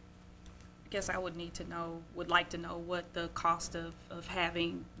I would like to know what the cost of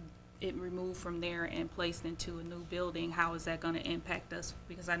having it removed from there and placed into a new building, how is that gonna impact us?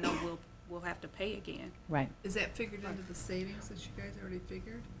 Because I know we'll have to pay again. Right. Is that figured into the savings that you guys already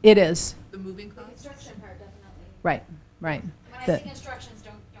figured? It is. The moving The costs? construction part, definitely. Right. Right. When I The- say constructions,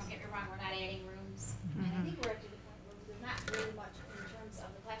 don't get me wrong, we're not adding rooms. And I think we're at the point where there's not really much in terms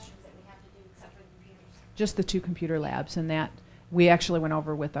of the classrooms that we have to do except for the computers. Just the 2 computer labs, and that, we actually went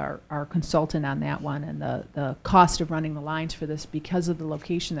over with our consultant on that one, and the cost of running the lines for this, because of the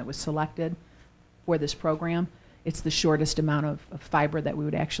location that was selected for this program, it's the shortest amount of fiber that we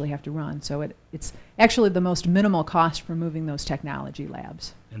would actually have to run. So it's actually the most minimal cost for moving those technology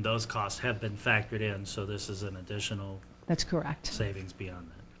labs. And those costs have been factored in, so this is an additional That's correct. savings beyond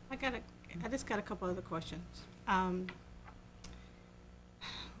that. I just got a couple other questions.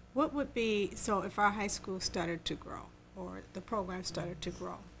 What would be, so if our high school started to grow, or the program started to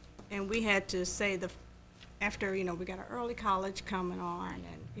grow, and we had to say after, we got an early college coming on,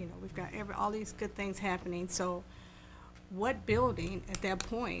 and, we've got all these good things happening, so what building at that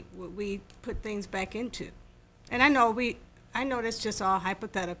point would we put things back into? And I know that's just all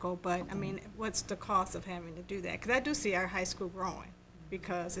hypothetical, but, I mean, what's the cost of having to do that? Because I do see our high school growing,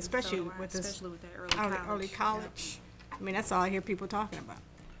 because especially with this Especially with that early college. I mean, that's all I hear people talking about.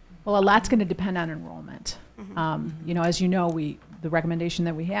 Well, a lot's going to depend on enrollment. As you know, the recommendation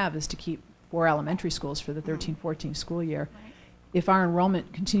that we have is to keep 4 elementary schools for the 13-14 school year. If our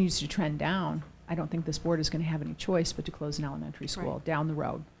enrollment continues to trend down, I don't think this board is going to have any choice but to close an elementary school down the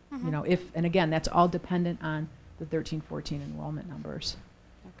road. And again, that's all dependent on the 13-14 enrollment numbers.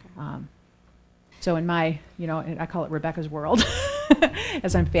 Okay. So in my, I call it Rebecca's world,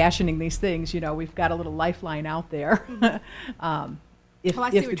 as I'm fashioning these things, we've got a little lifeline out there. If Well,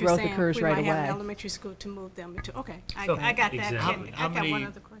 I see the what you're growth saying. occurs right We might have an away. elementary school to move them into, okay, I So- got that. Exactly. And I got one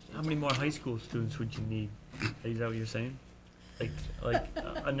other question. How many more high school students would you need? Is that what you're saying? Like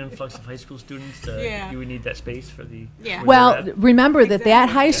an influx of high school students, Yeah. you would need that space for the. Yeah. where Well, they're at? remember that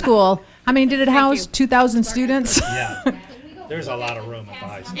high school, how many did it house? you. 2,000 students? Yeah, there's a lot of room at the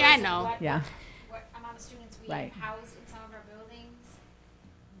high school. Yeah, I know. Yeah. What amount of students we Right. house in some of our buildings,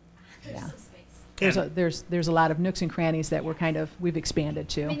 there's Yeah. some space. There's a lot of nooks and crannies that we've expanded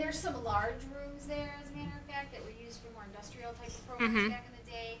I mean, to. there's some large rooms there, as a matter of fact, that were used for more industrial type of programs back in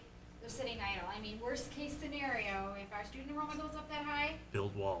the day. They're sitting idle. I mean, worst case scenario, if our student enrollment goes up that high,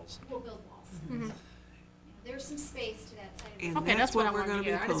 Build walls. we'll build walls. There's some space to that side of the And building. Okay, that's what I we're wanted gonna to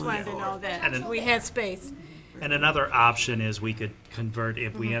hear. be I just wanted to pulling know And that then- we had space. And another option is we could convert,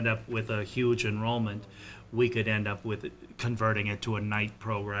 if we end up with a huge enrollment, we could end up with converting it to a night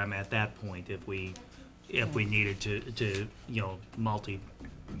program at that point if we needed to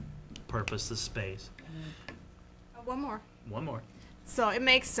multi-purpose the space. One more. One more. So it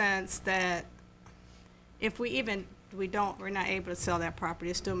makes sense that if we're not able to sell that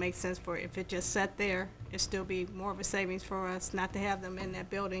property, it still makes sense if it just sat there, it'd still be more of a savings for us not to have them in that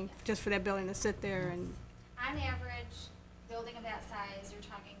building, just for that building to sit there and, On average, building of that size, you're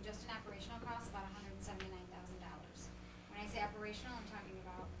talking just an operational cost about $179,000. When I say operational, I'm talking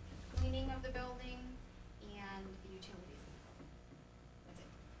about cleaning of the building and the utilities of the building. That's it.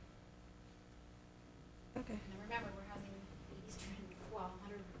 okay. Now remember, we're housing 80 students,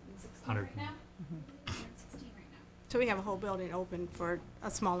 116 100. right now? 116 right now. So we have a whole building open for a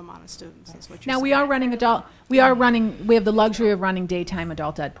small amount of students, is what you're Now, saying. we have the luxury of running daytime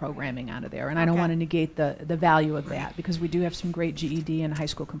adult ed programming out of there, and I don't Okay. want to negate the value of that, because we do have some great GED and high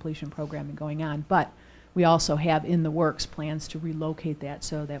school completion programming going on, but we also have in the works plans to relocate that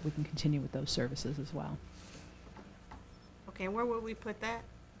so that we can continue with those services as well. Okay, and where would we put that?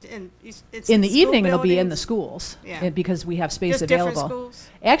 It's In the school evening, it'll be in the buildings? schools, Yeah. because we have space Just different available. schools?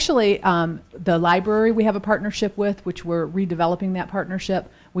 Actually, the library we have a partnership with, which we're redeveloping that partnership.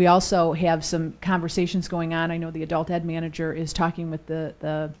 We also have some conversations going on. I know the adult ed manager is talking with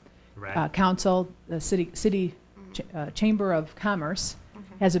the Right. council, the city chamber of commerce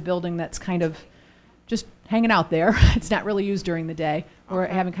has a building that's kind of just hanging out there. It's not really used during the day. We're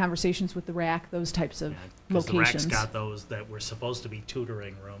having conversations with the RAC, those types of Because the locations. RAC's got those that were supposed to be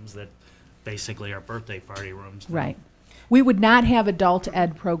tutoring rooms that basically are birthday party rooms. now. Right. We would not have adult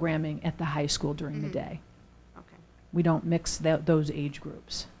ed programming at the high school during the day. Okay. We don't mix those age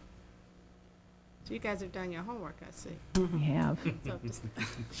groups. So you guys have done your homework, I see. We have. So just-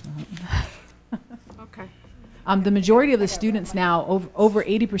 Okay. The majority of the students now, over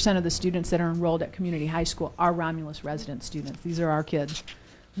 80% of the students that are enrolled at community high school are Romulus resident students. These are our kids.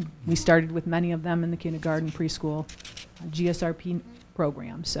 We started with many of them in the kindergarten, preschool, GSRP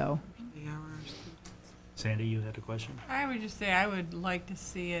program, so. Sandy, you had a question? I would just say I would like to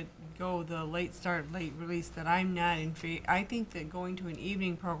see it go the late start, late release, that I'm not in favor. I think that going to an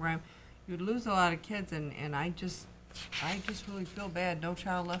evening program, you'd lose a lot of kids, and I just really feel bad, no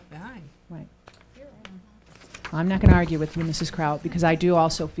child left behind. Right. I'm not going to argue with you, Mrs. Kraut, because I do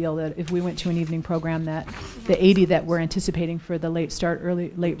also feel that if we went to an evening program, that the 80 that we're anticipating for the late start,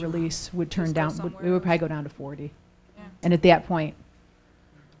 late release would turn down, it would probably go down to 40. And at that point,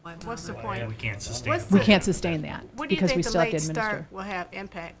 What's the point? We can't sustain What's it. we the- can't sustain that What do you because think we the still have to late administer. start will have,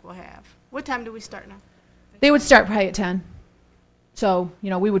 impact will have? What time do we start now? They would start probably at 10. So,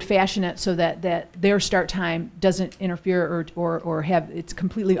 we would fashion it so that their start time doesn't interfere or have, it's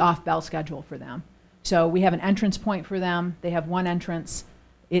completely off bell schedule for them. So we have an entrance point for them. They have one entrance.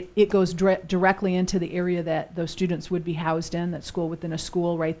 It goes directly into the area that those students would be housed in, that school within a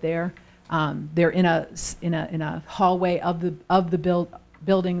school right there. They're in a hallway of the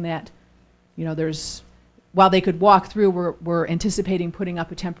building that, there's, while they could walk through, we're anticipating putting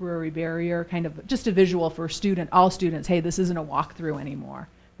up a temporary barrier, kind of just a visual for all students. Hey, this isn't a walk-through anymore.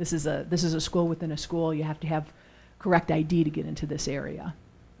 This is a school within a school. You have to have correct ID to get into this area.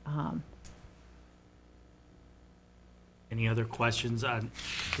 Any other questions on,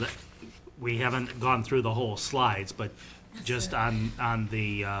 we haven't gone through the whole slides, but just on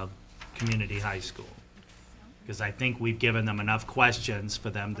the community high school? Because I think we've given them enough questions for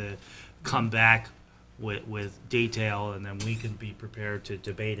them to come back with detail, and then we can be prepared to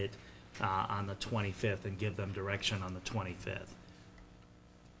debate it on the 25th and give them direction on the 25th.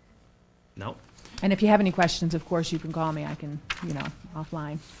 Nope. And if you have any questions, of course, you can call me. I can,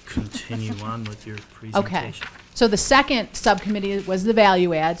 offline. Continue on with your presentation. Okay. So the second subcommittee was the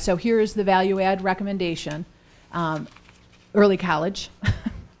value add. So here is the value add recommendation. Early college,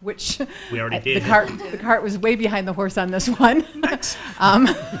 which We already did. the cart was way behind the horse on this one.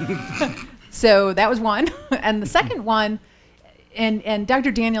 So that was one. And the second one, and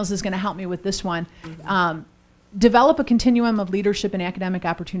Dr. Daniels is going to help me with this one, develop a continuum of leadership and academic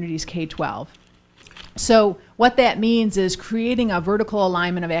opportunities K-12. So what that means is creating a vertical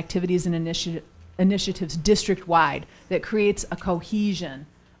alignment of activities and initiatives district-wide that creates a cohesion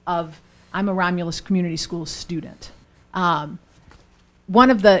of, I'm a Romulus Community Schools student. One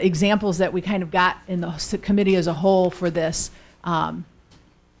of the examples that we kind of got in the committee as a whole for this, I'll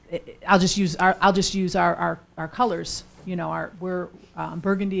just use our colors. We're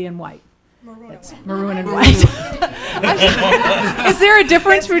burgundy and white. Maroon and white. Is there a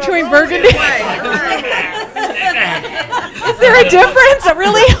difference between burgundy? Is there a difference?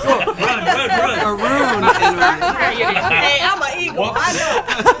 Really? Maroon and white. Hey, I'm an eagle. I know.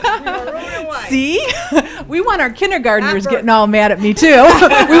 Maroon and white. See? We want our kindergartners getting all mad at me too.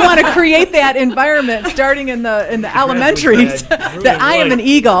 We want to create that environment starting in the elementaries that I am an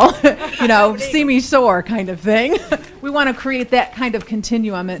eagle, see me soar kind of thing. We want to create that kind of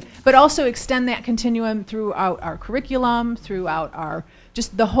continuum, but also extend that continuum throughout our curriculum, throughout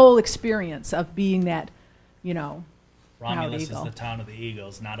just the whole experience of being that, Romulus is eagle. the town of the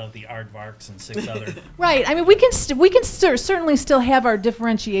Eagles, not of the aardvarks and 6 other. Right. I mean, we can certainly still have our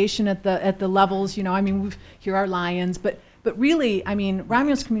differentiation at the levels. Here are lions, but really,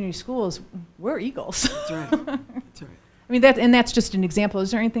 Romulus Community Schools, we're eagles. That's right. That's right. That's just an example.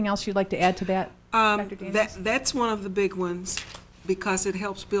 Is there anything else you'd like to add to that, Dr. Daniels? That's one of the big ones because it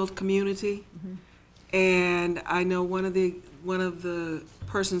helps build community. And I know one of the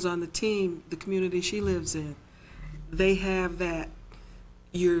persons on the team, the community she lives in, they have that.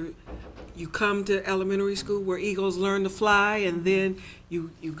 You come to elementary school where eagles learn to fly, and then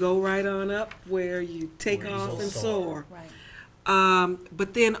you go right on up where you take off and soar. Right.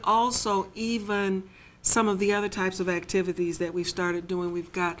 But then also even some of the other types of activities that we've started doing.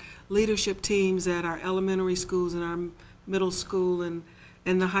 We've got leadership teams at our elementary schools and our middle school and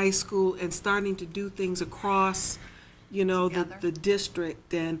the high school, and starting to do things across, you know, the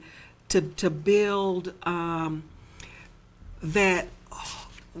district, and to build that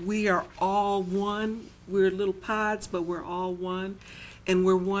we are all one. We're little pods, but we're all one. And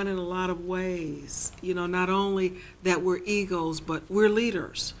we're one in a lot of ways. You know, not only that we're egos, but we're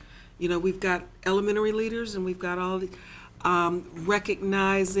leaders. You know, we've got elementary leaders, and we've got all the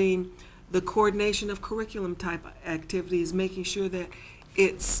recognizing the coordination of curriculum type activities, making sure that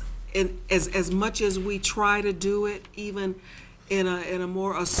it's as much as we try to do it, even in a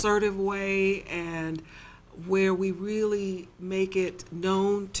more assertive way, and where we really make it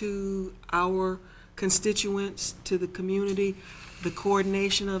known to our constituents, to the community, the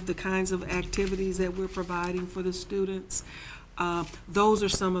coordination of the kinds of activities that we're providing for the students. Those are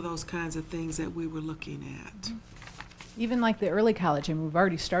some of those kinds of things that we were looking at. Even like the early college, I mean, we've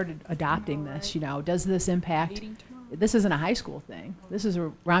already started adopting this, you know. Does this impact, this isn't a high school thing. This is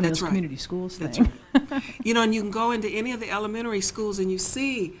a Romulus That's right. Community Schools That's thing. right. You know, and you can go into any of the elementary schools and you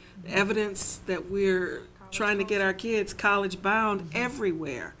see the evidence that we're trying to get our kids college bound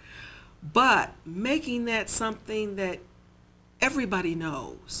everywhere. But making that something that everybody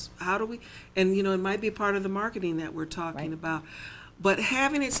knows. How do we, and you know, it might be part of the marketing that we're talking about, but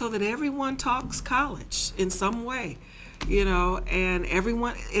having it so that everyone talks college in some way, you know, and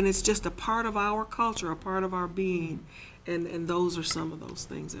everyone, and it's just a part of our culture, a part of our being, and those are some of those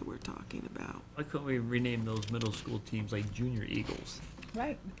things that we're talking about. Why couldn't we rename those middle school teams like Junior Eagles?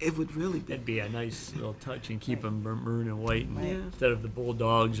 Right. It would really be. That'd be a nice little touch, and keep them maroon and white, and Yeah. instead of the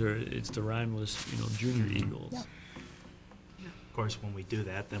Bulldogs, or it's the Romulus, you know, Junior Eagles. Yep. Of course, when we do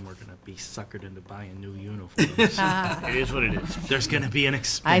that, then we're going to be suckered into buying new uniforms. It is what it is. There's going to be an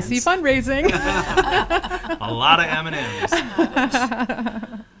expense. I see fundraising. A lot of M&Ms.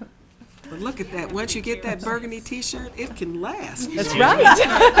 But look at that. Once you get that burgundy T-shirt, it can last. That's right.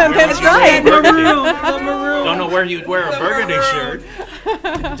 That's right. Don't know where you'd wear a burgundy shirt.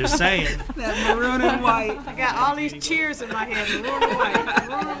 Just saying. That maroon and white. I got all these cheers in my head, maroon and white,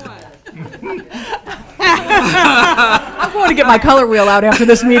 maroon and white. I'm going to get my color wheel out after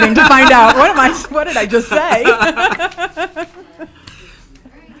this meeting to find out what did I just say?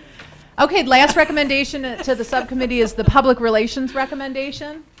 Okay, last recommendation to the subcommittee is the public relations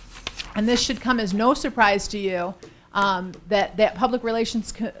recommendation. And this should come as no surprise to you, that public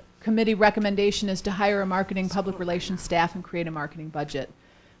relations committee recommendation is to hire a marketing public relations staff and create a marketing budget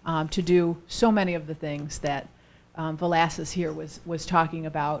to do so many of the things that Velasquez here was talking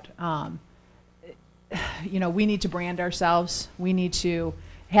about. You know, we need to brand ourselves. We need to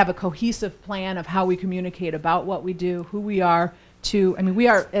have a cohesive plan of how we communicate about what we do, who we are. I mean, we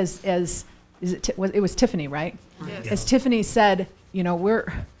are it was Tiffany, right? Yes. As Tiffany said, you know,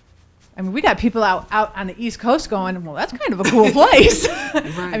 we got people out on the East Coast going, well, that's kind of a cool place.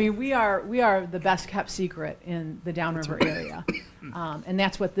 I mean, we are the best kept secret in the Downriver area. And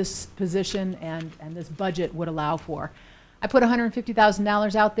that's what this position and this budget would allow for. I put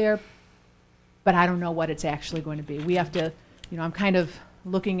 $150,000 out there, but I don't know what it's actually going to be. We have to, you know, I'm kind of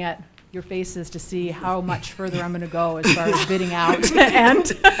looking at your faces to see how much further I'm going to go as far as bidding out.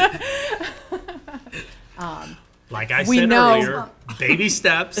 And like I we said know- earlier, baby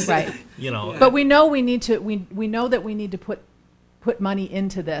steps. Right. You know. But we know we need to. We know that we need to put money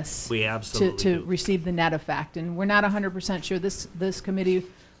into this. We absolutely to do. receive the net effect, and we're not 100% sure. This committee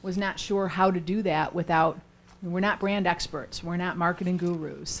was not sure how to do that without. We're not brand experts. We're not marketing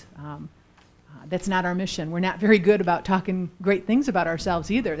gurus. That's not our mission. We're not very good about talking great things about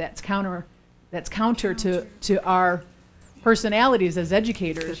ourselves either. That's counter to our personalities as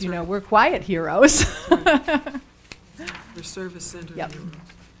educators. That's you know, right. we're quiet heroes. We're service centered. Yep.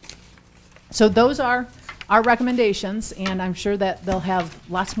 So those are our recommendations, and I'm sure that they'll have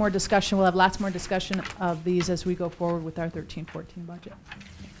lots more discussion. We'll have lots more discussion of these as we go forward with our 13-14 budget.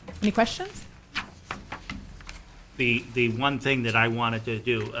 Any questions? The one thing that I wanted to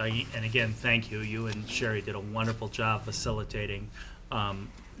do, and again, thank you. You and Sherry did a wonderful job facilitating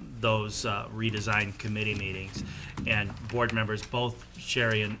those redesign committee meetings. And board members, both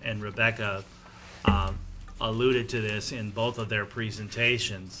Sherry and Rebecca, alluded to this in both of their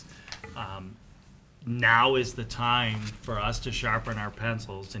presentations. Now is the time for us to sharpen our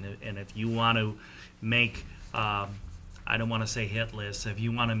pencils, and if you want to make I don't want to say hit lists. If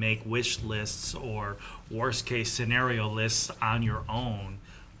you want to make wish lists or worst case scenario lists on your own,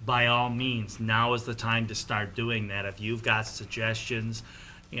 by all means, now is the time to start doing that. If you've got suggestions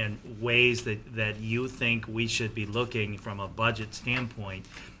and ways that you think we should be looking from a budget standpoint,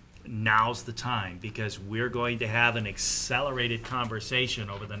 now's the time, because we're going to have an accelerated conversation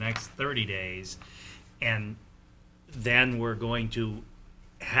over the next 30 days, and then we're going to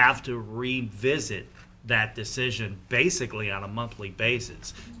have to revisit that decision basically on a monthly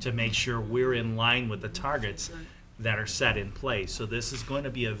basis to make sure we're in line with the targets that are set in place. So this is going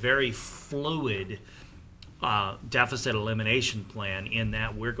to be a very fluid deficit elimination plan, in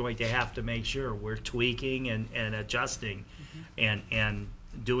that we're going to have to make sure we're tweaking and adjusting and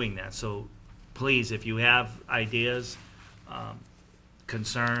doing that. So please, if you have ideas,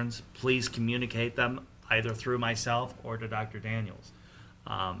 concerns, please communicate them either through myself or to Dr. Daniels.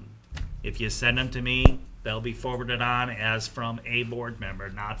 If you send them to me, they'll be forwarded on as from a board member,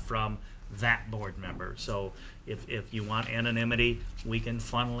 not from that board member. So if you want anonymity, we can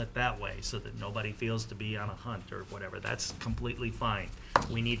funnel it that way so that nobody feels to be on a hunt or whatever. That's completely fine.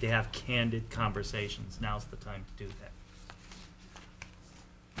 We need to have candid conversations. Now's the time to do that.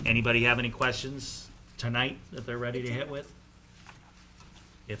 Anybody have any questions tonight that they're ready to hit with?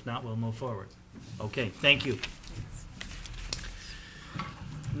 If not, we'll move forward. Okay, thank you.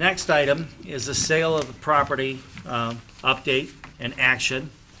 Next item is the sale of the property update and action.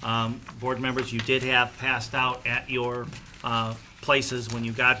 Board members, you did have passed out at your places when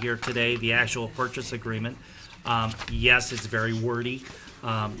you got here today the actual purchase agreement. Yes, it's very wordy.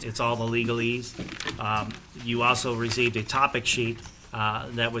 It's all the legalese. You also received a topic sheet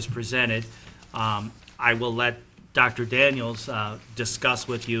that was presented. I will let Dr. Daniels discuss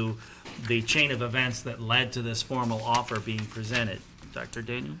with you the chain of events that led to this formal offer being presented. Dr.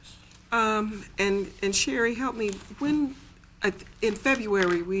 Daniels? And Sherry, help me, when, in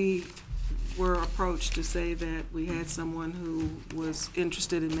February, we were approached to say that we had someone who was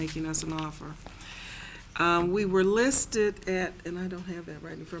interested in making us an offer. We were listed at, and I don't have that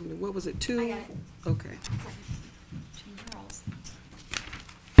right in front of me, what was it, 2? I got it. Okay.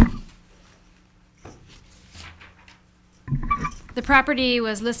 The property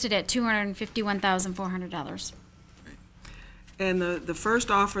was listed at $251,400. And the first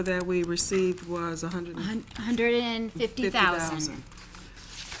offer that we received was $150,000.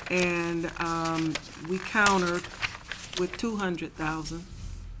 And we countered with $200,000.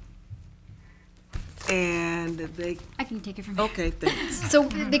 And they. I can take it from here. Okay, thanks. So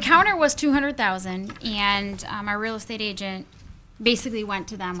the counter was $200,000, and our real estate agent basically went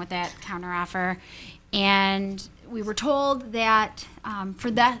to them with that counter offer, and we were told that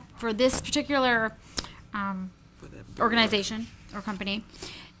for this particular organization or company,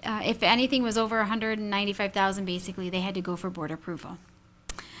 if anything was over $195,000, basically they had to go for board approval,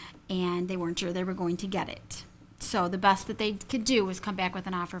 and they weren't sure they were going to get it. So the best that they could do was come back with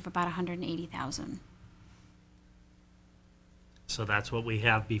an offer of about $180,000. So that's what we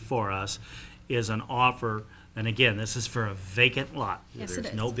have before us, is an offer, and again, this is for a vacant lot. Yes, it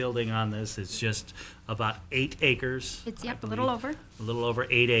There's is. no building on this, it's just about 8 acres. It's, I yep, a little believe. over. A little over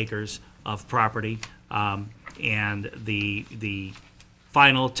 8 acres of property, and the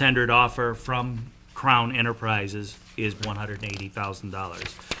final tendered offer from Crown Enterprises is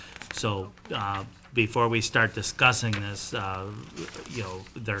 $180,000. So, before we start discussing this,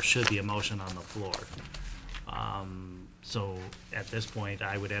 there should be a motion on the floor. So at this point,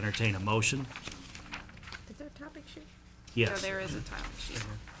 I would entertain a motion. Is there a topic sheet? Yeah, Yes. there is a topic sheet.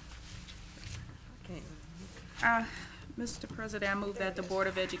 Okay. Mr. President, I move that the Board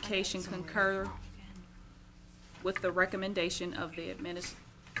of Education concur with the recommendation of the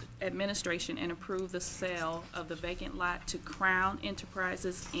administration and approve the sale of the vacant lot to Crown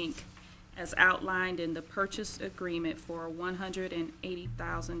Enterprises, Inc., as outlined in the purchase agreement for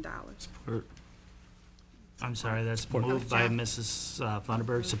 $180,000. I'm sorry, that's moved by Mrs.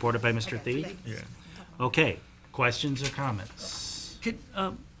 Funderburg, supported by Mr. Thied? Yeah. Okay, questions or comments? Could,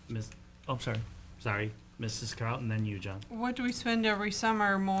 Sorry, Mrs. Carlton, then you, John. What do we spend every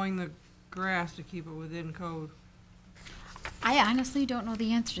summer mowing the grass to keep it within code? I honestly don't know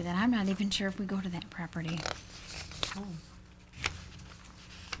the answer to that. I'm not even sure if we go to that property.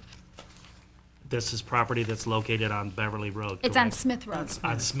 This is property that's located on Beverly Road, It's on correct? Smith Road.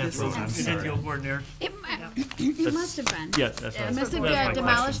 On Smith Road, I'm is that sorry. the old board there? It must have been. Yeah, that's what I It was- must have that's my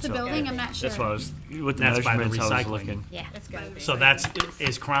demolished the question, so- building, I'm not sure. That's why I was, with the That's by the measurements, I was recycling. looking. Yeah. So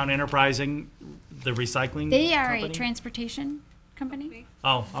is Crown Enterprising the recycling They are a company? transportation company,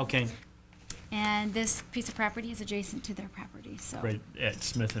 Oh, okay. and this piece of property is adjacent to their property, so Right at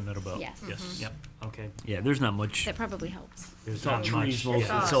Smith and Middlebelt. Yes. Yes. Yep, okay. Yeah, there's not much. that probably helps. There's It's all not trees much. mostly,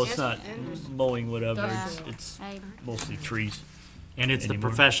 yeah. so it's not mowing whatever. Yeah. It's I- mostly trees. And it's the Anymore?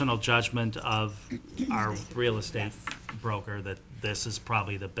 professional judgment of our real estate broker that this is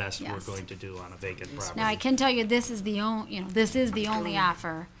probably the best we're Yes. going to do on a vacant property. Now, I can tell you, this is the only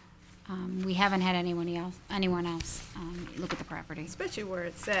offer We haven't had anyone else look at the property. Especially where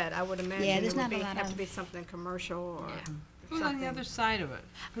it's at, I would imagine Yeah, it there's would not a be, lot have of- to be something commercial or Who's on the something. other side of it?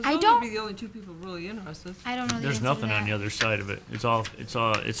 'Cause I those don't- would be the only two people really interested. I don't know the There's answer to nothing on that. the other side of it. It's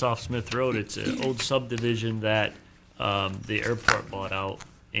off Smith Road. It's an old subdivision that the airport bought out,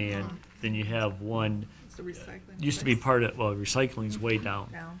 and then you have one. It's the recycling. Used to be part of, well, recycling's way down.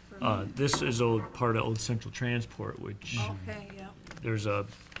 Down for This is part of Old Central Transport, which Okay, yeah. there's a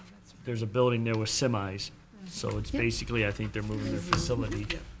building there with semis. So it's basically, I think they're moving their facility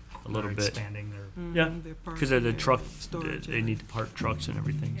a little They're bit. expanding their. Yeah, They're because of the parking truck, there, storage they area. need to park trucks and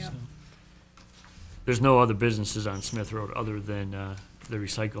everything, Yeah. so. There's no other businesses on Smith Road other than the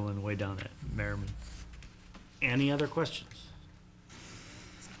recycling way down at Merriman. Any other questions?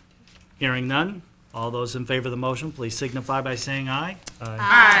 Hearing none, all those in favor of the motion, please signify by saying aye.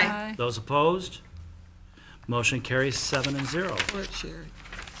 Aye. Those opposed? Motion carries 7-0. Support, Sherry.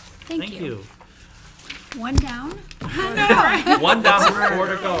 Thank you. One down. One down, 4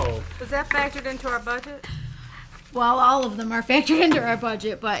 to go. Was that factored into our budget? Well, all of them are factored into our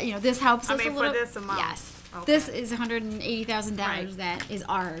budget, but this helps I us mean, a for little. this amount. Yes. Okay. This is $180,000 Right. that is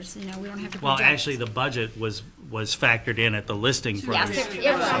ours. We don't have to. Well, project. actually, the budget was factored in at the listing Yes, price. it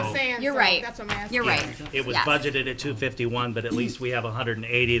That's what I'm So- saying. You're so right. That's what I'm asking. You're right. It was Yes. budgeted at 251, but at least we have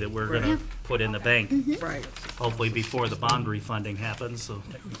 180 that we're gonna put in the bank, Mm-hmm. Right. hopefully before the bond refunding happens, so.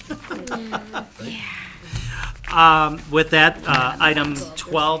 With that, item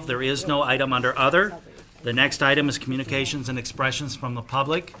 12, there is no item under other. The next item is communications and expressions from the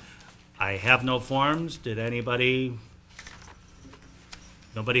public. I have no forms. Did anybody?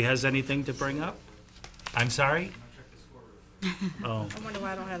 Nobody has anything to bring up? I'm sorry? Oh. I wonder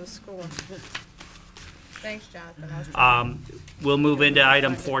why I don't have a score. Thanks, Jonathan. I was We'll move into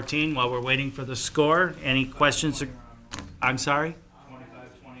item 14 while we're waiting for the score. Any questions? I'm sorry? 25-20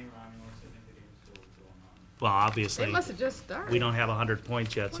 Romulus, I think the game's still going on. Well, obviously. They must have just started. We don't have 100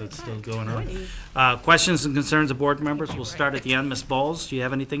 points yet, so it's still going on. Questions and concerns of board members, we'll start at the end. Ms. Bowles, do you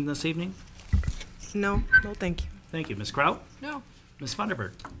have anything this evening? No, no, thank you. Thank you. Ms. Kraut? No. Ms.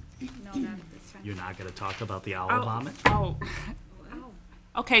 Funderburg? No, not at this time. You're not going to talk about the owl Oh. vomit? Oh.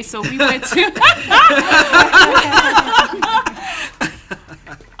 Okay, so we went to.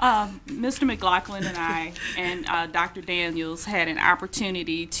 Mr. McLaughlin and I and Dr. Daniels had an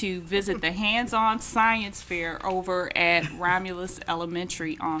opportunity to visit the hands-on science fair over at Romulus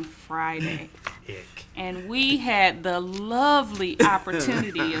Elementary on Friday. Ick. And we had the lovely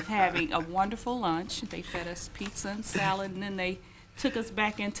opportunity of having a wonderful lunch. They fed us pizza and salad, and then they took us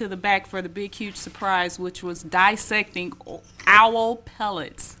back into the back for the big, huge surprise, which was dissecting owl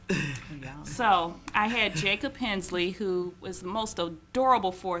pellets. So I had Jacob Hensley, who was the most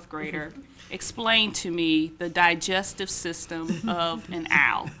adorable fourth grader, explain to me the digestive system of an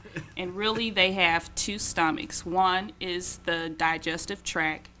owl. And really, they have two stomachs. One is the digestive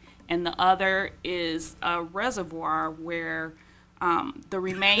tract, and the other is a reservoir where the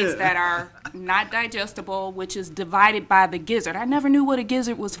remains that are not digestible, which is divided by the gizzard. I never knew what a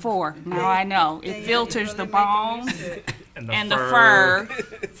gizzard was for. Now I know. It filters the bone and the fur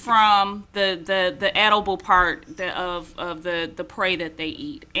from the edible part of the prey that they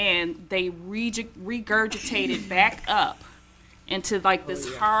eat. And they regurgitate it back up into like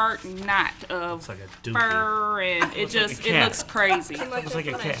this hard knot of like a dookie. fur, and it just it cat. looks crazy. It's like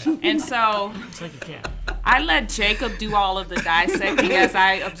a cat. And so It's like a cat. I let Jacob do all of the dissecting as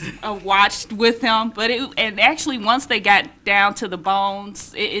I watched with him. But and actually, once they got down to the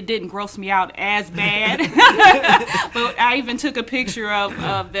bones, it didn't gross me out as bad. But I even took a picture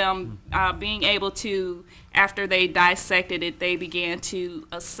of them being able to, after they dissected it, they began to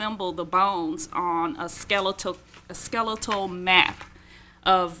assemble the bones on a skeletal map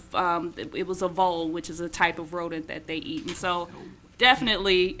of it was a vole, which is a type of rodent that they eat. And so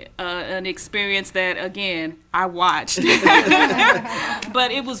definitely an experience that, again, I watched.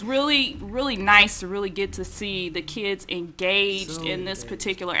 But it was really, really nice to really get to see the kids engaged in this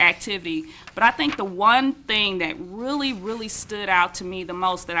particular activity. But I think the one thing that really, really stood out to me the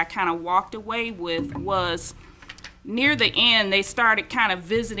most that I kind of walked away with was near the end, they started kind of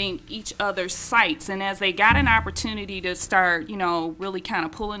visiting each other's sites. And as they got an opportunity to start, really kind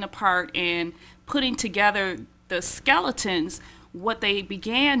of pulling apart and putting together the skeletons, what they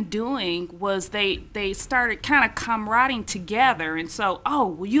began doing was they started kind of camaradeing together. And so, oh,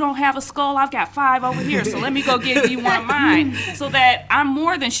 well, you don't have a skull? I've got 5 over here, so let me go give you one of mine. So that I'm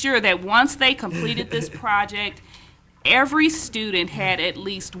more than sure that once they completed this project, every student had at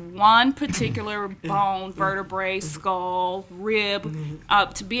least one particular bone, vertebrae, skull, rib,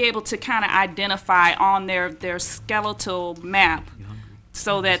 to be able to kind of identify on their skeletal map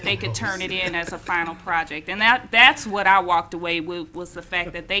so that they could turn it in as a final project. And that's what I walked away with, was the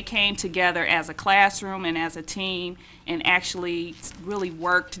fact that they came together as a classroom and as a team and actually really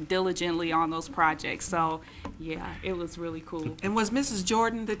worked diligently on those projects. So, yeah, it was really cool. And was Mrs.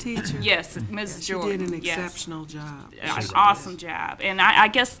 Jordan the teacher? Yes, Mrs. She Jordan. did an yes. exceptional job. An awesome job. And I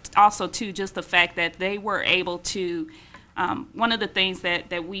guess also, too, just the fact that they were able to, one of the things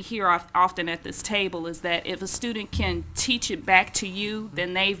that we hear often at this table is that if a student can teach it back to you,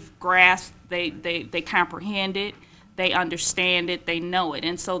 then they've grasped, they comprehend it, they understand it, they know it,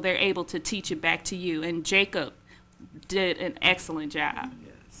 and so they're able to teach it back to you. And Jacob did an excellent job.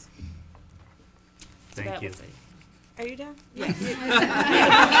 Yes. Thank you. Are you done?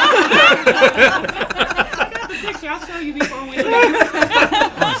 I'll show you before we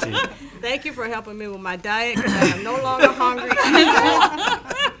Thank you for helping me with my diet, 'cause I am no longer hungry.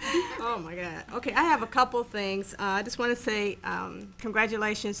 Oh my God. Okay, I have a couple things. I just want to say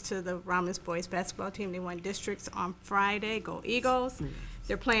congratulations to the Romulus boys basketball team. They won districts on Friday. Go Eagles.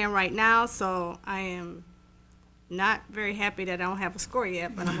 They're playing right now, so I am not very happy that I don't have a score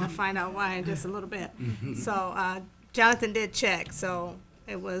yet, but I'm going to find out why in just a little bit. So Jonathan did check, so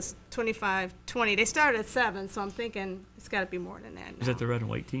it was 25-20. They started at 7, so I'm thinking it's got to be more than that now. Is that the red and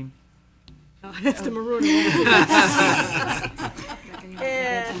white team? No, it's the maroon and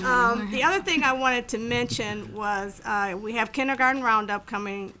And the other thing I wanted to mention was we have kindergarten roundup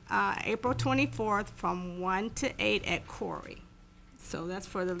coming April 24th from 1 to 8 at Corey. So that's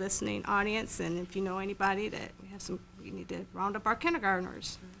for the listening audience, and if you know anybody that we need to round up our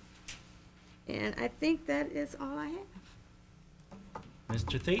kindergartners. And I think that is all I have.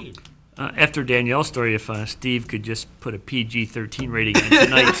 Mr. Thied. After Danielle's story, if Steve could just put a PG-13 rating on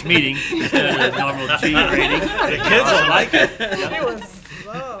tonight's meeting instead of the normal G rating. The kids will like it. It was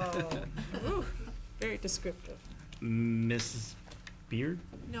very descriptive. Mrs. Beard?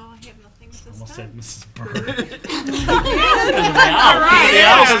 No, I have nothing this Almost time. said Mrs. Bird. The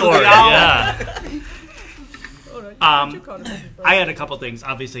owl story, yeah. I had a couple things.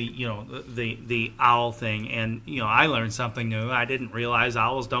 Obviously, the owl thing, and I learned something new. I didn't realize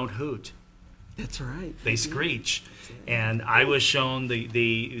owls don't hoot; That's right. they screech. And I was shown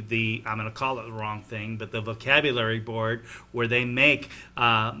the I'm going to call it the wrong thing, but the vocabulary board where they make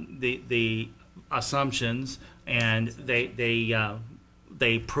the assumptions and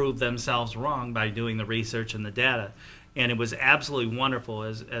they prove themselves wrong by doing the research and the data. And it was absolutely wonderful,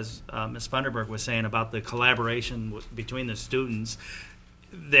 as Ms. Funderburg was saying, about the collaboration between the students.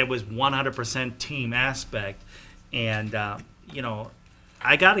 There was 100% team aspect. And,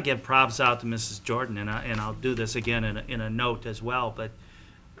 I got to give props out to Mrs. Jordan, and I'll do this again in a note as well. But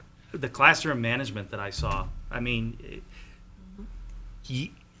the classroom management that I saw, I mean,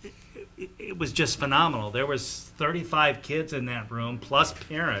 it was just phenomenal. There was 35 kids in that room, plus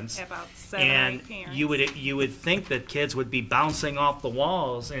parents. About 7 or 8 and parents. you would think that kids would be bouncing off the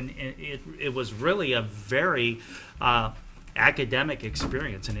walls, and it was really a very academic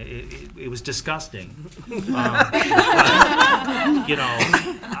experience, and it was disgusting.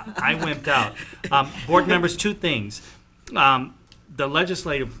 I wimped out. Board members, 2 things. The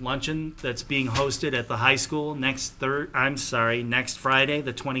legislative luncheon that's being hosted at the high school next Friday,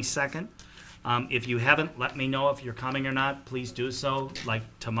 the 22nd. If you haven't, let me know if you're coming or not. Please do so, like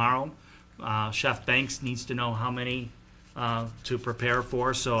tomorrow. Chef Banks needs to know how many to prepare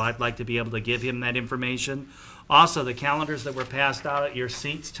for, so I'd like to be able to give him that information. Also, the calendars that were passed out at your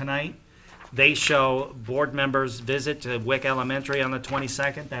seats tonight, they show board members' visit to Wick Elementary on the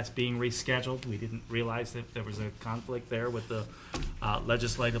 22nd. That's being rescheduled. We didn't realize that there was a conflict there with the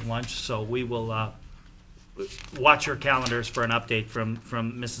legislative lunch, so we will watch your calendars for an update from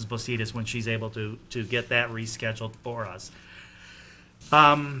Mrs. Bositas when she's able to get that rescheduled for us.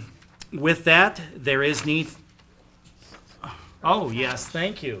 With that, there is need. Oh, yes,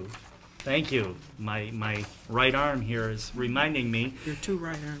 thank you. Thank you. My right arm here is reminding me. Your 2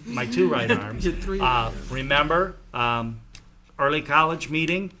 right arms. My 2 right arms. Your 3 right arms. Remember, early college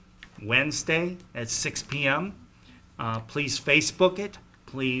meeting, Wednesday at 6 p.m. Please Facebook it.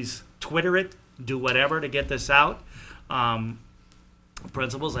 Please Twitter it. Do whatever to get this out.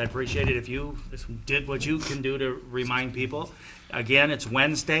 Principals, I appreciate it if you did what you can do to remind people. Again, it's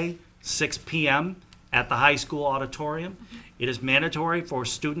Wednesday, 6 p.m. at the high school auditorium. It is mandatory for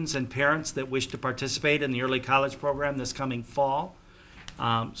students and parents that wish to participate in the early college program this coming fall.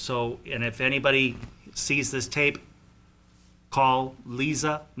 And if anybody sees this tape, call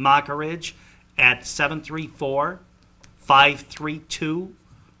Lisa Mockeridge at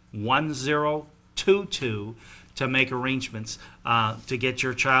 734-532-1022 to make arrangements to get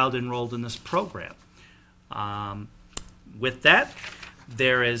your child enrolled in this program. With that,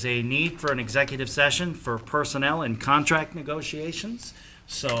 there is a need for an executive session for personnel and contract negotiations.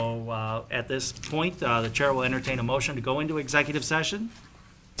 So at this point, the chair will entertain a motion to go into executive session.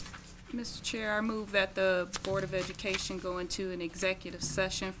 Mr. Chair, I move that the Board of Education go into an executive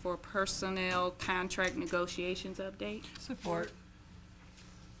session for personnel contract negotiations update. Support.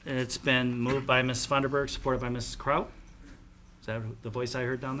 It's been moved by Ms. Funderburg, supported by Mrs. Kraut. Is that the voice I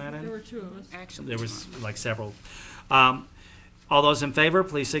heard down that end? There were two of us. Actually, There was like several. All those in favor,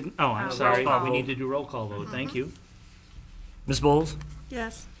 please I'm sorry, roll call we need vote. to do roll call vote, thank you. Ms. Bowles?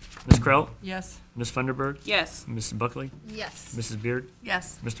 Yes. Ms. Kraut? Yes. Ms. Funderburg? yes. Mrs. Buckley? Yes. Mrs. Beard?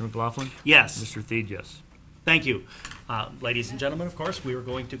 Yes. Mr. McLaughlin? Yes, Mr. Theed, yes. thank you. Ladies and gentlemen, of course, we are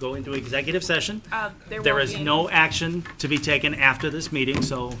going to go into executive session. There There will is be- no action to be taken after this meeting,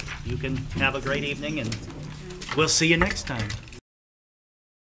 so you can have a great evening, and we'll see you next time.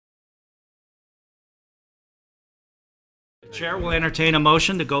 The chair will entertain a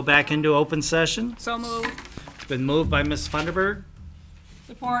motion to go back into open session. So moved. It's been moved by Ms. Funderburg,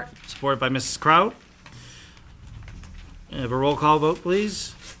 Support. supported by Mrs. Kraut. Have a roll call vote,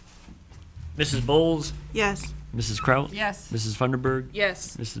 please. Mrs. Bowles? Yes. Mrs. Kraut? Yes. Mrs. Funderburg?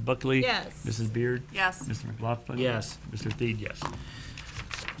 Yes. Mrs. Buckley? Yes. Mrs. Beard? Yes. Mr. McLaughlin? Yes. Mr. Theed, yes.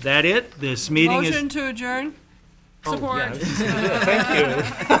 That it? This meeting is... Motion to adjourn? Support. Thank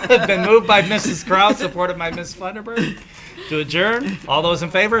you. It's been moved by Mrs. Kraut, supported by Ms. Funderburg. To adjourn, all those in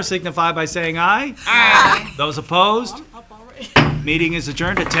favor signify by saying aye. Aye. Those opposed? Meeting is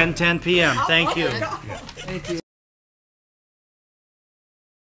adjourned at 10:10 p.m. Thank you. Thank you.